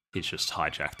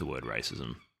hijacked the word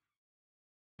racism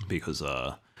because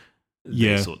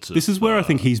these sorts of, this is where I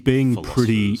think he's being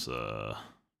pretty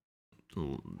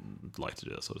like to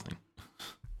do that sort of thing.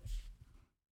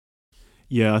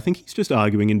 Yeah, I think he's just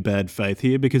arguing in bad faith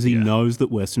here because he knows that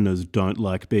Westerners don't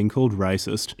like being called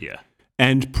racist. Yeah.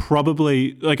 And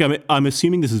probably, I'm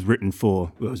assuming this is written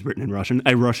it was written in Russian,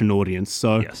 a Russian audience.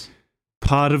 So Yes.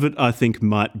 part of it, I think,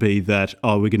 might be that,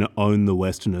 we're going to own the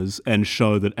Westerners and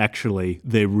show that actually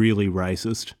they're really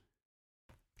racist.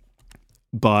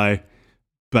 by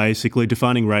basically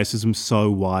defining racism so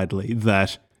widely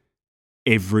that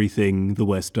everything the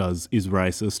West does is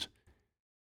racist.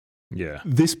 Yeah.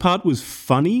 This part was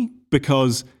funny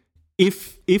because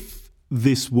if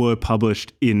this were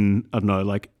published in, I don't know,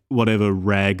 like whatever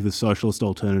rag the socialist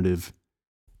alternative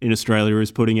in Australia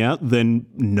is putting out, then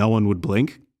no one would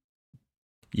blink.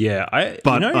 Yeah,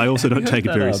 I also don't take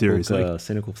it very seriously. Book,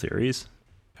 Cynical Theories.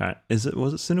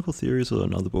 Was it Cynical Theories or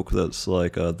another book that's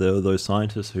like there were those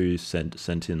scientists who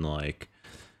sent in like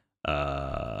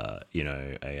a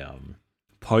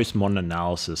postmodern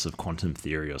analysis of quantum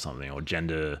theory or something, or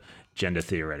gender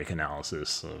theoretic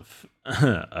analysis of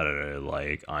I don't know,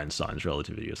 like Einstein's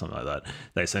relativity or something like that.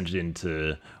 They sent it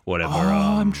into whatever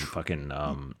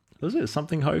was it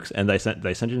something hoax, and they sent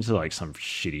it into like some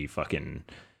shitty fucking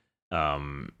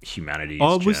humanities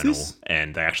journal,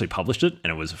 and they actually published it,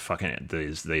 and it was fucking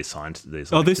these scientists.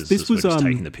 This was just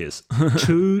taking the piss.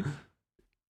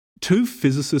 Two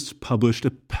physicists published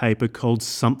a paper called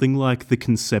something like The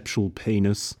Conceptual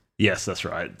Penis. Yes, that's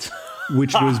right.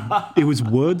 Which was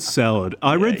word salad.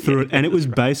 I read through it, and it was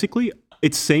basically,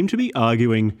 it seemed to be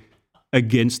arguing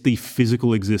against the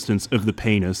physical existence of the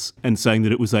penis and saying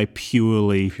that it was a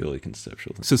purely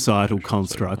conceptual societal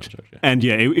construct. And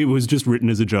it was just written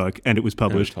as a joke, and it was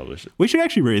published. We should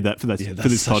actually read that for this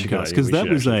podcast, because that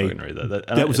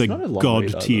was a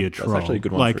god tier troll. That's actually a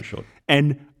good one for a short.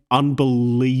 And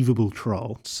unbelievable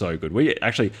troll. So good. We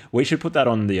should put that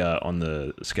on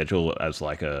the schedule as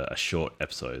like a short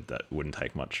episode that wouldn't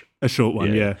take much. A short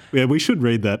one, yeah. We should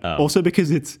read that. Also because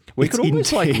we could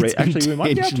always like actually we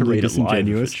might be able to read it live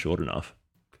if it's short enough.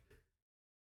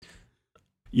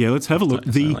 Yeah, let's have a look.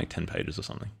 It's only like 10 pages or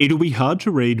something. It'll be hard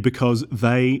to read because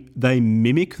they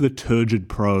mimic the turgid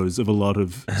prose of a lot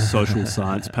of social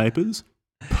science papers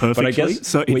perfectly. But I guess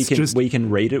so we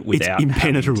can read it without it's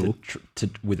impenetrable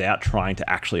without trying to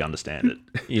actually understand it.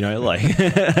 You know, like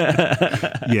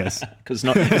yes, because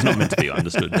it's not meant to be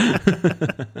understood.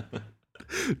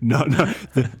 No.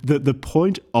 The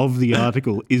point of the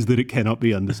article is that it cannot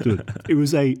be understood. It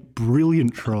was a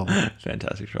brilliant troll.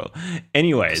 Fantastic troll.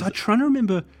 Anyways, I'm trying to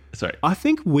remember. Sorry, I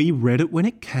think we read it when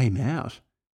it came out.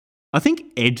 I think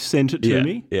Ed sent it to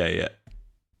me. Yeah.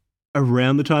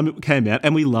 Around the time it came out,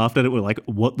 and we laughed at it. We're like,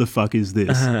 what the fuck is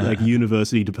this? Like,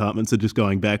 university departments are just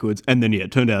going backwards. And then,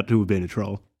 it turned out to have been a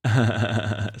troll.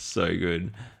 So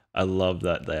good. I love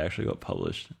that they actually got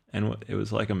published. And it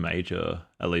was like a major,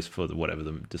 at least for whatever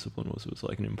the discipline was, it was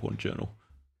like an important journal.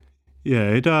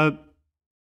 Yeah,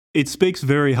 it speaks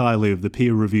very highly of the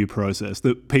peer review process,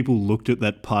 that people looked at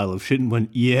that pile of shit and went,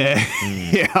 yeah,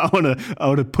 I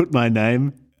want to put my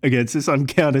name against this. I'm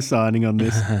countersigning on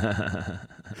this.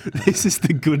 This is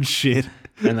the good shit.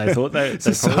 And they thought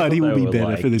society will be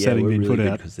better for this having been put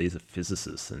out. Because these are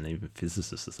physicists, and even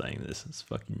physicists are saying this. It's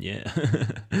fucking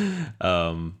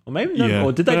or maybe not. Yeah.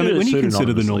 Or did they do it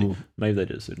pseudonymously? Maybe they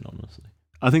did it pseudonymously.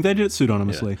 I think they did it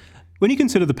pseudonymously. Yeah. When you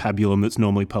consider the pabulum that's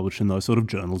normally published in those sort of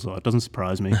journals, though, it doesn't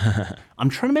surprise me. I'm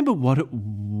trying to remember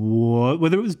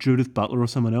whether it was Judith Butler or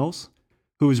someone else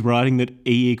who was writing that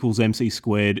E equals MC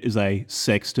squared is a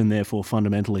sexed and therefore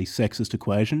fundamentally sexist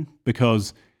equation,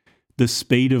 because the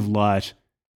speed of light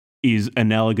is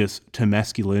analogous to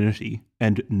masculinity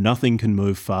and nothing can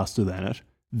move faster than it.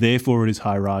 Therefore it is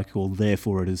hierarchical,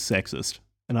 therefore it is sexist.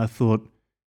 And I thought,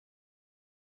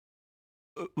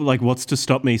 like, what's to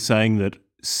stop me saying that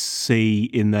C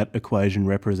in that equation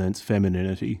represents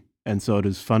femininity, and so it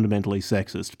is fundamentally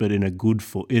sexist, but in a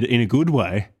good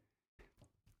way?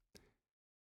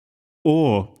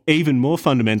 Or, even more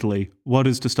fundamentally, what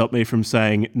is to stop me from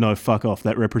saying, no, fuck off,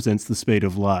 that represents the speed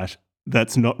of light?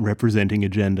 That's not representing a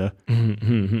gender.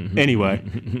 Anyway,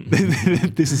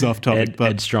 this is off topic.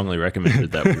 Ed strongly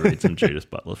recommended that we read some Judith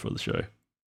Butler for the show.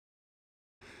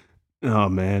 Oh,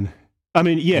 man. I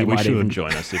mean, yeah, he we might should even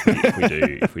join us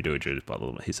if we do a Judith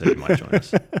Butler. He said he might join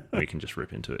us. We can just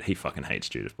rip into it. He fucking hates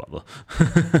Judith Butler.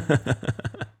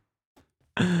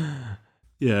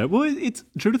 Yeah, well, it's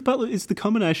Judith Butler. It's the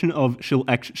combination of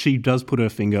she does put her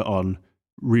finger on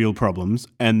real problems,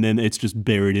 and then it's just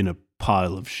buried in a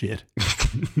pile of shit.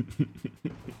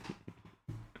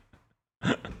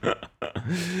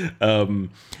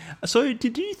 So,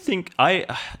 did you think how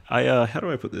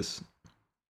do I put this?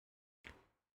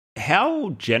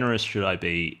 How generous should I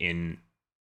be in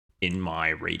my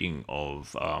reading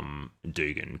of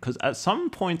Dugin? Because at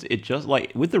some points, it just,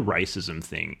 like, with the racism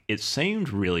thing, it seemed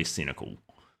really cynical.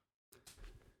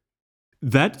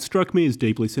 That struck me as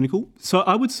deeply cynical. So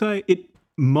I would say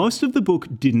most of the book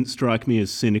didn't strike me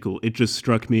as cynical. It just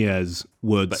struck me as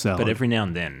word salad. But every now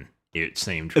and then, it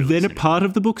seemed really then cynical. A part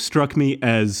of the book struck me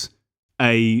as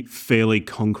a fairly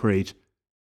concrete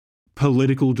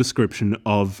political description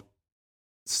of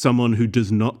someone who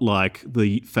does not like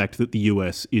the fact that the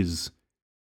US is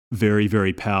very,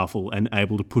 very powerful and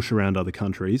able to push around other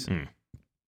countries.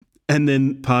 And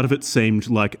then part of it seemed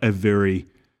like a very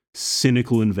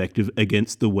cynical invective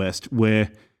against the West,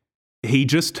 where he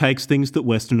just takes things that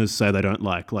Westerners say they don't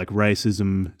like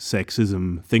racism,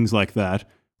 sexism, things like that,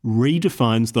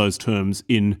 redefines those terms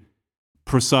in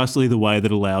precisely the way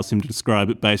that allows him to describe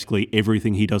it, basically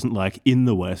everything he doesn't like in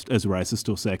the West as racist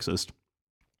or sexist,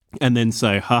 and then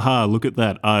say, haha, look at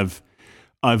that, I've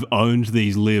owned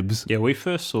these libs. Yeah, we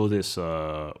first saw this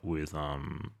with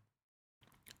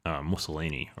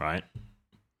Mussolini, right?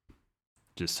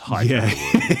 Just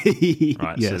hyperbole,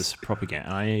 right? Yes. So it's propaganda.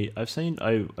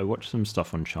 I watch some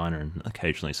stuff on China and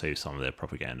occasionally see some of their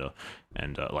propaganda,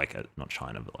 and not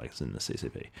China, but like it's in the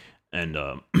CCP, and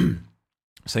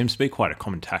seems to be quite a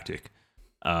common tactic.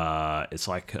 It's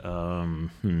like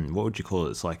what would you call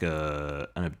it? It's like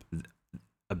an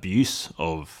abuse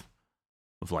of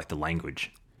like the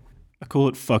language. I call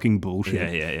it fucking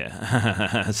bullshit.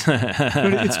 Yeah.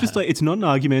 But it's just like, it's not an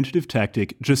argumentative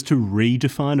tactic just to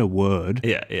redefine a word.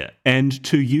 Yeah. And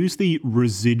to use the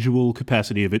residual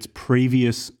capacity of its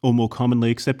previous or more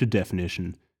commonly accepted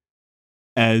definition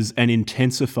as an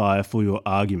intensifier for your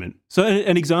argument. So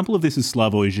an example of this is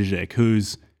Slavoj Žižek,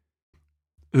 who's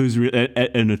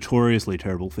a notoriously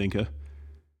terrible thinker,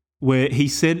 where he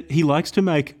said he likes to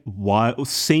make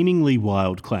seemingly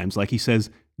wild claims. Like he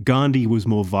says, Gandhi was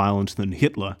more violent than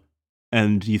Hitler.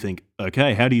 And you think,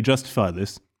 okay, how do you justify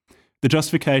this? The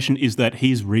justification is that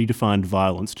he's redefined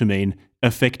violence to mean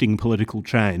affecting political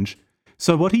change.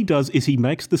 So what he does is he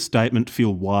makes the statement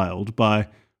feel wild by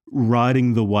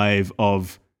riding the wave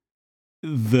of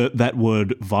that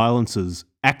word violence's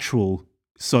actual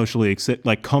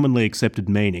commonly accepted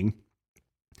meaning.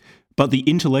 But the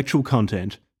intellectual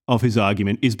content of his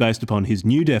argument is based upon his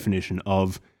new definition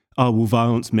of,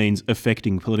 violence means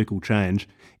affecting political change.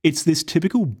 It's this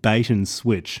typical bait and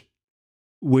switch,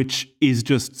 which is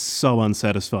just so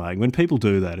unsatisfying. When people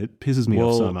do that, it pisses me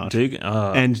off so much.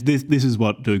 And this is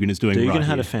what Dugin is doing. Dugin right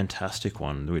had here. a fantastic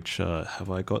one, which have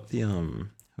I got the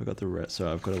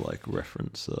sorry, I've got to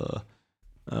reference.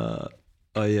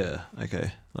 Oh yeah,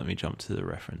 okay. Let me jump to the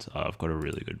reference. I've got a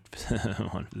really good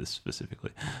one for this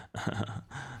specifically.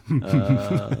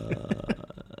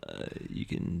 You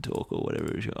can talk or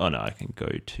whatever. Oh no, I can go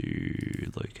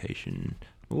to location.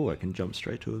 Oh, I can jump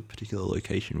straight to a particular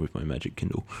location with my magic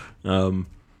Kindle.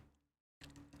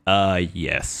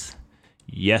 Yes,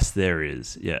 there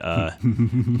is. Yeah.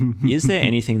 Is there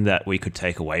anything that we could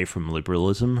take away from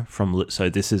liberalism?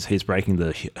 So he's breaking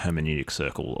the hermeneutic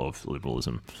circle of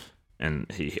liberalism,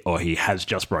 and he has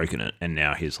just broken it, and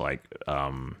now he's like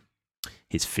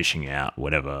he's fishing out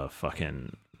whatever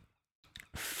fucking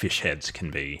fish heads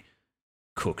can be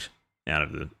cooked out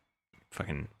of the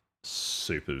fucking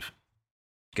soup of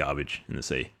garbage in the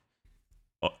sea.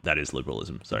 Oh, that is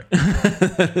liberalism. Sorry.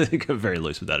 Got very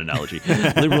loose with that analogy.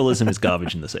 Liberalism is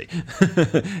garbage in the sea.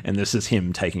 And this is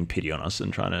him taking pity on us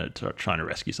and trying to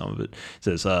rescue some of it.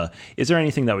 It says, is there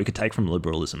anything that we could take from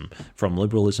liberalism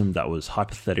that was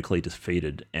hypothetically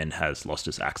defeated and has lost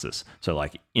its axis? So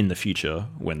like in the future,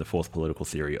 when the fourth political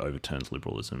theory overturns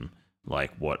liberalism,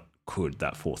 like what could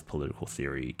that fourth political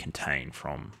theory contain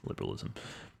from liberalism?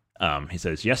 He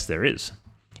says, yes, there is.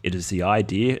 It is the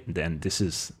idea, then this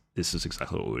is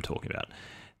exactly what we were talking about.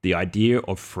 The idea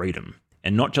of freedom,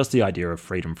 and not just the idea of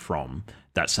freedom from,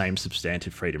 that same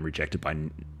substantive freedom rejected by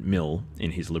Mill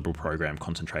in his liberal program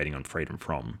concentrating on freedom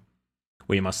from.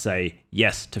 We must say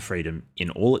yes to freedom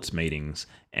in all its meanings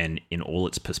and in all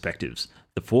its perspectives.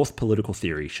 The fourth political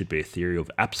theory should be a theory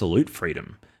of absolute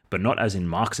freedom, but not as in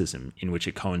Marxism, in which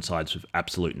it coincides with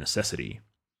absolute necessity.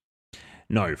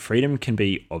 No, freedom can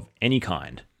be of any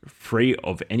kind, free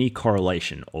of any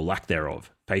correlation or lack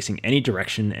thereof, facing any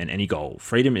direction and any goal.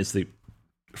 Freedom is the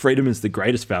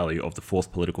greatest value of the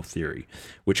fourth political theory,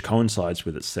 which coincides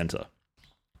with its center,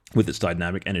 with its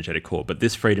dynamic, energetic core. But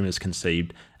this freedom is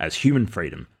conceived as human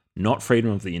freedom, not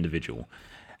freedom of the individual,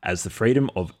 as the freedom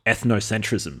of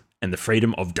ethnocentrism and the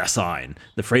freedom of Dasein,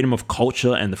 the freedom of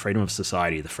culture and the freedom of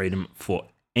society, the freedom for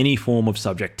any form of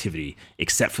subjectivity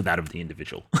except for that of the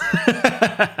individual.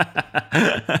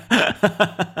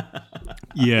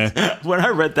 Yeah. When I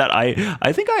read that,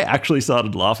 I think I actually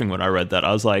started laughing when I read that.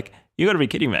 I was like, you got to be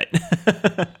kidding, mate.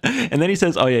 And then he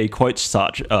says, he quotes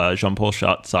Jean-Paul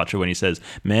Sartre when he says,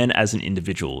 man as an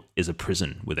individual is a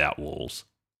prison without walls.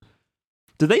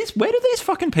 Where do these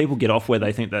fucking people get off where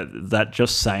they think that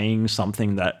just saying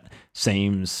something that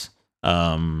seems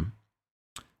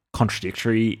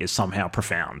contradictory is somehow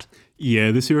profound?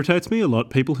 Yeah, this irritates me a lot.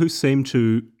 People who seem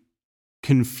to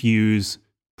confuse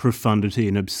profundity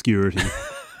and obscurity.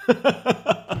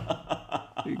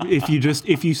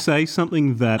 If you say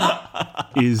something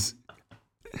that is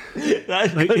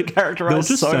That like, could characterize they'll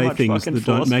just so say much things fucking that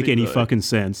don't make philosophy, any though. fucking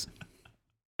sense.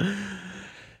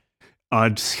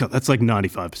 That's like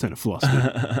 95% of philosophy.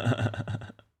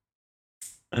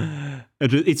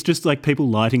 It's just like people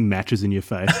lighting matches in your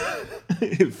face.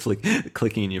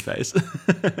 Clicking in your face.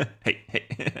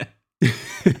 hey.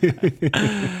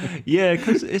 Yeah,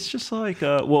 because it's just like,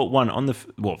 the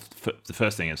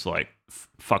first thing is like,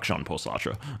 fuck Jean-Paul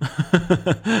Sartre.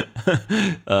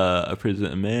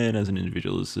 A man as an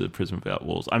individual is a prison without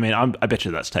walls. I mean, I bet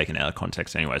you that's taken out of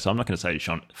context anyway, so I'm not going to say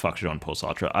fuck Jean-Paul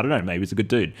Sartre. I don't know, maybe he's a good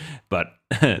dude, but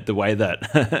the way that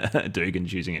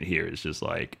Dugin's using it here is just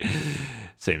like,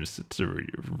 seems to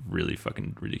really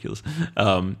fucking ridiculous.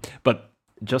 But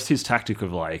just his tactic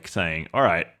of like saying, all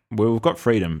right, well, we've got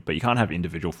freedom, but you can't have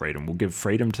individual freedom. We'll give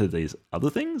freedom to these other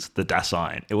things, the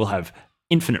Dasein. It will have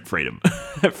infinite freedom,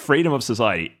 freedom of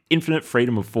society, infinite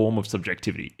freedom of form of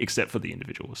subjectivity, except for the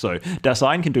individual. So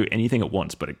Dasein can do anything it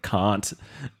wants, but it can't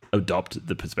adopt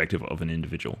the perspective of an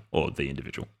individual or the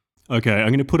individual. Okay, I'm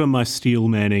going to put on my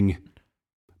Steelman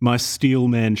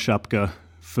shapka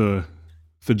for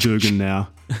Dugin now.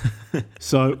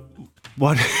 So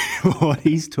what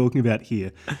he's talking about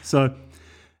here. So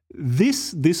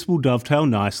this will dovetail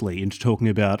nicely into talking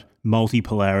about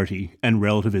multipolarity and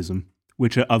relativism,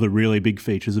 which are other really big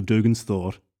features of Dugin's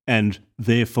thought and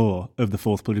therefore of the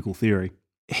fourth political theory.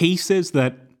 He says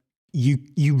that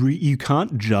you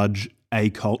can't judge a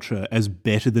culture as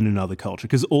better than another culture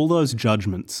because all those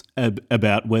judgments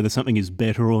about whether something is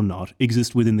better or not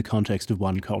exist within the context of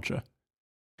one culture.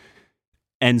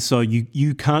 And so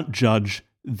you can't judge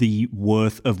the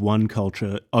worth of one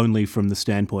culture only from the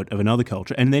standpoint of another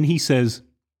culture. And then he says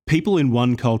people in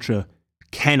one culture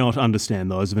cannot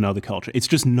understand those of another culture. It's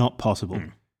just not possible.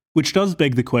 Which does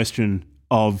beg the question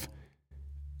of,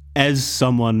 as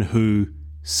someone who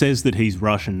says that he's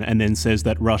Russian and then says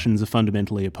that Russians are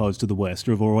fundamentally opposed to the West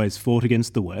or have always fought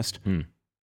against the West,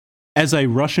 as a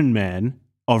Russian man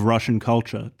of Russian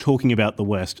culture talking about the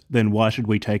West, then why should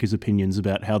we take his opinions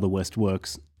about how the West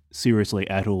works seriously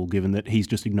at all, given that he's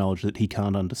just acknowledged that he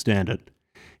can't understand it?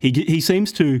 He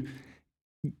seems to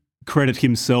credit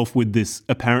himself with this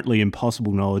apparently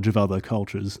impossible knowledge of other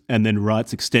cultures and then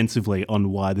writes extensively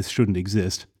on why this shouldn't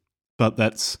exist. But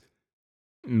that's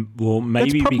maybe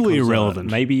that's probably because, irrelevant.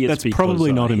 Maybe it's that's because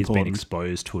probably not he's important. been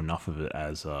exposed to enough of it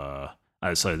as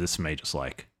so this may just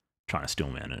like trying to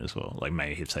stillman it as well. Like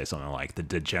maybe he'd say something like the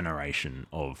degeneration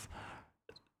of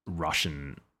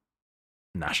Russian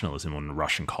nationalism and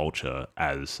Russian culture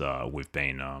as we've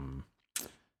been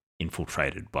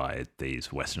infiltrated by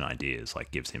these Western ideas, like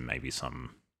gives him maybe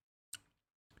some.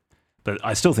 But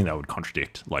I still think that would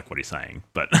contradict like what he's saying.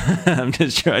 But I'm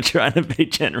just trying to be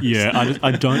generous. Yeah,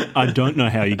 I don't know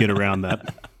how you get around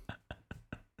that.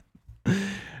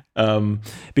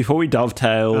 Before we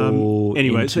dovetail,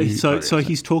 anyway, into, so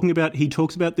he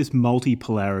talks about this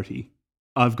multipolarity.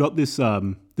 I've got this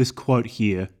this quote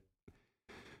here.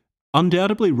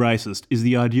 Undoubtedly racist is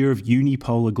the idea of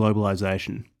unipolar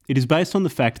globalization. It is based on the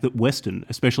fact that Western,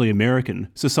 especially American,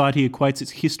 society equates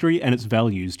its history and its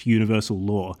values to universal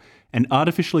law and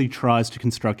artificially tries to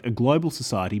construct a global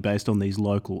society based on these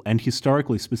local and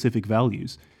historically specific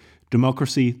values.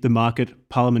 Democracy, the market,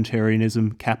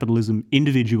 parliamentarianism, capitalism,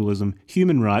 individualism,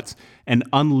 human rights, and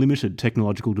unlimited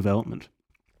technological development.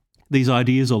 These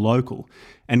ideas are local,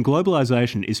 and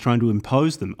globalization is trying to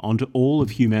impose them onto all of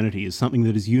humanity as something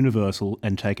that is universal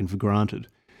and taken for granted.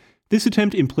 This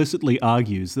attempt implicitly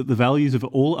argues that the values of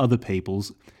all other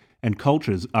peoples and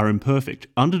cultures are imperfect,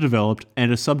 underdeveloped,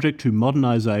 and are subject to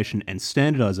modernization and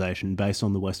standardization based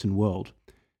on the Western world.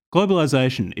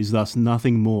 Globalization is thus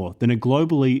nothing more than a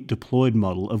globally deployed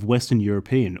model of Western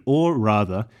European, or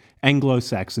rather,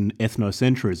 Anglo-Saxon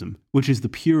ethnocentrism, which is the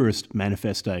purest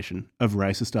manifestation of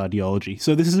racist ideology.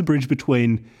 So this is a bridge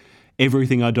between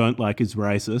everything I don't like is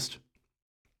racist,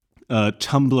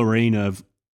 Tumblrine of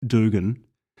Dugin,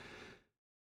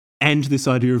 and this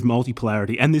idea of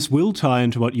multipolarity. And this will tie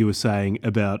into what you were saying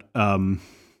about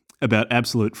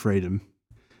absolute freedom.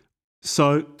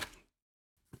 So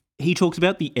he talks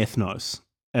about the ethnos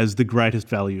as the greatest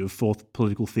value of fourth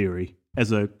political theory,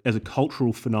 as a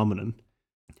cultural phenomenon.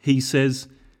 He says,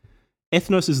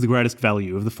 ethnos is the greatest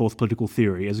value of the fourth political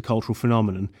theory as a cultural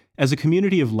phenomenon, as a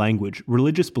community of language,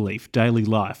 religious belief, daily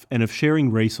life, and of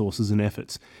sharing resources and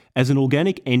efforts, as an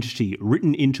organic entity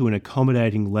written into an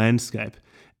accommodating landscape,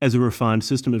 as a refined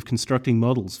system of constructing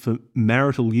models for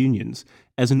marital unions,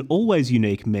 as an always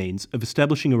unique means of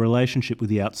establishing a relationship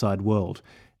with the outside world,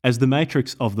 as the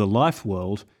matrix of the life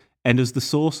world and as the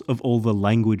source of all the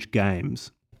language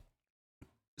games.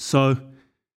 So,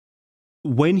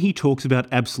 when he talks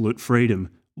about absolute freedom,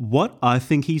 what I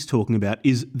think he's talking about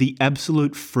is the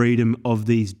absolute freedom of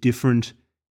these different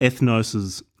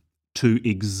ethnoses to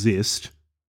exist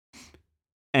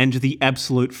and the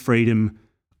absolute freedom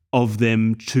of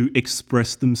them to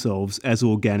express themselves as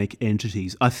organic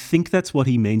entities. I think that's what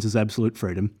he means as absolute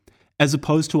freedom, as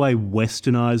opposed to a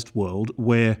westernized world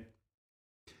where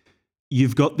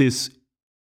you've got this,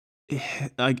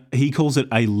 he calls it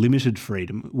a limited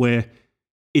freedom, where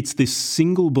it's this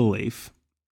single belief,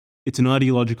 it's an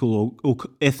ideological or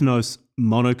ethnos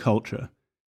monoculture,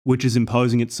 which is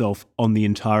imposing itself on the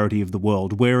entirety of the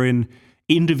world, wherein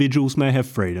individuals may have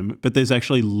freedom, but there's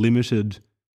actually limited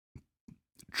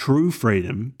true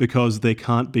freedom because there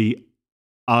can't be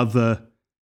other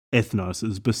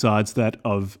ethnoses besides that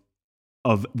of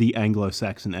the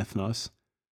Anglo-Saxon ethnos.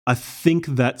 I think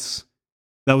that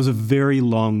was a very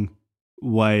long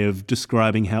way of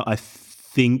describing how I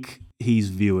think he's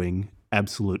viewing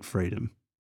absolute freedom.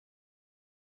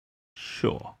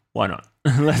 Sure, why not?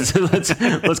 let's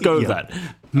go with that.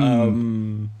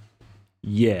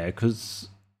 Yeah, because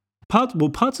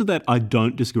parts of that I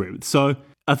don't disagree with. So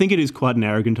I think it is quite an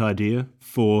arrogant idea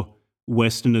for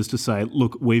Westerners to say,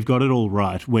 "Look, we've got it all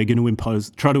right. We're going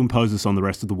to try to impose this on the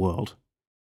rest of the world."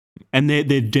 And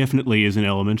there definitely is an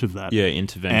element of that. Yeah,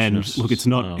 interventionist. And look,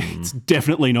 it's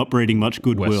definitely not breeding much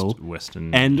goodwill.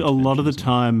 Western, and a lot of the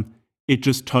time, it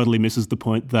just totally misses the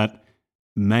point that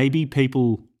maybe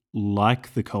people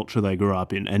like the culture they grew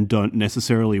up in and don't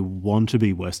necessarily want to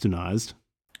be westernized.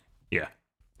 Yeah.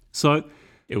 So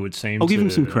it would seem I'll give him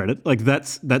some credit. Like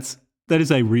that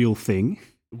is a real thing.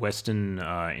 Western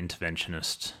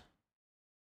interventionist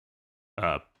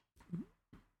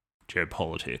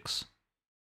geopolitics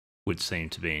would seem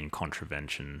to be in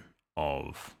contravention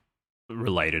of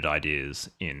related ideas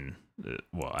in, I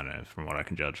don't know, from what I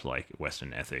can judge, like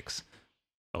Western ethics.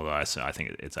 Although I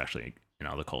think it's actually in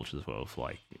other cultures as well, of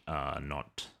like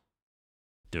not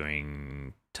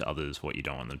doing to others what you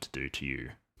don't want them to do to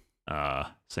you.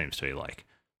 Seems to be like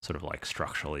sort of like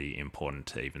structurally important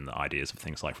to even the ideas of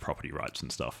things like property rights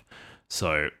and stuff.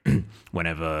 So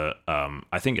whenever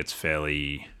I think it's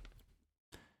fairly,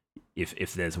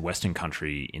 if there's a Western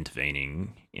country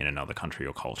intervening in another country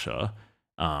or culture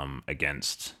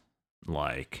against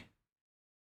like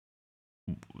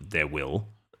their will,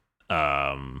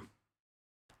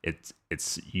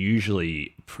 it's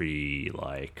usually pretty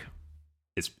like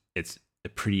it's a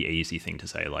pretty easy thing to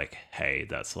say, like, hey,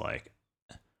 that's like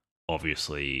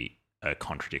obviously a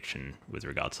contradiction with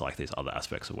regards to like these other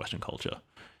aspects of Western culture.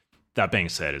 That being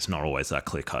said, it's not always that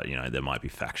clear cut. You know, there might be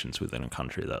factions within a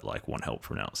country that like want help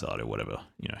from outside or whatever.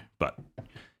 You know, but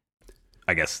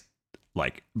I guess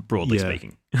like broadly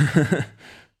speaking, I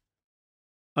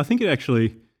think it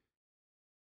actually.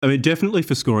 I mean, definitely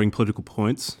for scoring political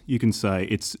points, you can say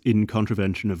it's in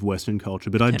contravention of Western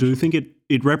culture, but I do think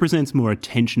it represents more a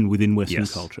tension within Western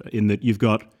culture, in that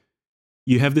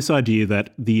you have this idea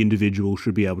that the individual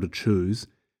should be able to choose,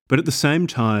 but at the same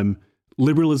time,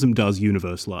 liberalism does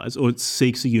universalize, or it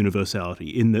seeks a universality,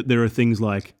 in that there are things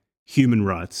like human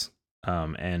rights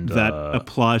that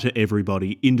apply to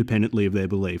everybody independently of their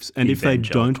beliefs. And if they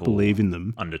don't believe in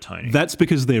them, that's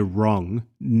because they're wrong,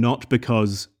 not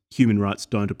because human rights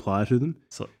don't apply to them.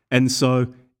 And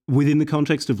so within the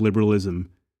context of liberalism,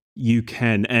 you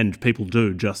can, and people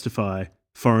do, justify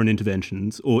foreign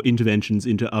interventions or interventions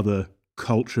into other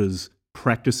cultures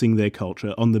practicing their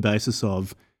culture on the basis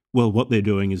of, well, what they're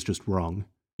doing is just wrong.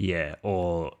 Yeah,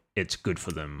 or it's good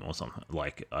for them or something,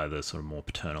 like either sort of more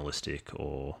paternalistic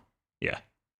or, yeah.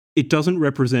 It doesn't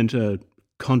represent a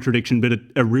contradiction, but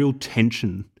a real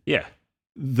tension. Yeah.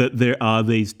 That there are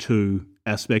these two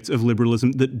aspects of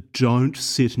liberalism that don't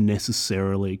sit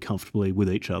necessarily comfortably with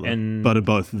each other, but are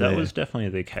both there. That was definitely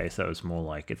the case. That was more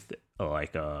like it's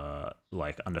like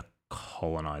under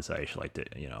colonization, like,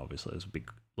 you know, obviously it was a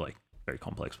big, like, very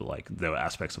complex, but like there were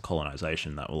aspects of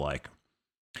colonization that were like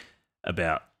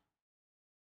about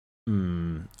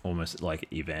almost like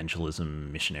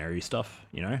evangelism, missionary stuff,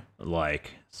 you know,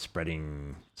 like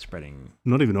spreading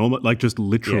not even almost, like just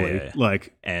literally,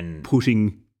 like, and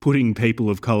putting people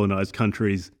of colonized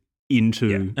countries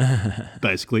into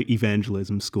basically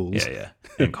evangelism schools. Yeah,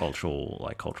 and cultural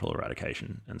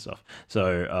eradication and stuff.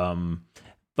 So,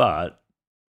 but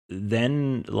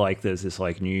then like there's this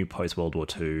like new post World War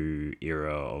II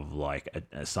era of like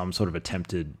some sort of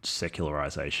attempted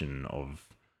secularization of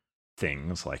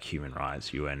things like human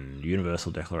rights, UN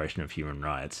Universal Declaration of Human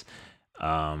Rights,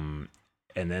 and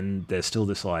then there's still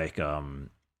this like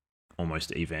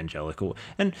almost evangelical.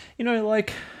 And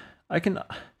like I can,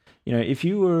 if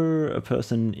you were a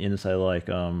person in, say, like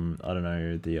I don't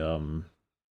know, the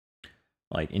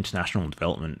like international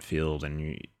development field,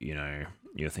 and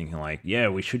you're thinking like, yeah,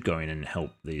 we should go in and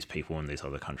help these people in these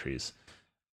other countries.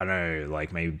 I don't know,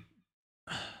 like maybe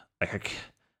like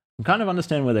I kind of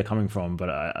understand where they're coming from, but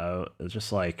I it's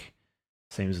just like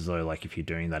seems as though like if you're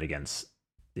doing that against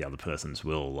the other person's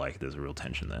will, like there's a real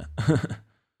tension there.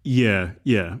 Yeah.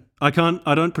 I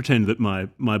don't pretend that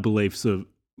my beliefs of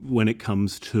when it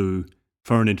comes to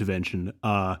foreign intervention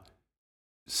are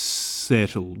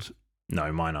settled.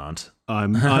 No, mine aren't.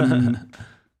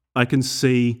 I can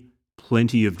see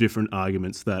plenty of different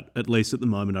arguments that, at least at the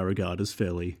moment, I regard as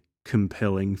fairly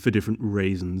compelling for different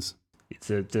reasons.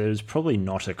 There's probably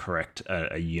not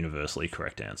a universally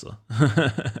correct answer.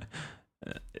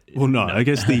 Well, no, I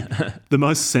guess the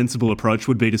most sensible approach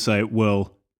would be to say,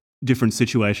 well, different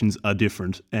situations are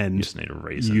different, and you just need a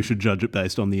reason. You should judge it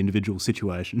based on the individual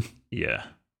situation. Yeah.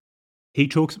 He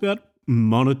talks about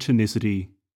monotonicity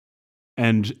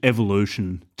and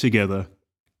evolution together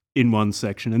in one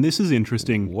section, and this is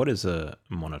interesting. What is a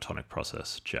monotonic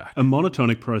process, Jack? A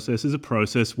monotonic process is a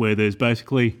process where there's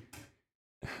basically,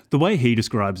 the way he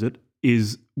describes it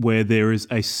is where there is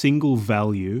a single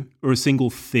value or a single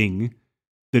thing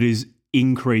that is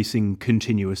increasing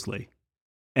continuously.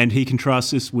 And he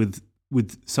contrasts this with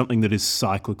something that is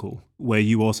cyclical, where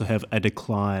you also have a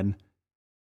decline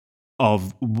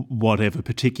of whatever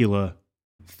particular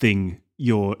thing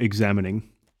you're examining.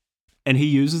 And he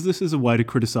uses this as a way to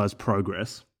criticize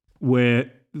progress,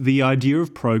 where the idea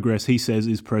of progress, he says,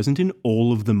 is present in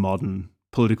all of the modern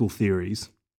political theories.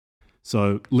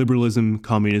 So liberalism,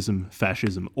 communism,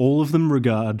 fascism, all of them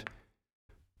regard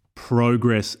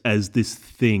progress as this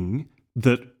thing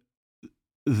that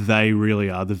they really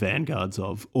are the vanguards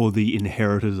of, or the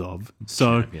inheritors of.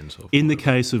 So in the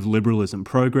case of liberalism,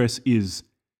 progress is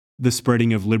the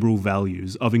spreading of liberal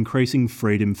values, of increasing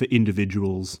freedom for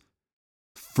individuals,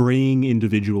 freeing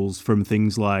individuals from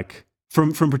things like,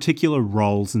 from particular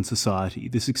roles in society,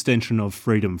 this extension of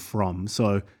freedom from.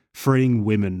 So freeing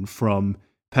women from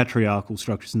patriarchal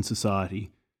structures in society,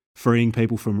 freeing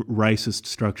people from racist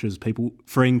structures,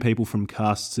 freeing people from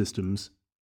caste systems.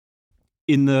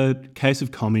 In the case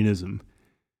of communism,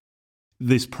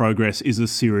 this progress is a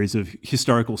series of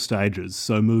historical stages,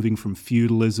 so moving from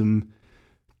feudalism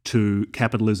to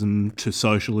capitalism to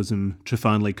socialism to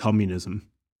finally communism.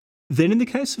 Then in the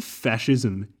case of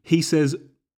fascism, he says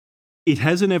it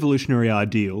has an evolutionary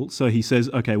ideal. So he says,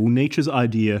 okay, well, Nietzsche's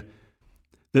idea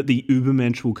that the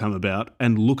Übermensch will come about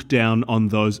and look down on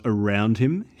those around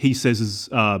him, he says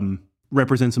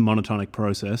represents a monotonic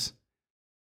process.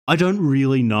 I don't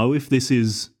really know if this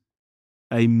is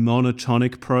a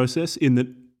monotonic process, in that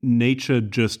Nietzsche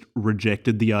just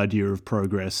rejected the idea of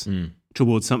progress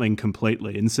towards something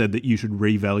completely and said that you should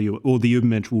revalue, or the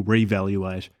Übermensch will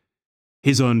reevaluate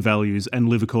his own values and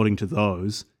live according to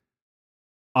those.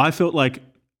 I felt like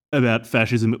about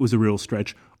fascism, it was a real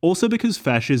stretch. Also because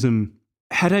fascism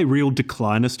had a real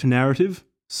declinist narrative.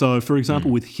 So, for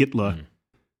example, with Hitler,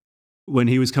 when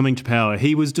he was coming to power,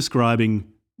 he was describing,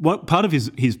 what part of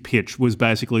his pitch was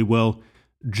basically, well,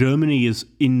 Germany is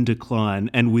in decline,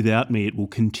 and without me it will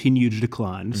continue to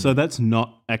decline. So that's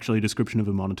not actually a description of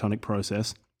a monotonic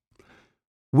process.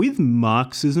 With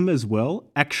Marxism as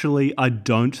well, actually, I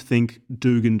don't think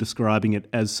Dugin describing it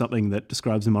as something that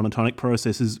describes a monotonic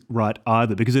process is right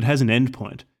either, because it has an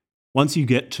endpoint. Once you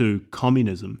get to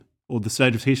communism, or the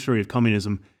stage of history of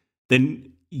communism,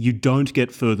 then you don't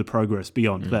get further progress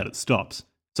beyond that. It stops.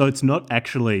 So it's not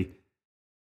actually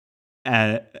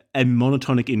a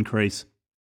monotonic increase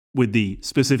with the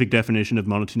specific definition of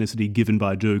monotonicity given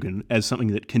by Dugin as something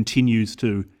that continues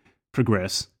to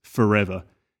progress forever.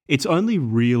 It's only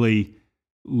really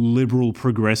liberal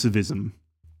progressivism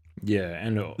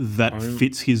that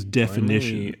fits his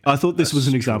definition. I thought this was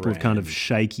an example of kind of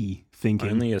shaky thinking.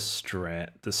 Only the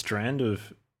strand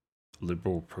of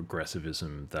liberal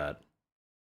progressivism that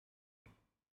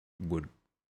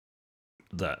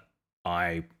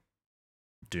I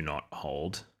do not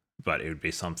hold, but it would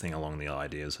be something along the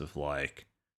ideas of like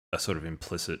a sort of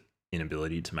implicit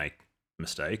inability to make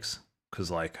mistakes. Because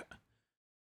like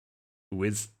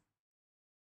with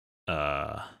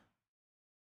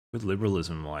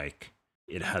liberalism, like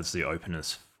it has the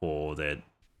openness for there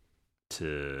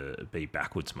to be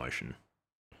backwards motion,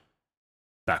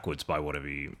 backwards by whatever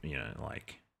you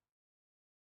like,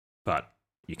 but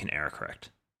you can error correct.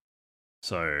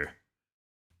 So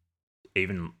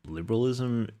even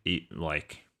liberalism,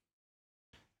 like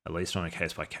at least on a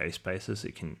case by case basis,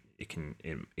 it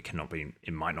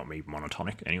might not be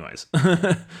monotonic anyways.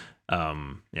 Yeah,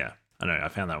 I know, I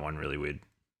found that one really weird.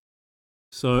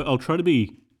 So I'll try to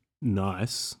be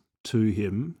nice to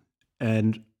him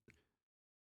and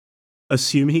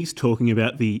assume he's talking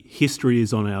about the history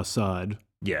is on our side.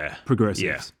 Yeah. Progressives.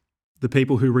 Yeah. The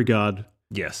people who regard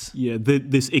this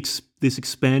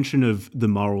expansion of the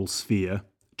moral sphere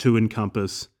to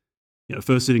encompass,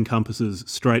 first it encompasses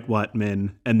straight white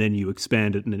men, and then you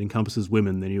expand it, and it encompasses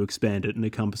women, then you expand it, and it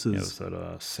encompasses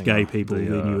gay people,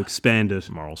 then you expand it.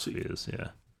 Moral spheres, yeah.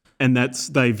 And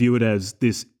they view it as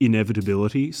this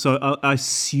inevitability. So I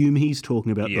assume he's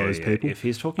talking about those people. If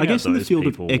he's talking I about guess in the field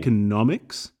people, of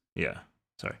economics. Yeah,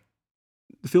 sorry.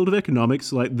 The field of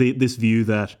economics, like this view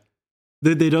that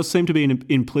there does seem to be an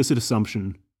implicit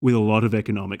assumption with a lot of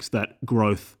economics that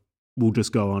growth will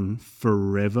just go on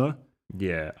forever.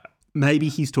 Yeah. Maybe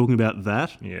he's talking about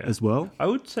that as well. I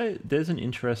would say there's an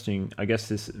interesting, I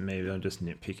guess maybe I'm just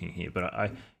nitpicking here,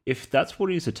 but if that's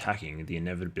what he's attacking, the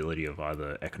inevitability of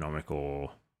either economic or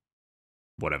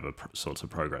whatever sorts of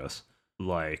progress,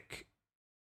 like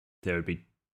there would be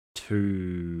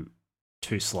two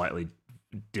slightly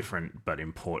different but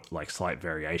important, like slight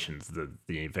variations. The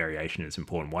variation is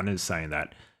important. One is saying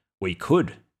that we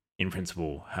could, in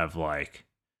principle, have like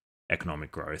economic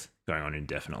growth going on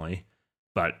indefinitely,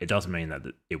 but it doesn't mean that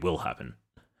it will happen.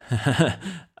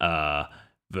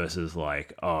 Versus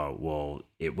like, oh, well,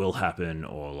 it will happen,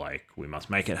 or like we must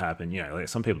make it happen. Like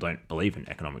some people don't believe in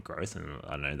economic growth, and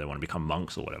I don't know, they want to become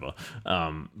monks or whatever.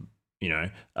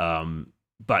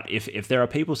 But if there are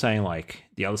people saying like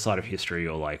the other side of history,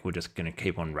 or like we're just going to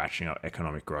keep on ratcheting up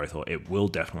economic growth, or it will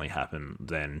definitely happen,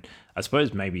 then I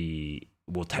suppose maybe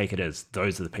we'll take it as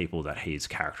those are the people that he's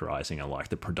characterizing are like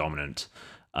the predominant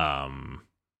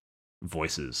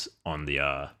voices on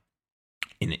the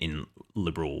in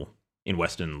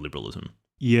Western liberalism.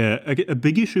 Yeah, a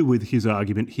big issue with his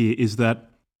argument here is that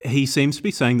he seems to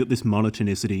be saying that this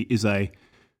monotonicity is a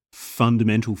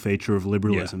fundamental feature of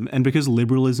liberalism. And because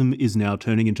liberalism is now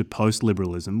turning into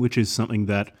post-liberalism, which is something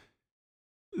that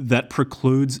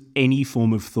precludes any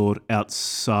form of thought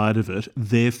outside of it,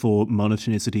 therefore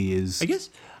monotonicity is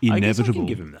inevitable. I guess I can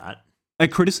give him that. A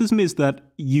criticism is that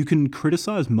you can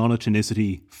criticize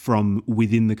monotonicity from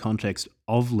within the context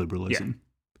of liberalism.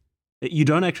 Yeah. You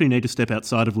don't actually need to step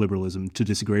outside of liberalism to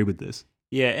disagree with this.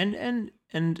 Yeah, and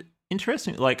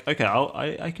interesting. Like, okay,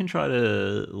 I can try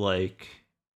to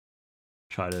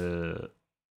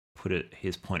put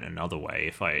his point another way.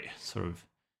 If I sort of,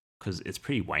 because it's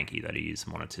pretty wanky that he used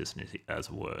monotonicity as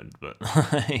a word, but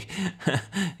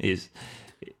is.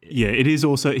 Yeah, it is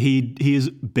also he is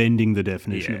bending the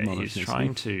definition of monotonicity. He's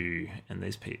trying to, and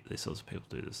these sorts of people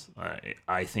do this.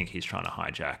 I think he's trying to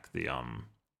hijack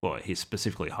he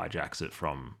specifically hijacks it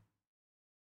from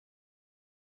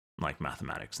like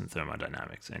mathematics and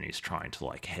thermodynamics, and he's trying to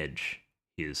like hedge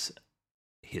his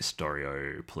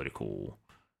historio-political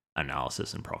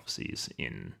analysis and prophecies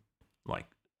in like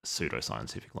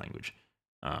pseudo-scientific language,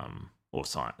 or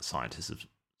scientific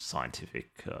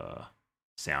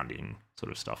sounding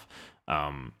sort of stuff.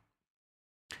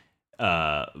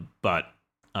 But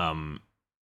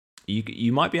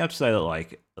you might be able to say that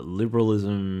like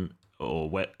liberalism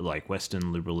or like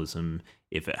Western liberalism,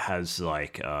 if it has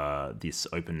like this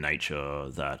open nature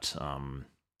that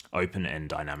open and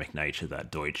dynamic nature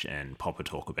that Deutsch and Popper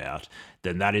talk about,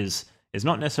 then that is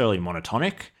not necessarily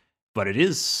monotonic, but it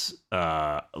is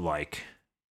like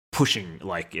pushing,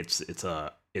 like it's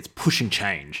pushing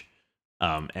change.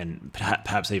 And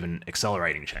perhaps even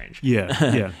accelerating change.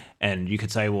 Yeah. And you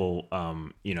could say, well,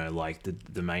 like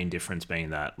the main difference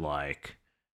being that like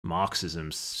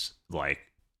Marxism's like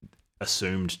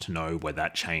assumed to know where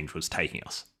that change was taking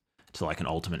us to like an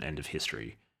ultimate end of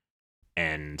history,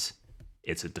 and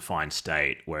it's a defined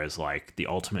state, whereas like the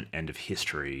ultimate end of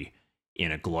history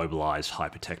in a globalized,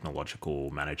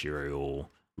 hyper-technological, managerial,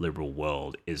 liberal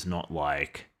world is not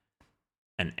like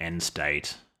an end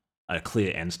state, a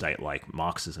clear end state like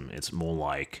Marxism. It's more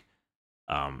like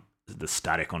the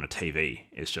static on a TV.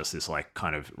 It's just this like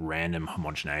kind of random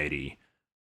homogeneity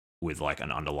with like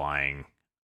an underlying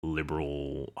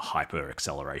liberal hyper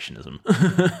accelerationism,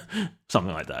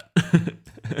 something like that.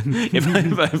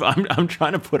 if I'm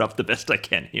trying to put up the best I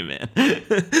can here, man.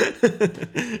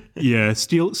 Yeah,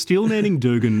 steel manning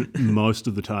Dugin most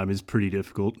of the time is pretty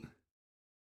difficult.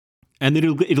 And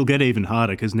it'll get even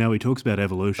harder because now he talks about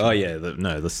evolution. Oh yeah,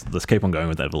 let's keep on going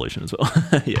with evolution as well.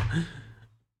 Yeah,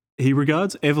 he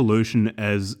regards evolution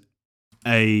as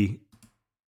really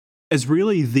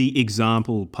the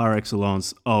example par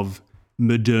excellence of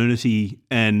modernity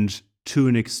and to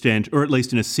an extent, or at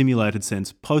least in a simulated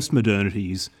sense,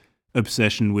 postmodernity's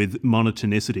obsession with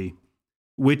monotonicity,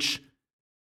 which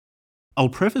I'll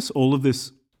preface all of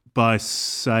this by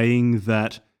saying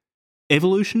that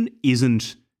evolution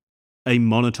isn't a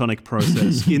monotonic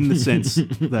process in the sense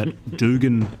that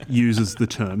Dugin uses the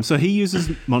term. So he uses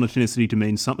monotonicity to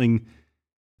mean something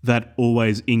that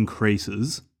always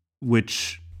increases,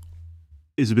 which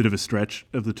is a bit of a stretch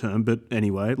of the term, but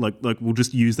anyway, like we'll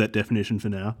just use that definition for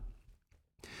now.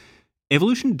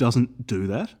 Evolution doesn't do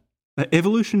that.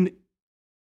 Evolution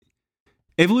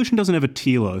doesn't have a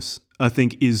telos, I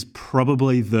think, is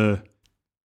probably the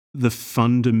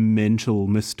fundamental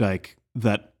mistake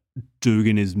that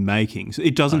Dugin is making. So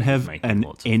it doesn't have an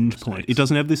end point. It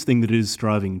doesn't have this thing that it is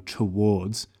striving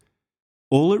towards.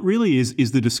 All it really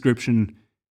is the description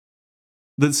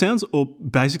that sounds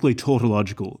basically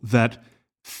tautological, that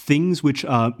things which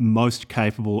are most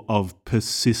capable of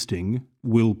persisting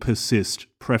will persist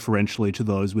preferentially to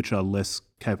those which are less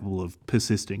capable of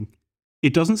persisting.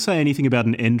 It doesn't say anything about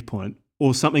an end point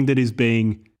or something that is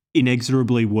being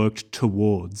inexorably worked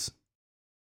towards.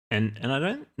 And I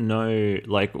don't know,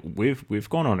 like we've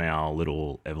gone on our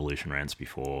little evolution rants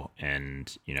before,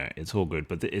 and you know it's all good,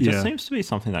 but it just seems to be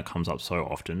something that comes up so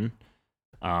often,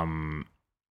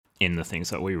 in the things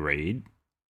that we read,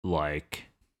 like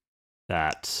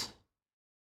that.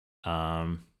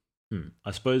 I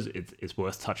suppose it's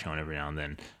worth touching on every now and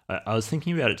then. I was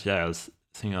thinking about it today. I was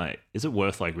thinking, like, is it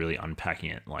worth like really unpacking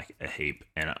it like a heap?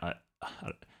 And I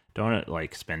don't want to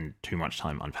like spend too much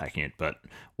time unpacking it, but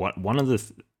one of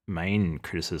the main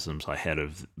criticisms I had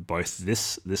of both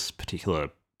this particular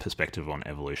perspective on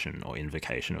evolution or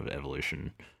invocation of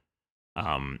evolution,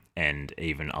 and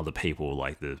even other people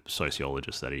like the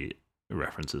sociologist that he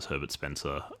references, Herbert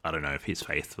Spencer. I don't know if he's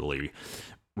faithfully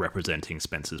representing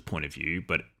Spencer's point of view,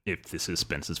 but if this is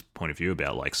Spencer's point of view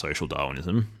about like social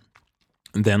Darwinism,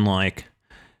 then like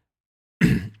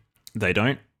they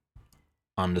don't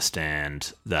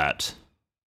understand that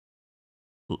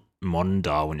modern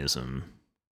Darwinism,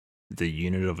 the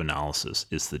unit of analysis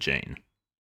is the gene,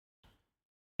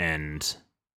 and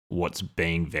what's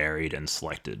being varied and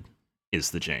selected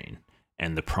is the gene,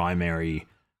 and the primary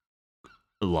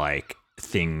like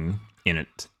thing in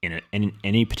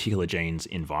any particular gene's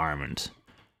environment,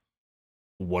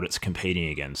 what it's competing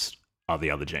against are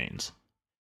the other genes.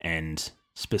 And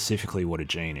specifically what a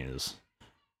gene is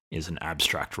an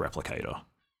abstract replicator.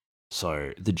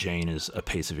 So the gene is a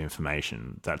piece of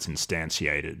information that's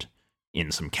instantiated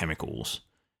in some chemicals,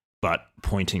 but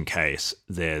point in case,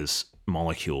 there's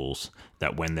molecules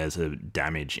that when there's a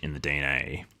damage in the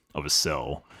DNA of a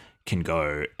cell can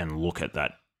go and look at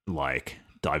that like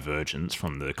divergence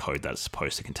from the code that's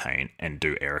supposed to contain and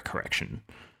do error correction.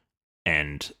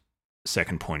 And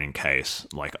second point in case,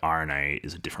 like RNA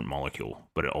is a different molecule,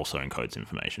 but it also encodes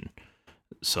information.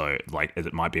 So like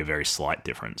it might be a very slight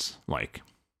difference, like,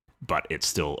 but it's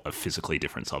still a physically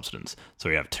different substance. So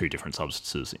we have two different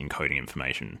substances encoding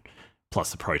information,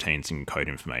 plus the proteins encode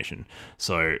information.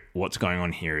 So what's going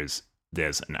on here is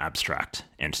there's an abstract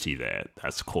entity there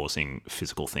that's causing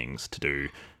physical things to do,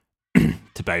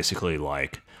 to basically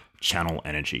like channel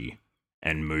energy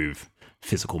and move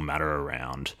physical matter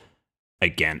around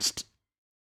against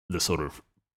the sort of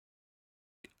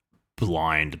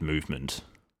blind movement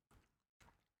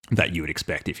that you would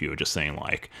expect if you were just seeing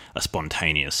like a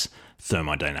spontaneous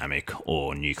thermodynamic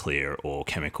or nuclear or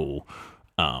chemical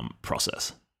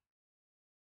process.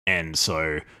 And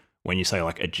so when you say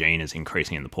like a gene is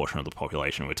increasing in the portion of the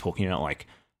population, we're talking about like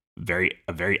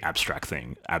a very abstract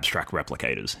thing, abstract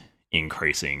replicators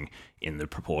increasing in the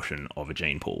proportion of a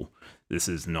gene pool. This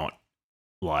is not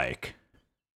like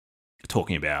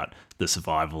talking about the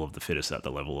survival of the fittest at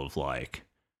the level of like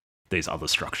these other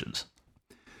structures.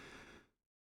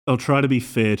 I'll try to be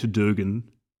fair to Dugin.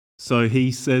 So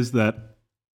he says that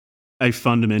a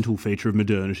fundamental feature of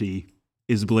modernity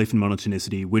is a belief in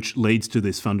monotonicity, which leads to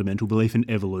this fundamental belief in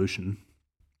evolution.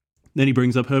 Then he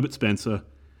brings up Herbert Spencer,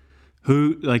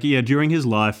 who, like, yeah, during his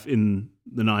life in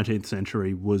the 19th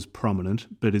century was prominent,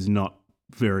 but is not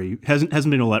very, hasn't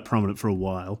been all that prominent for a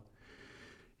while.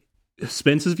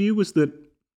 Spencer's view was that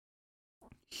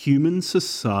human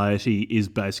society is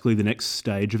basically the next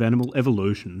stage of animal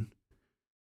evolution,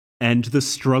 and the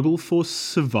struggle for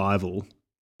survival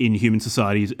in human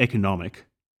society is economic.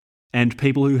 And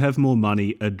people who have more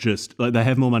money are just, like, they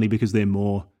have more money because they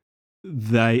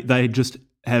just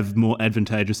have more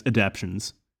advantageous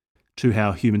adaptations to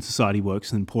how human society works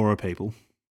than poorer people.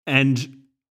 And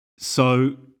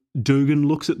so Dugin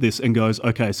looks at this and goes,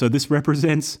 okay, so this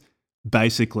represents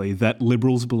basically that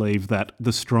liberals believe that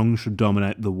the strong should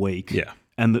dominate the weak. Yeah.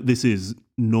 and that this is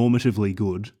normatively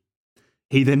good.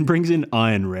 He then brings in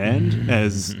Ayn Rand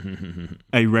as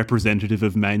a representative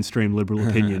of mainstream liberal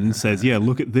opinion and says, yeah,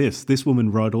 look at this. This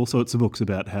woman wrote all sorts of books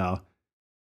about how...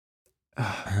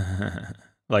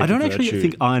 Like I don't actually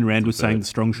think Ayn Rand was saying the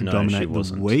strong should dominate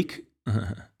the weak.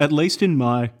 At least in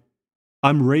my...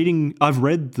 I've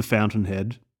read The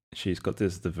Fountainhead. She's got the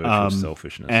virtue of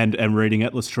selfishness. And reading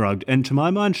Atlas Shrugged. And to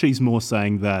my mind, she's more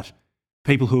saying that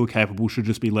people who are capable should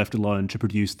just be left alone to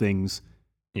produce things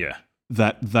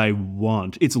that they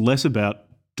want. It's less about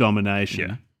domination.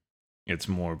 Yeah. It's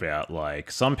more about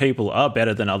like some people are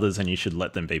better than others and you should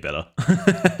let them be better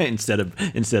instead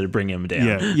of bringing them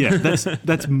down. Yeah.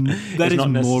 That is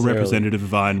more representative of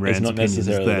Ayn Rand's opinions. It's not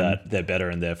necessarily than, that they're better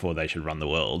and therefore they should run the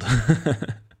world.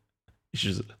 You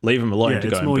should just leave them alone to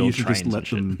go and build you should trains just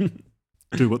let and them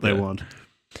do what they want.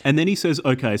 And then he says,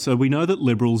 okay, so we know that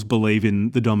liberals believe in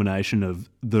the domination of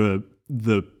the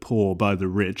poor by the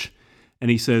rich.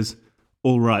 And he says,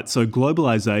 all right, so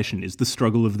globalization is the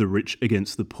struggle of the rich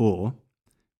against the poor,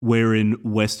 wherein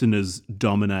Westerners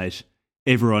dominate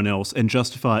everyone else and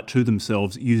justify it to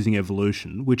themselves using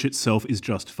evolution, which itself is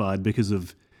justified because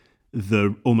of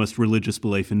the almost religious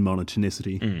belief in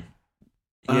monotonicity.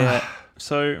 Yeah,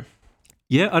 so...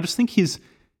 Yeah, I just think he's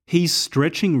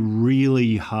stretching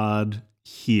really hard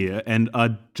here, and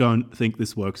I don't think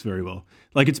this works very well.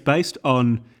 Like, it's based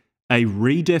on a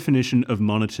redefinition of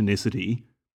monotonicity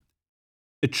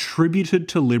attributed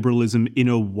to liberalism in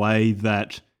a way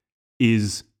that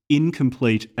is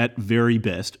incomplete at very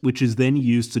best, which is then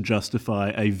used to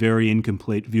justify a very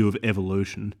incomplete view of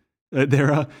evolution.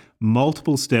 There are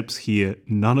multiple steps here,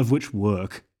 none of which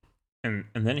work. And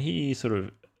then he sort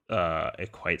of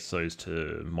equates those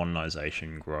to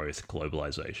modernization, growth,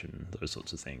 globalization, those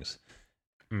sorts of things.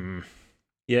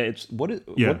 Yeah, what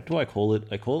do I call it?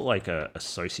 I call it like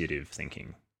associative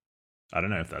thinking. I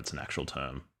don't know if that's an actual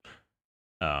term.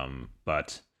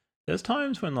 But there's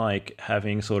times when like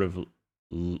having sort of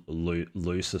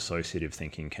loose associative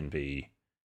thinking can be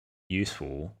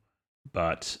useful,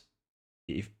 but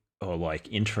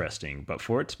interesting. But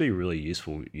for it to be really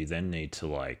useful, you then need to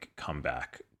like come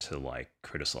back to like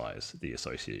criticize the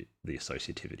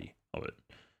associativity of it,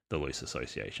 the loose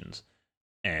associations.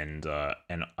 And I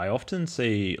often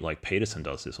see like Peterson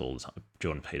does this all the time.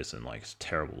 Jordan Peterson like is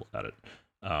terrible at it.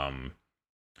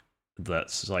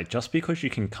 That's like just because you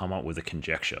can come up with a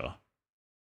conjecture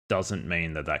doesn't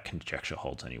mean that conjecture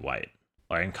holds any weight.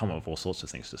 I can come up with all sorts of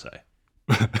things to say.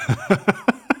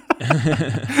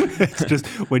 It's just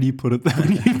when you put it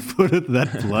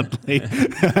that bluntly.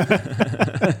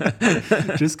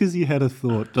 Just because you had a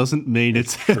thought doesn't mean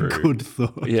it's a good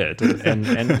thought. Yeah,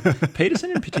 and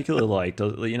Peterson in particular, like,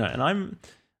 does, and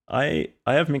I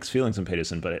have mixed feelings on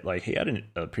Peterson, but he had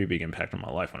a pretty big impact on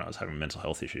my life when I was having mental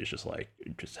health issues.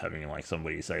 Just having like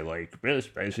somebody say like,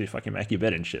 basically fucking make your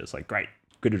bed and shit. It's like, great,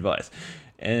 good advice.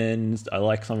 And I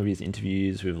like some of his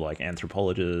interviews with like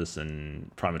anthropologists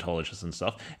and primatologists and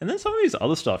stuff. And then some of his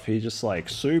other stuff, he's just like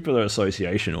super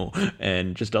associational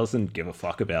and just doesn't give a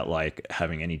fuck about like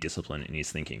having any discipline in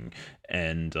his thinking.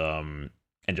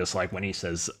 And just like when he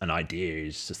says an idea, he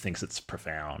just thinks it's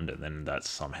profound, and then that's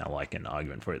somehow like an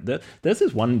argument for it. There's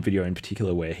this one video in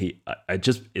particular where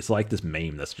it's like this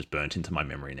meme that's just burnt into my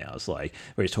memory now. It's like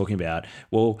where he's talking about,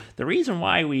 well, the reason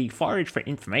why we forage for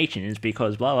information is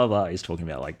because blah, blah, blah. He's talking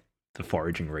about like the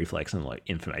foraging reflex and like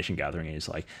information gathering. And he's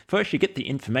like, first you get the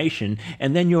information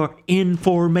and then you're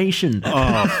information.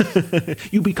 Oh,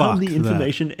 you become the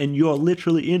information and you're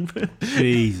literally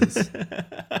Jesus.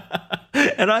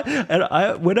 And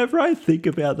I, whenever I think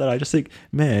about that, I just think,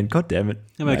 man, God damn it.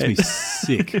 That makes me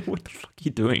sick. What the fuck are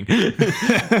you doing?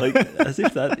 Like, as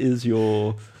if that is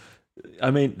your...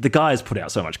 I mean, the guy's put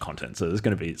out so much content, so there's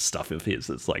going to be stuff of his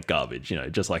that's like garbage,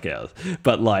 just like ours.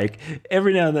 But like,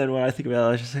 every now and then when I think about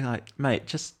it, I just think like, mate,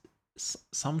 just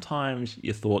sometimes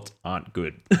your thoughts aren't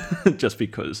good just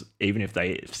because, even if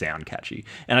they sound catchy.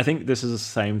 And I think this is the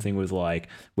same thing with like,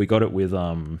 we got it with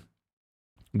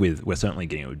we're certainly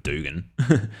getting it with Dugin.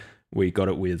 We got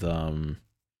it with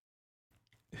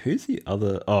who's the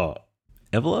other? Oh,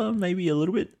 Evola, maybe a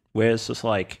little bit. Where it's just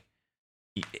like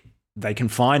they can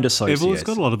find associations. Evola's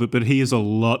got a lot of it, but he is a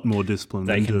lot more disciplined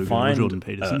than Dugin or Jordan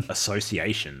Peterson.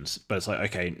 Associations, but it's like,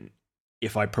 okay,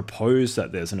 if I propose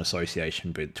that there's an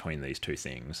association between these two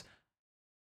things,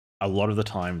 a lot of the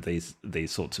time these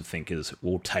sorts of thinkers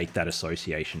will take that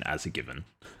association as a given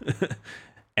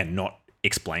and not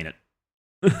explain it.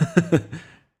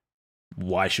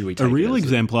 Why should we take a real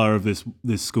exemplar of this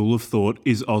school of thought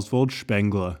is Oswald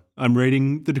Spengler. I'm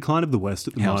reading The Decline of the West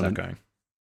at the moment. How's that going?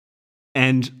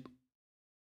 And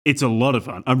It's a lot of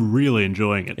fun. I'm really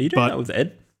enjoying it. Are you doing that with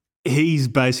Ed? He's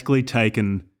basically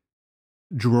taken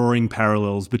drawing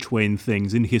parallels between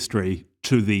things in history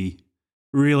to the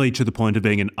point of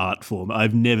being an art form.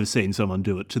 I've never seen someone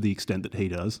do it to the extent that he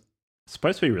does. It's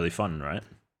supposed to be really fun, right?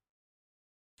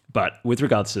 But with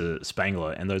regards to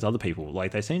Spangler and those other people,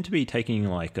 like they seem to be taking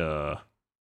like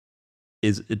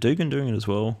is Dugin doing it as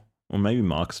well? Or maybe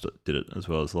Marx did it as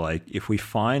well. As like, if we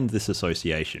find this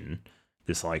association,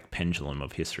 this like pendulum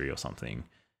of history or something,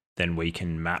 then we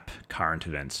can map current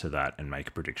events to that and make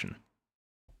a prediction.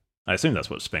 I assume that's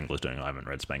what Spengler's doing. I haven't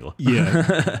read Spengler.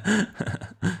 Yeah.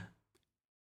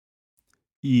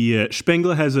 Yeah,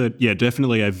 Spengler has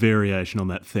definitely a variation on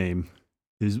that theme.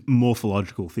 His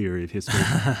morphological theory of history.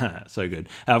 So good.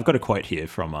 I've got a quote here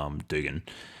from Dugin,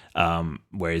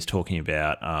 where he's talking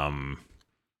about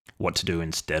what to do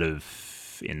instead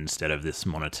of this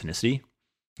monotonicity.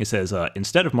 He says,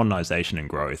 instead of modernization and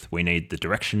growth, we need the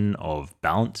direction of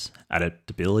balance,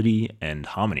 adaptability, and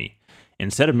harmony.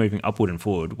 Instead of moving upward and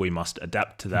forward, we must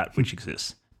adapt to that which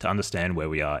exists, to understand where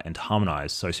we are and to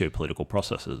harmonize socio-political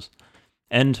processes.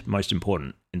 And, most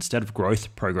important, instead of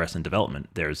growth, progress, and development,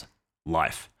 there is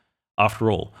life. After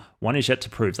all, one is yet to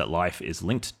prove that life is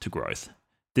linked to growth.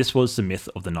 This was the myth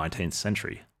of the 19th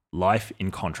century. Life,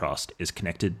 in contrast, is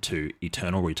connected to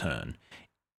eternal return.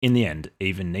 In the end,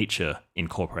 even Nietzsche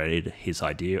incorporated his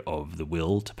idea of the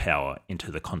will to power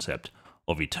into the concept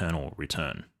of eternal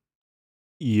return.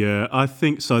 Yeah, I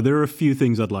think so. There are a few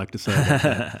things I'd like to say about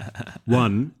that.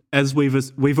 One, as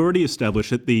we've already established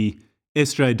that the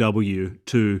SJW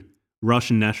to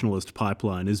Russian nationalist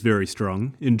pipeline is very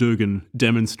strong, in Dugin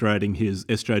demonstrating his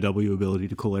SJW ability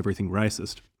to call everything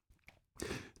racist.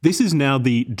 This is now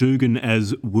the Dugin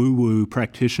as woo-woo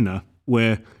practitioner,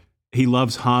 where he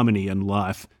loves harmony and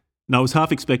life. And I was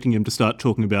half expecting him to start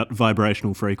talking about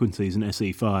vibrational frequencies and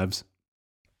SE5s.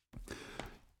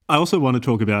 I also want to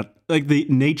talk about like the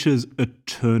Nietzsche's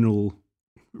eternal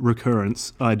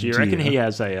recurrence idea. Do you reckon he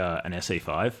has an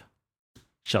SE5?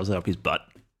 Shoves it up his butt.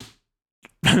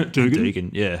 Dugin?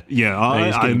 Yeah. Yeah,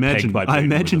 I imagine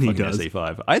he does.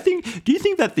 SE5. Do you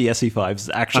think that the SE5 is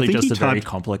actually just a very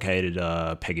complicated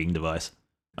pegging device?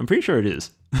 I'm pretty sure it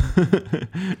is.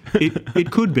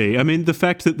 It could be. I mean, the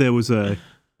fact that there was a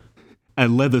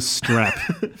leather strap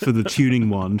for the tuning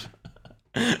wand.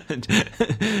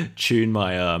 Tune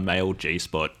my male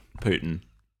G-spot, Putin.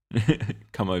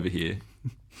 Come over here.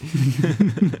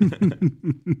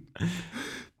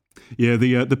 Yeah,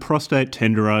 the prostate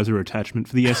tenderizer attachment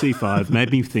for the SE5 made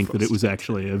me think that it was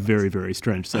actually a very, very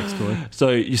strange sex toy. So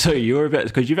you're about,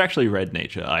 because you've actually read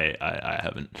Nietzsche. I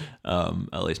haven't,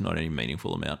 at least not any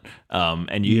meaningful amount.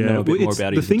 And you know a bit more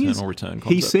about his eternal return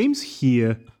concept. He seems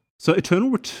here. So eternal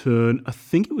return, I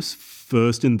think it was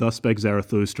first in Thus Spake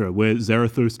Zarathustra, where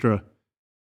Zarathustra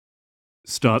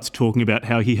starts talking about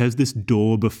how he has this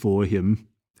door before him,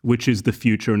 which is the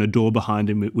future, and a door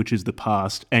behind him, which is the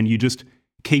past, and you just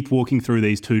keep walking through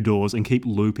these two doors and keep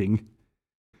looping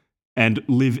and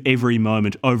live every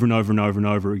moment over and over and over and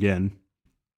over again.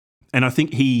 And I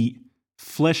think he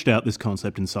fleshed out this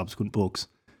concept in subsequent books.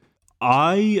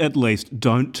 I, at least,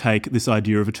 don't take this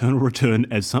idea of eternal return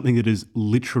as something that is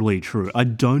literally true. I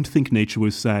don't think Nietzsche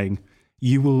was saying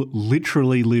you will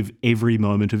literally live every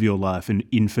moment of your life an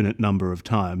infinite number of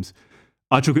times.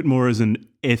 I took it more as an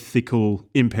ethical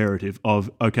imperative of,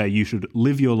 okay, you should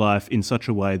live your life in such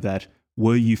a way that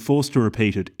were you forced to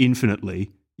repeat it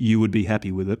infinitely, you would be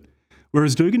happy with it.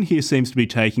 Whereas Dugin here seems to be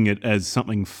taking it as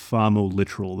something far more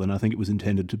literal than I think it was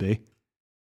intended to be.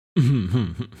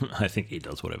 I think he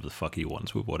does whatever the fuck he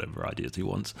wants with whatever ideas he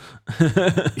wants.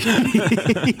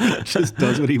 He just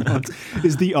does what he wants.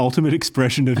 Is the ultimate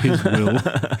expression of his will.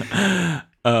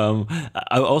 I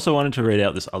also wanted to read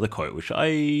out this other quote, which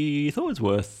I thought was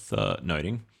worth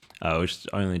noting, which is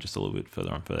only just a little bit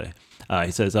further on further.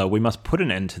 He says, we must put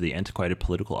an end to the antiquated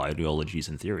political ideologies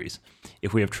and theories.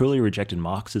 If we have truly rejected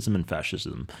Marxism and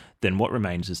fascism, then what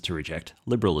remains is to reject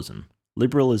liberalism.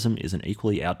 Liberalism is an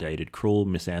equally outdated, cruel,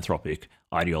 misanthropic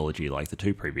ideology like the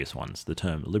two previous ones. The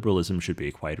term liberalism should be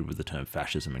equated with the term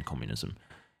fascism and communism.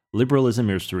 Liberalism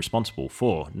is responsible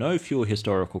for no fewer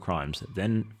historical crimes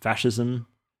than fascism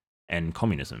and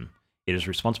communism. It is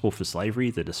responsible for slavery,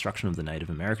 the destruction of the Native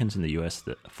Americans in the US,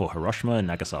 for Hiroshima and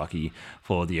Nagasaki,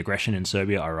 for the aggression in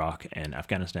Serbia, Iraq, and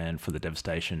Afghanistan, for the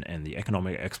devastation and the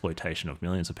economic exploitation of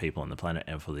millions of people on the planet,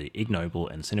 and for the ignoble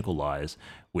and cynical lies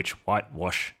which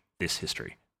whitewash this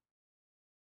history.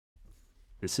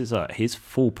 This is his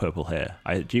full purple hair.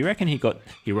 Do you reckon he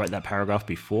wrote that paragraph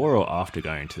before or after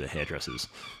going to the hairdressers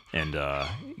and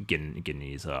getting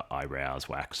his eyebrows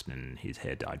waxed and his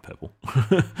hair dyed purple?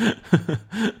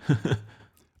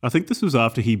 I think this was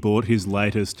after he bought his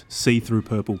latest see-through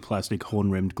purple plastic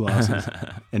horn-rimmed glasses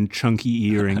and chunky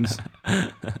earrings.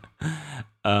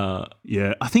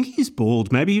 Yeah, I think he's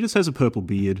bald. Maybe he just has a purple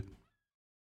beard.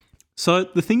 So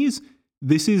the thing is,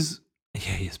 this is...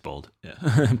 Yeah, he is bald.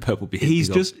 Yeah, purple beard. He's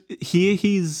just... Here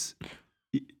he's...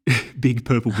 big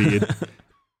purple beard.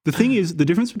 The thing is, the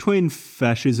difference between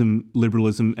fascism,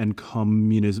 liberalism, and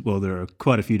communism... Well, there are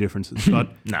quite a few differences, but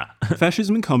Nah.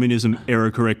 fascism and communism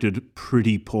error-corrected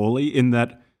pretty poorly in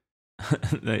that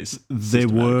there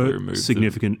were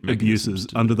significant abuses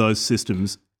under those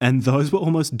systems, and those were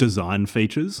almost design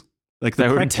features. Like they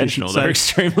were intentional. They were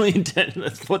extremely intentional.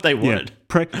 That's what they wanted.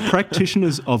 Yeah,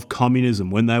 practitioners of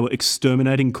communism, when they were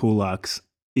exterminating kulaks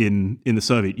in the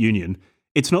Soviet Union...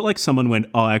 It's not like someone went,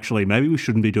 oh, actually, maybe we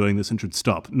shouldn't be doing this and should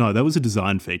stop. No, that was a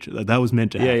design feature. That was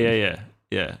meant to happen.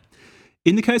 Yeah.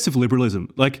 In the case of liberalism,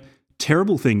 like,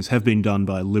 terrible things have been done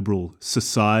by liberal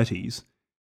societies.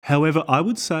 However, I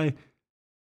would say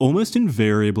almost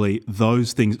invariably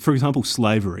those things, for example,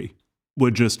 slavery,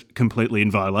 were just completely in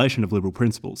violation of liberal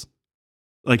principles.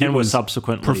 Like, and it was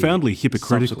subsequently profoundly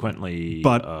hypocritical.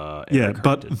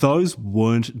 But those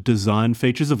weren't design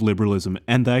features of liberalism,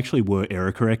 and they actually were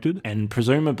error corrected. And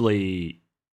presumably,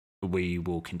 we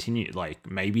will continue. Like,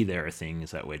 maybe there are things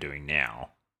that we're doing now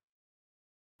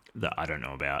that I don't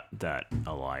know about that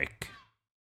are like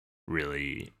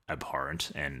really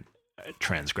abhorrent and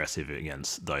transgressive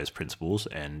against those principles.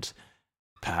 And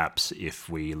perhaps if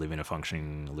we live in a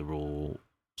functioning liberal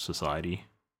society,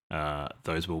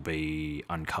 those will be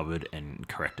uncovered and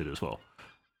corrected as well.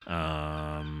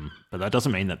 But that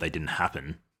doesn't mean that they didn't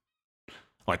happen.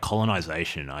 Like,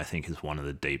 colonization, I think, is one of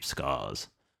the deep scars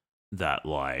that,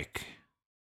 like,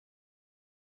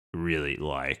 really,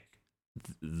 like,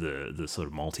 the sort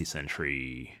of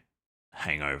multi-century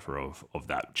hangover of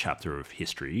that chapter of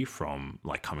history from,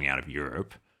 like, coming out of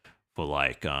Europe for,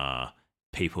 like,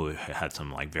 people who had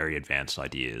some, like, very advanced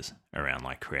ideas around,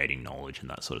 like, creating knowledge and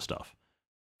that sort of stuff.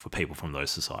 For people from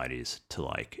those societies to,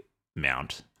 like,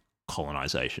 mount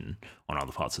colonization on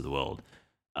other parts of the world,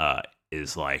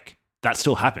 is like, that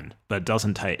still happened, but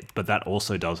that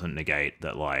also doesn't negate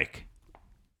that, like,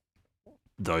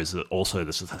 those are also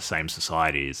the same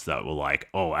societies that were like,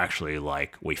 oh, actually,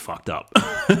 like, we fucked up.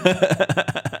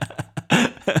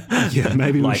 Yeah,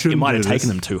 maybe we like, shouldn't. It might have do taken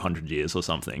this. them 200 years or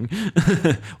something,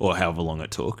 or however long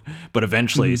it took. But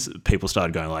eventually, people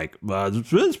started going like, well,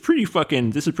 this is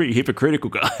pretty hypocritical,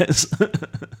 guys.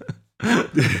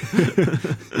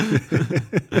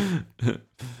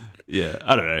 Yeah,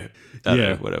 I don't know.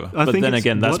 Whatever. But then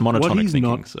again, that's monotonic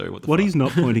thinking. So what he's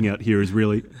not pointing out here is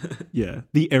really,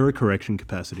 the error correction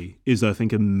capacity is, I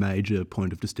think, a major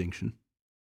point of distinction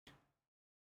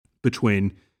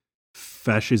between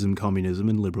fascism, communism,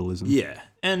 and liberalism. Yeah,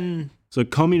 and so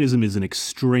communism is an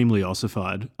extremely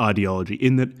ossified ideology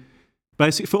in that,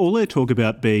 basically, for all their talk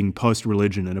about being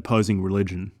post-religion and opposing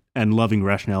religion and loving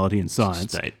rationality and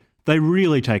science, they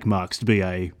really take Marx to be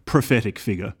a prophetic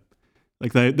figure.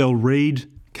 Like, they'll read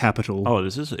Capital. Oh,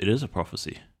 it is a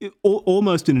prophecy.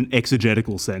 Almost in an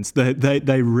exegetical sense.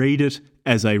 They read it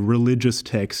as a religious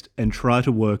text and try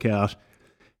to work out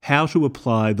how to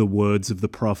apply the words of the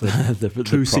prophet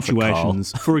to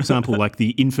situations. For example, like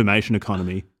the information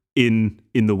economy in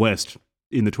the West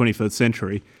in the 21st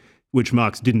century, which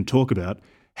Marx didn't talk about.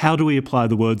 How do we apply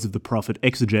the words of the prophet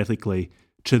exegetically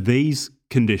to these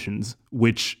conditions,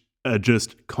 which are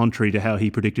just contrary to how he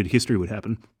predicted history would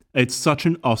happen? It's such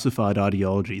an ossified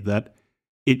ideology that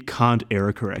it can't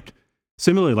error correct.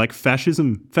 Similarly, like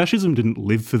fascism didn't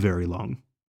live for very long.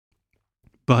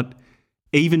 But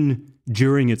even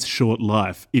during its short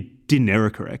life, it didn't error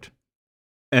correct.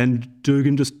 And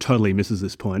Dugin just totally misses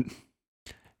this point.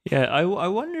 Yeah, I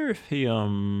wonder if he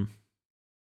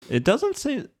it doesn't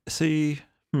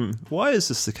why is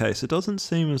this the case? It doesn't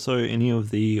seem as though any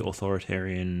of the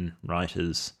authoritarian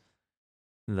writers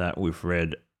that we've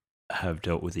read have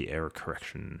dealt with the error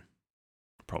correction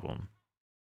problem.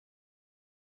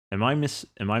 Am I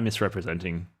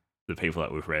misrepresenting the people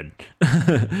that we've read?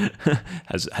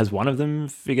 Has one of them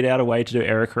figured out a way to do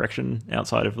error correction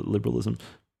outside of liberalism?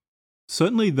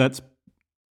 Certainly that's,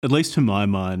 at least to my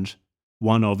mind,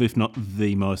 one of, if not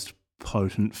the most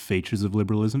potent features of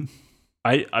liberalism.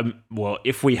 Well,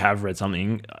 if we have read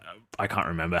something, I can't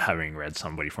remember having read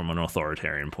somebody from an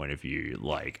authoritarian point of view,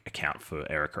 like, account for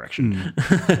error correction.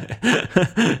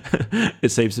 It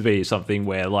seems to be something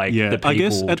where, like, the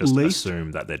people just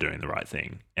assume that they're doing the right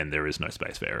thing and there is no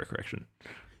space for error correction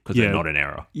because they're not in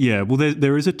error. Yeah, well,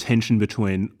 there is a tension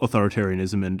between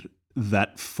authoritarianism and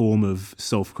that form of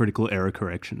self-critical error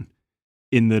correction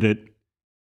in that it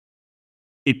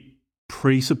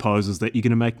presupposes that you're going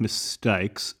to make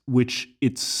mistakes, which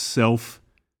itself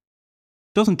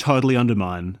doesn't totally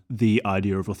undermine the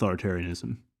idea of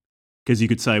authoritarianism. Because you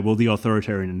could say, well, the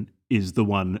authoritarian is the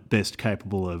one best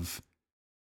capable of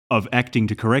acting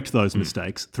to correct those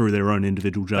mistakes through their own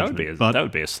individual judgment. That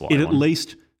would be a slight it one. at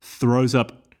least throws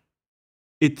up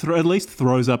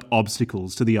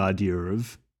obstacles to the idea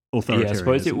of authoritarianism. Yeah, I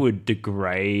suppose it would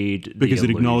degrade because the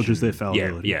it acknowledges their illusion.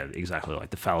 fallibility. Yeah, exactly.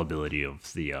 Like the fallibility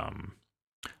of the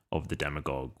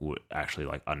demagogue would actually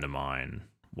like undermine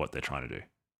what they're trying to do,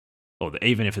 or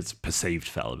even if it's perceived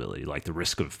fallibility, like the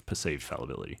risk of perceived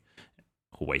fallibility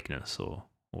or weakness or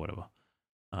whatever.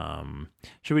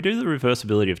 Should we do the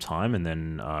reversibility of time and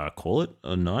then call it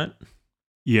a night?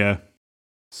 Yeah.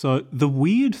 So the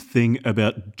weird thing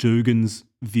about Dugin's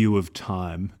view of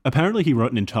time, apparently he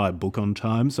wrote an entire book on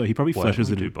time, so he probably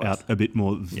fleshes it out a bit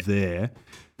more there.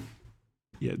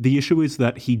 Yeah. The issue is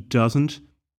that he doesn't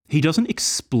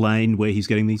explain where he's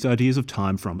getting these ideas of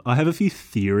time from. I have a few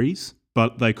theories,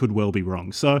 but they could well be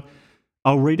wrong. So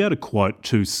I'll read out a quote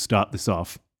to start this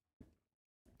off.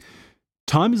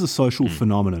 Time is a social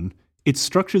phenomenon. Its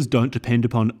structures don't depend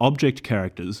upon object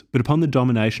characters, but upon the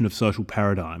domination of social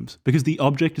paradigms, because the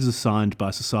object is assigned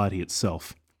by society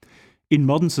itself. In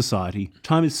modern society,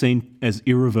 time is seen as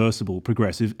irreversible,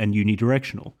 progressive, and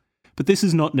unidirectional. But this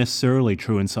is not necessarily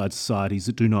true inside societies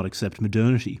that do not accept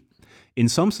modernity. In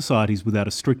some societies without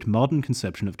a strict modern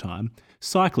conception of time,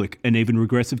 cyclic and even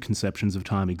regressive conceptions of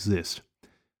time exist.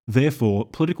 Therefore,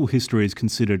 political history is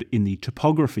considered in the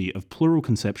topography of plural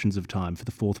conceptions of time for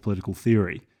the fourth political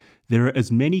theory. There are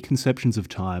as many conceptions of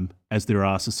time as there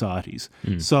are societies.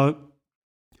 So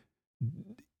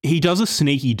he does a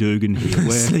sneaky Dugin here,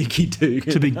 where Sneaky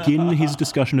Dugin. to begin his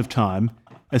discussion of time,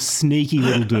 a sneaky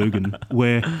little Dugin,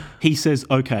 where he says,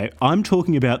 okay, I'm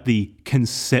talking about the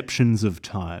conceptions of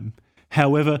time.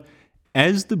 However,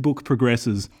 as the book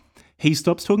progresses, he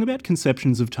stops talking about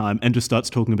conceptions of time and just starts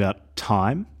talking about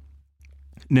time.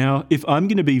 Now, if I'm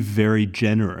going to be very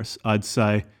generous, I'd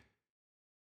say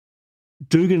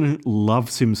Dugin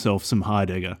loves himself some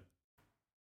Heidegger.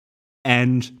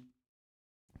 And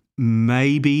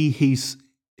maybe he's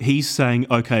saying,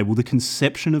 okay, well, the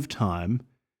conception of time,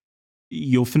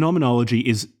 your phenomenology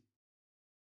is,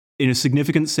 in a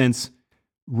significant sense,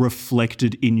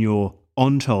 reflected in your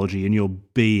ontology, in your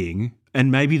being,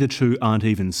 and maybe the two aren't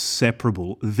even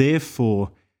separable.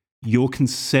 Therefore, your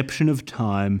conception of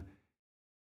time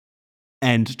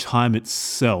and time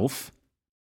itself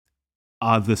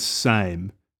are the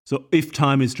same. So if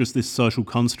time is just this social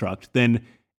construct, then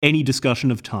any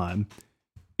discussion of time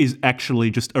is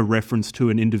actually just a reference to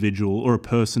an individual or a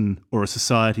person or a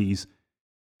society's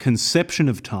conception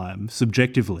of time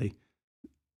subjectively.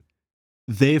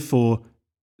 Therefore,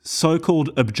 so-called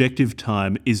objective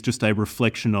time is just a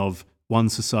reflection of one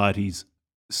society's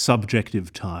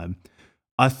subjective time.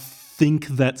 I think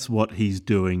that's what he's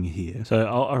doing here. So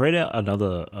I'll read out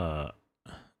another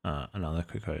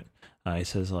quick quote. He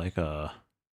says like, the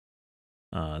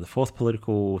fourth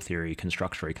political theory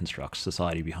reconstructs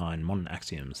society behind modern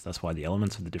axioms. That's why the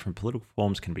elements of the different political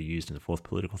forms can be used in the fourth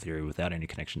political theory without any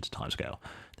connection to timescale.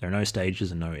 There are no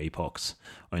stages and no epochs,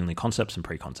 only concepts and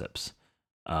preconcepts.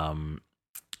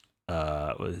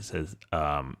 It says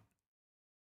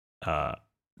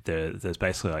there's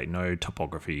basically like no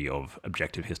topography of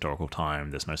objective historical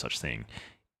time. There's no such thing.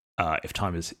 If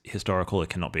time is historical, it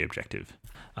cannot be objective.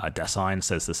 Dasein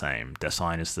says the same.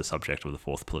 Dasein is the subject of the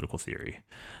fourth political theory.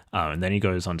 And then he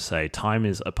goes on to say, time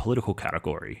is a political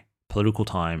category. Political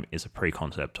time is a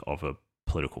preconcept of a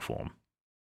political form.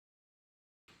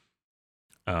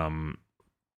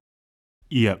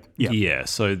 Yeah,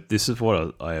 so this is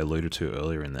what I alluded to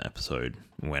earlier in the episode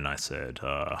when I said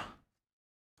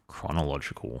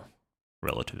chronological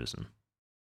relativism.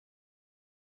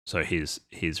 So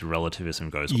his relativism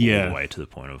goes all the way to the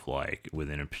point of like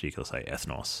within a particular, say,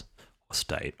 ethnos or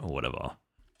state or whatever.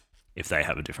 If they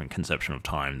have a different conception of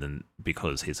time, then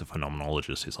because he's a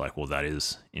phenomenologist, he's like, well, that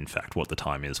is in fact what the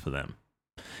time is for them.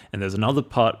 And there's another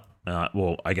part.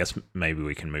 Well, I guess maybe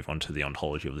we can move on to the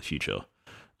ontology of the future,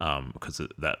 because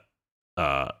that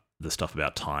the stuff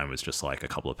about time was just like a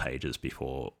couple of pages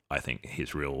before I think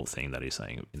his real thing that he's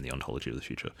saying in the ontology of the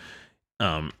future.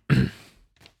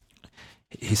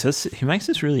 He makes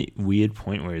this really weird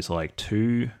point where he's like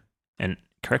and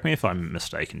correct me if I'm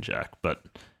mistaken, Jack, but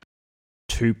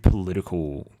two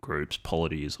political groups,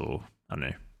 polities or I don't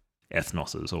know,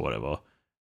 ethnoses or whatever,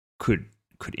 could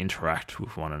interact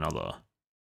with one another,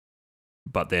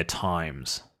 but their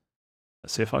times.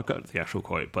 Let's see if I've got the actual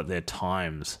quote. But their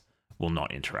times will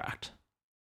not interact.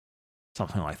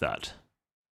 Something like that.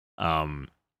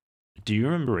 Do you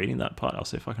remember reading that part? I'll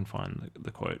see if I can find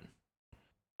the quote.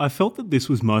 I felt that this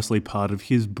was mostly part of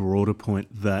his broader point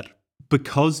that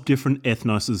because different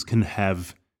ethnoses can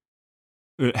have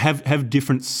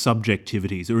different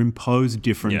subjectivities or impose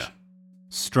different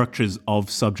structures of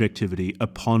subjectivity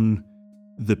upon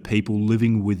the people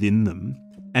living within them,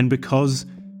 and because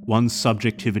one's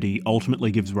subjectivity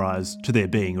ultimately gives rise to their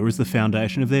being or is the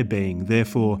foundation of their being,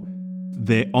 therefore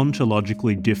they're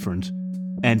ontologically different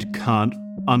and can't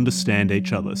understand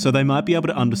each other. So they might be able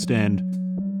to understand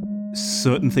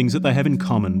certain things that they have in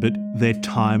common, but their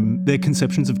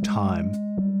conceptions of time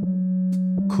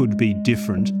could be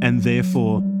different, and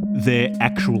therefore their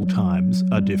actual times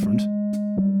are different.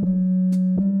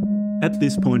 At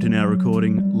this point in our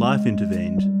recording, life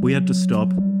intervened. We had to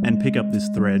stop and pick up this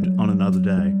thread on another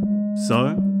day.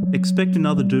 So, expect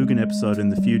another Dugin episode in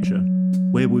the future,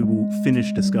 where we will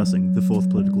finish discussing the fourth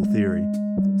political theory.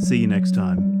 See you next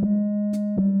time.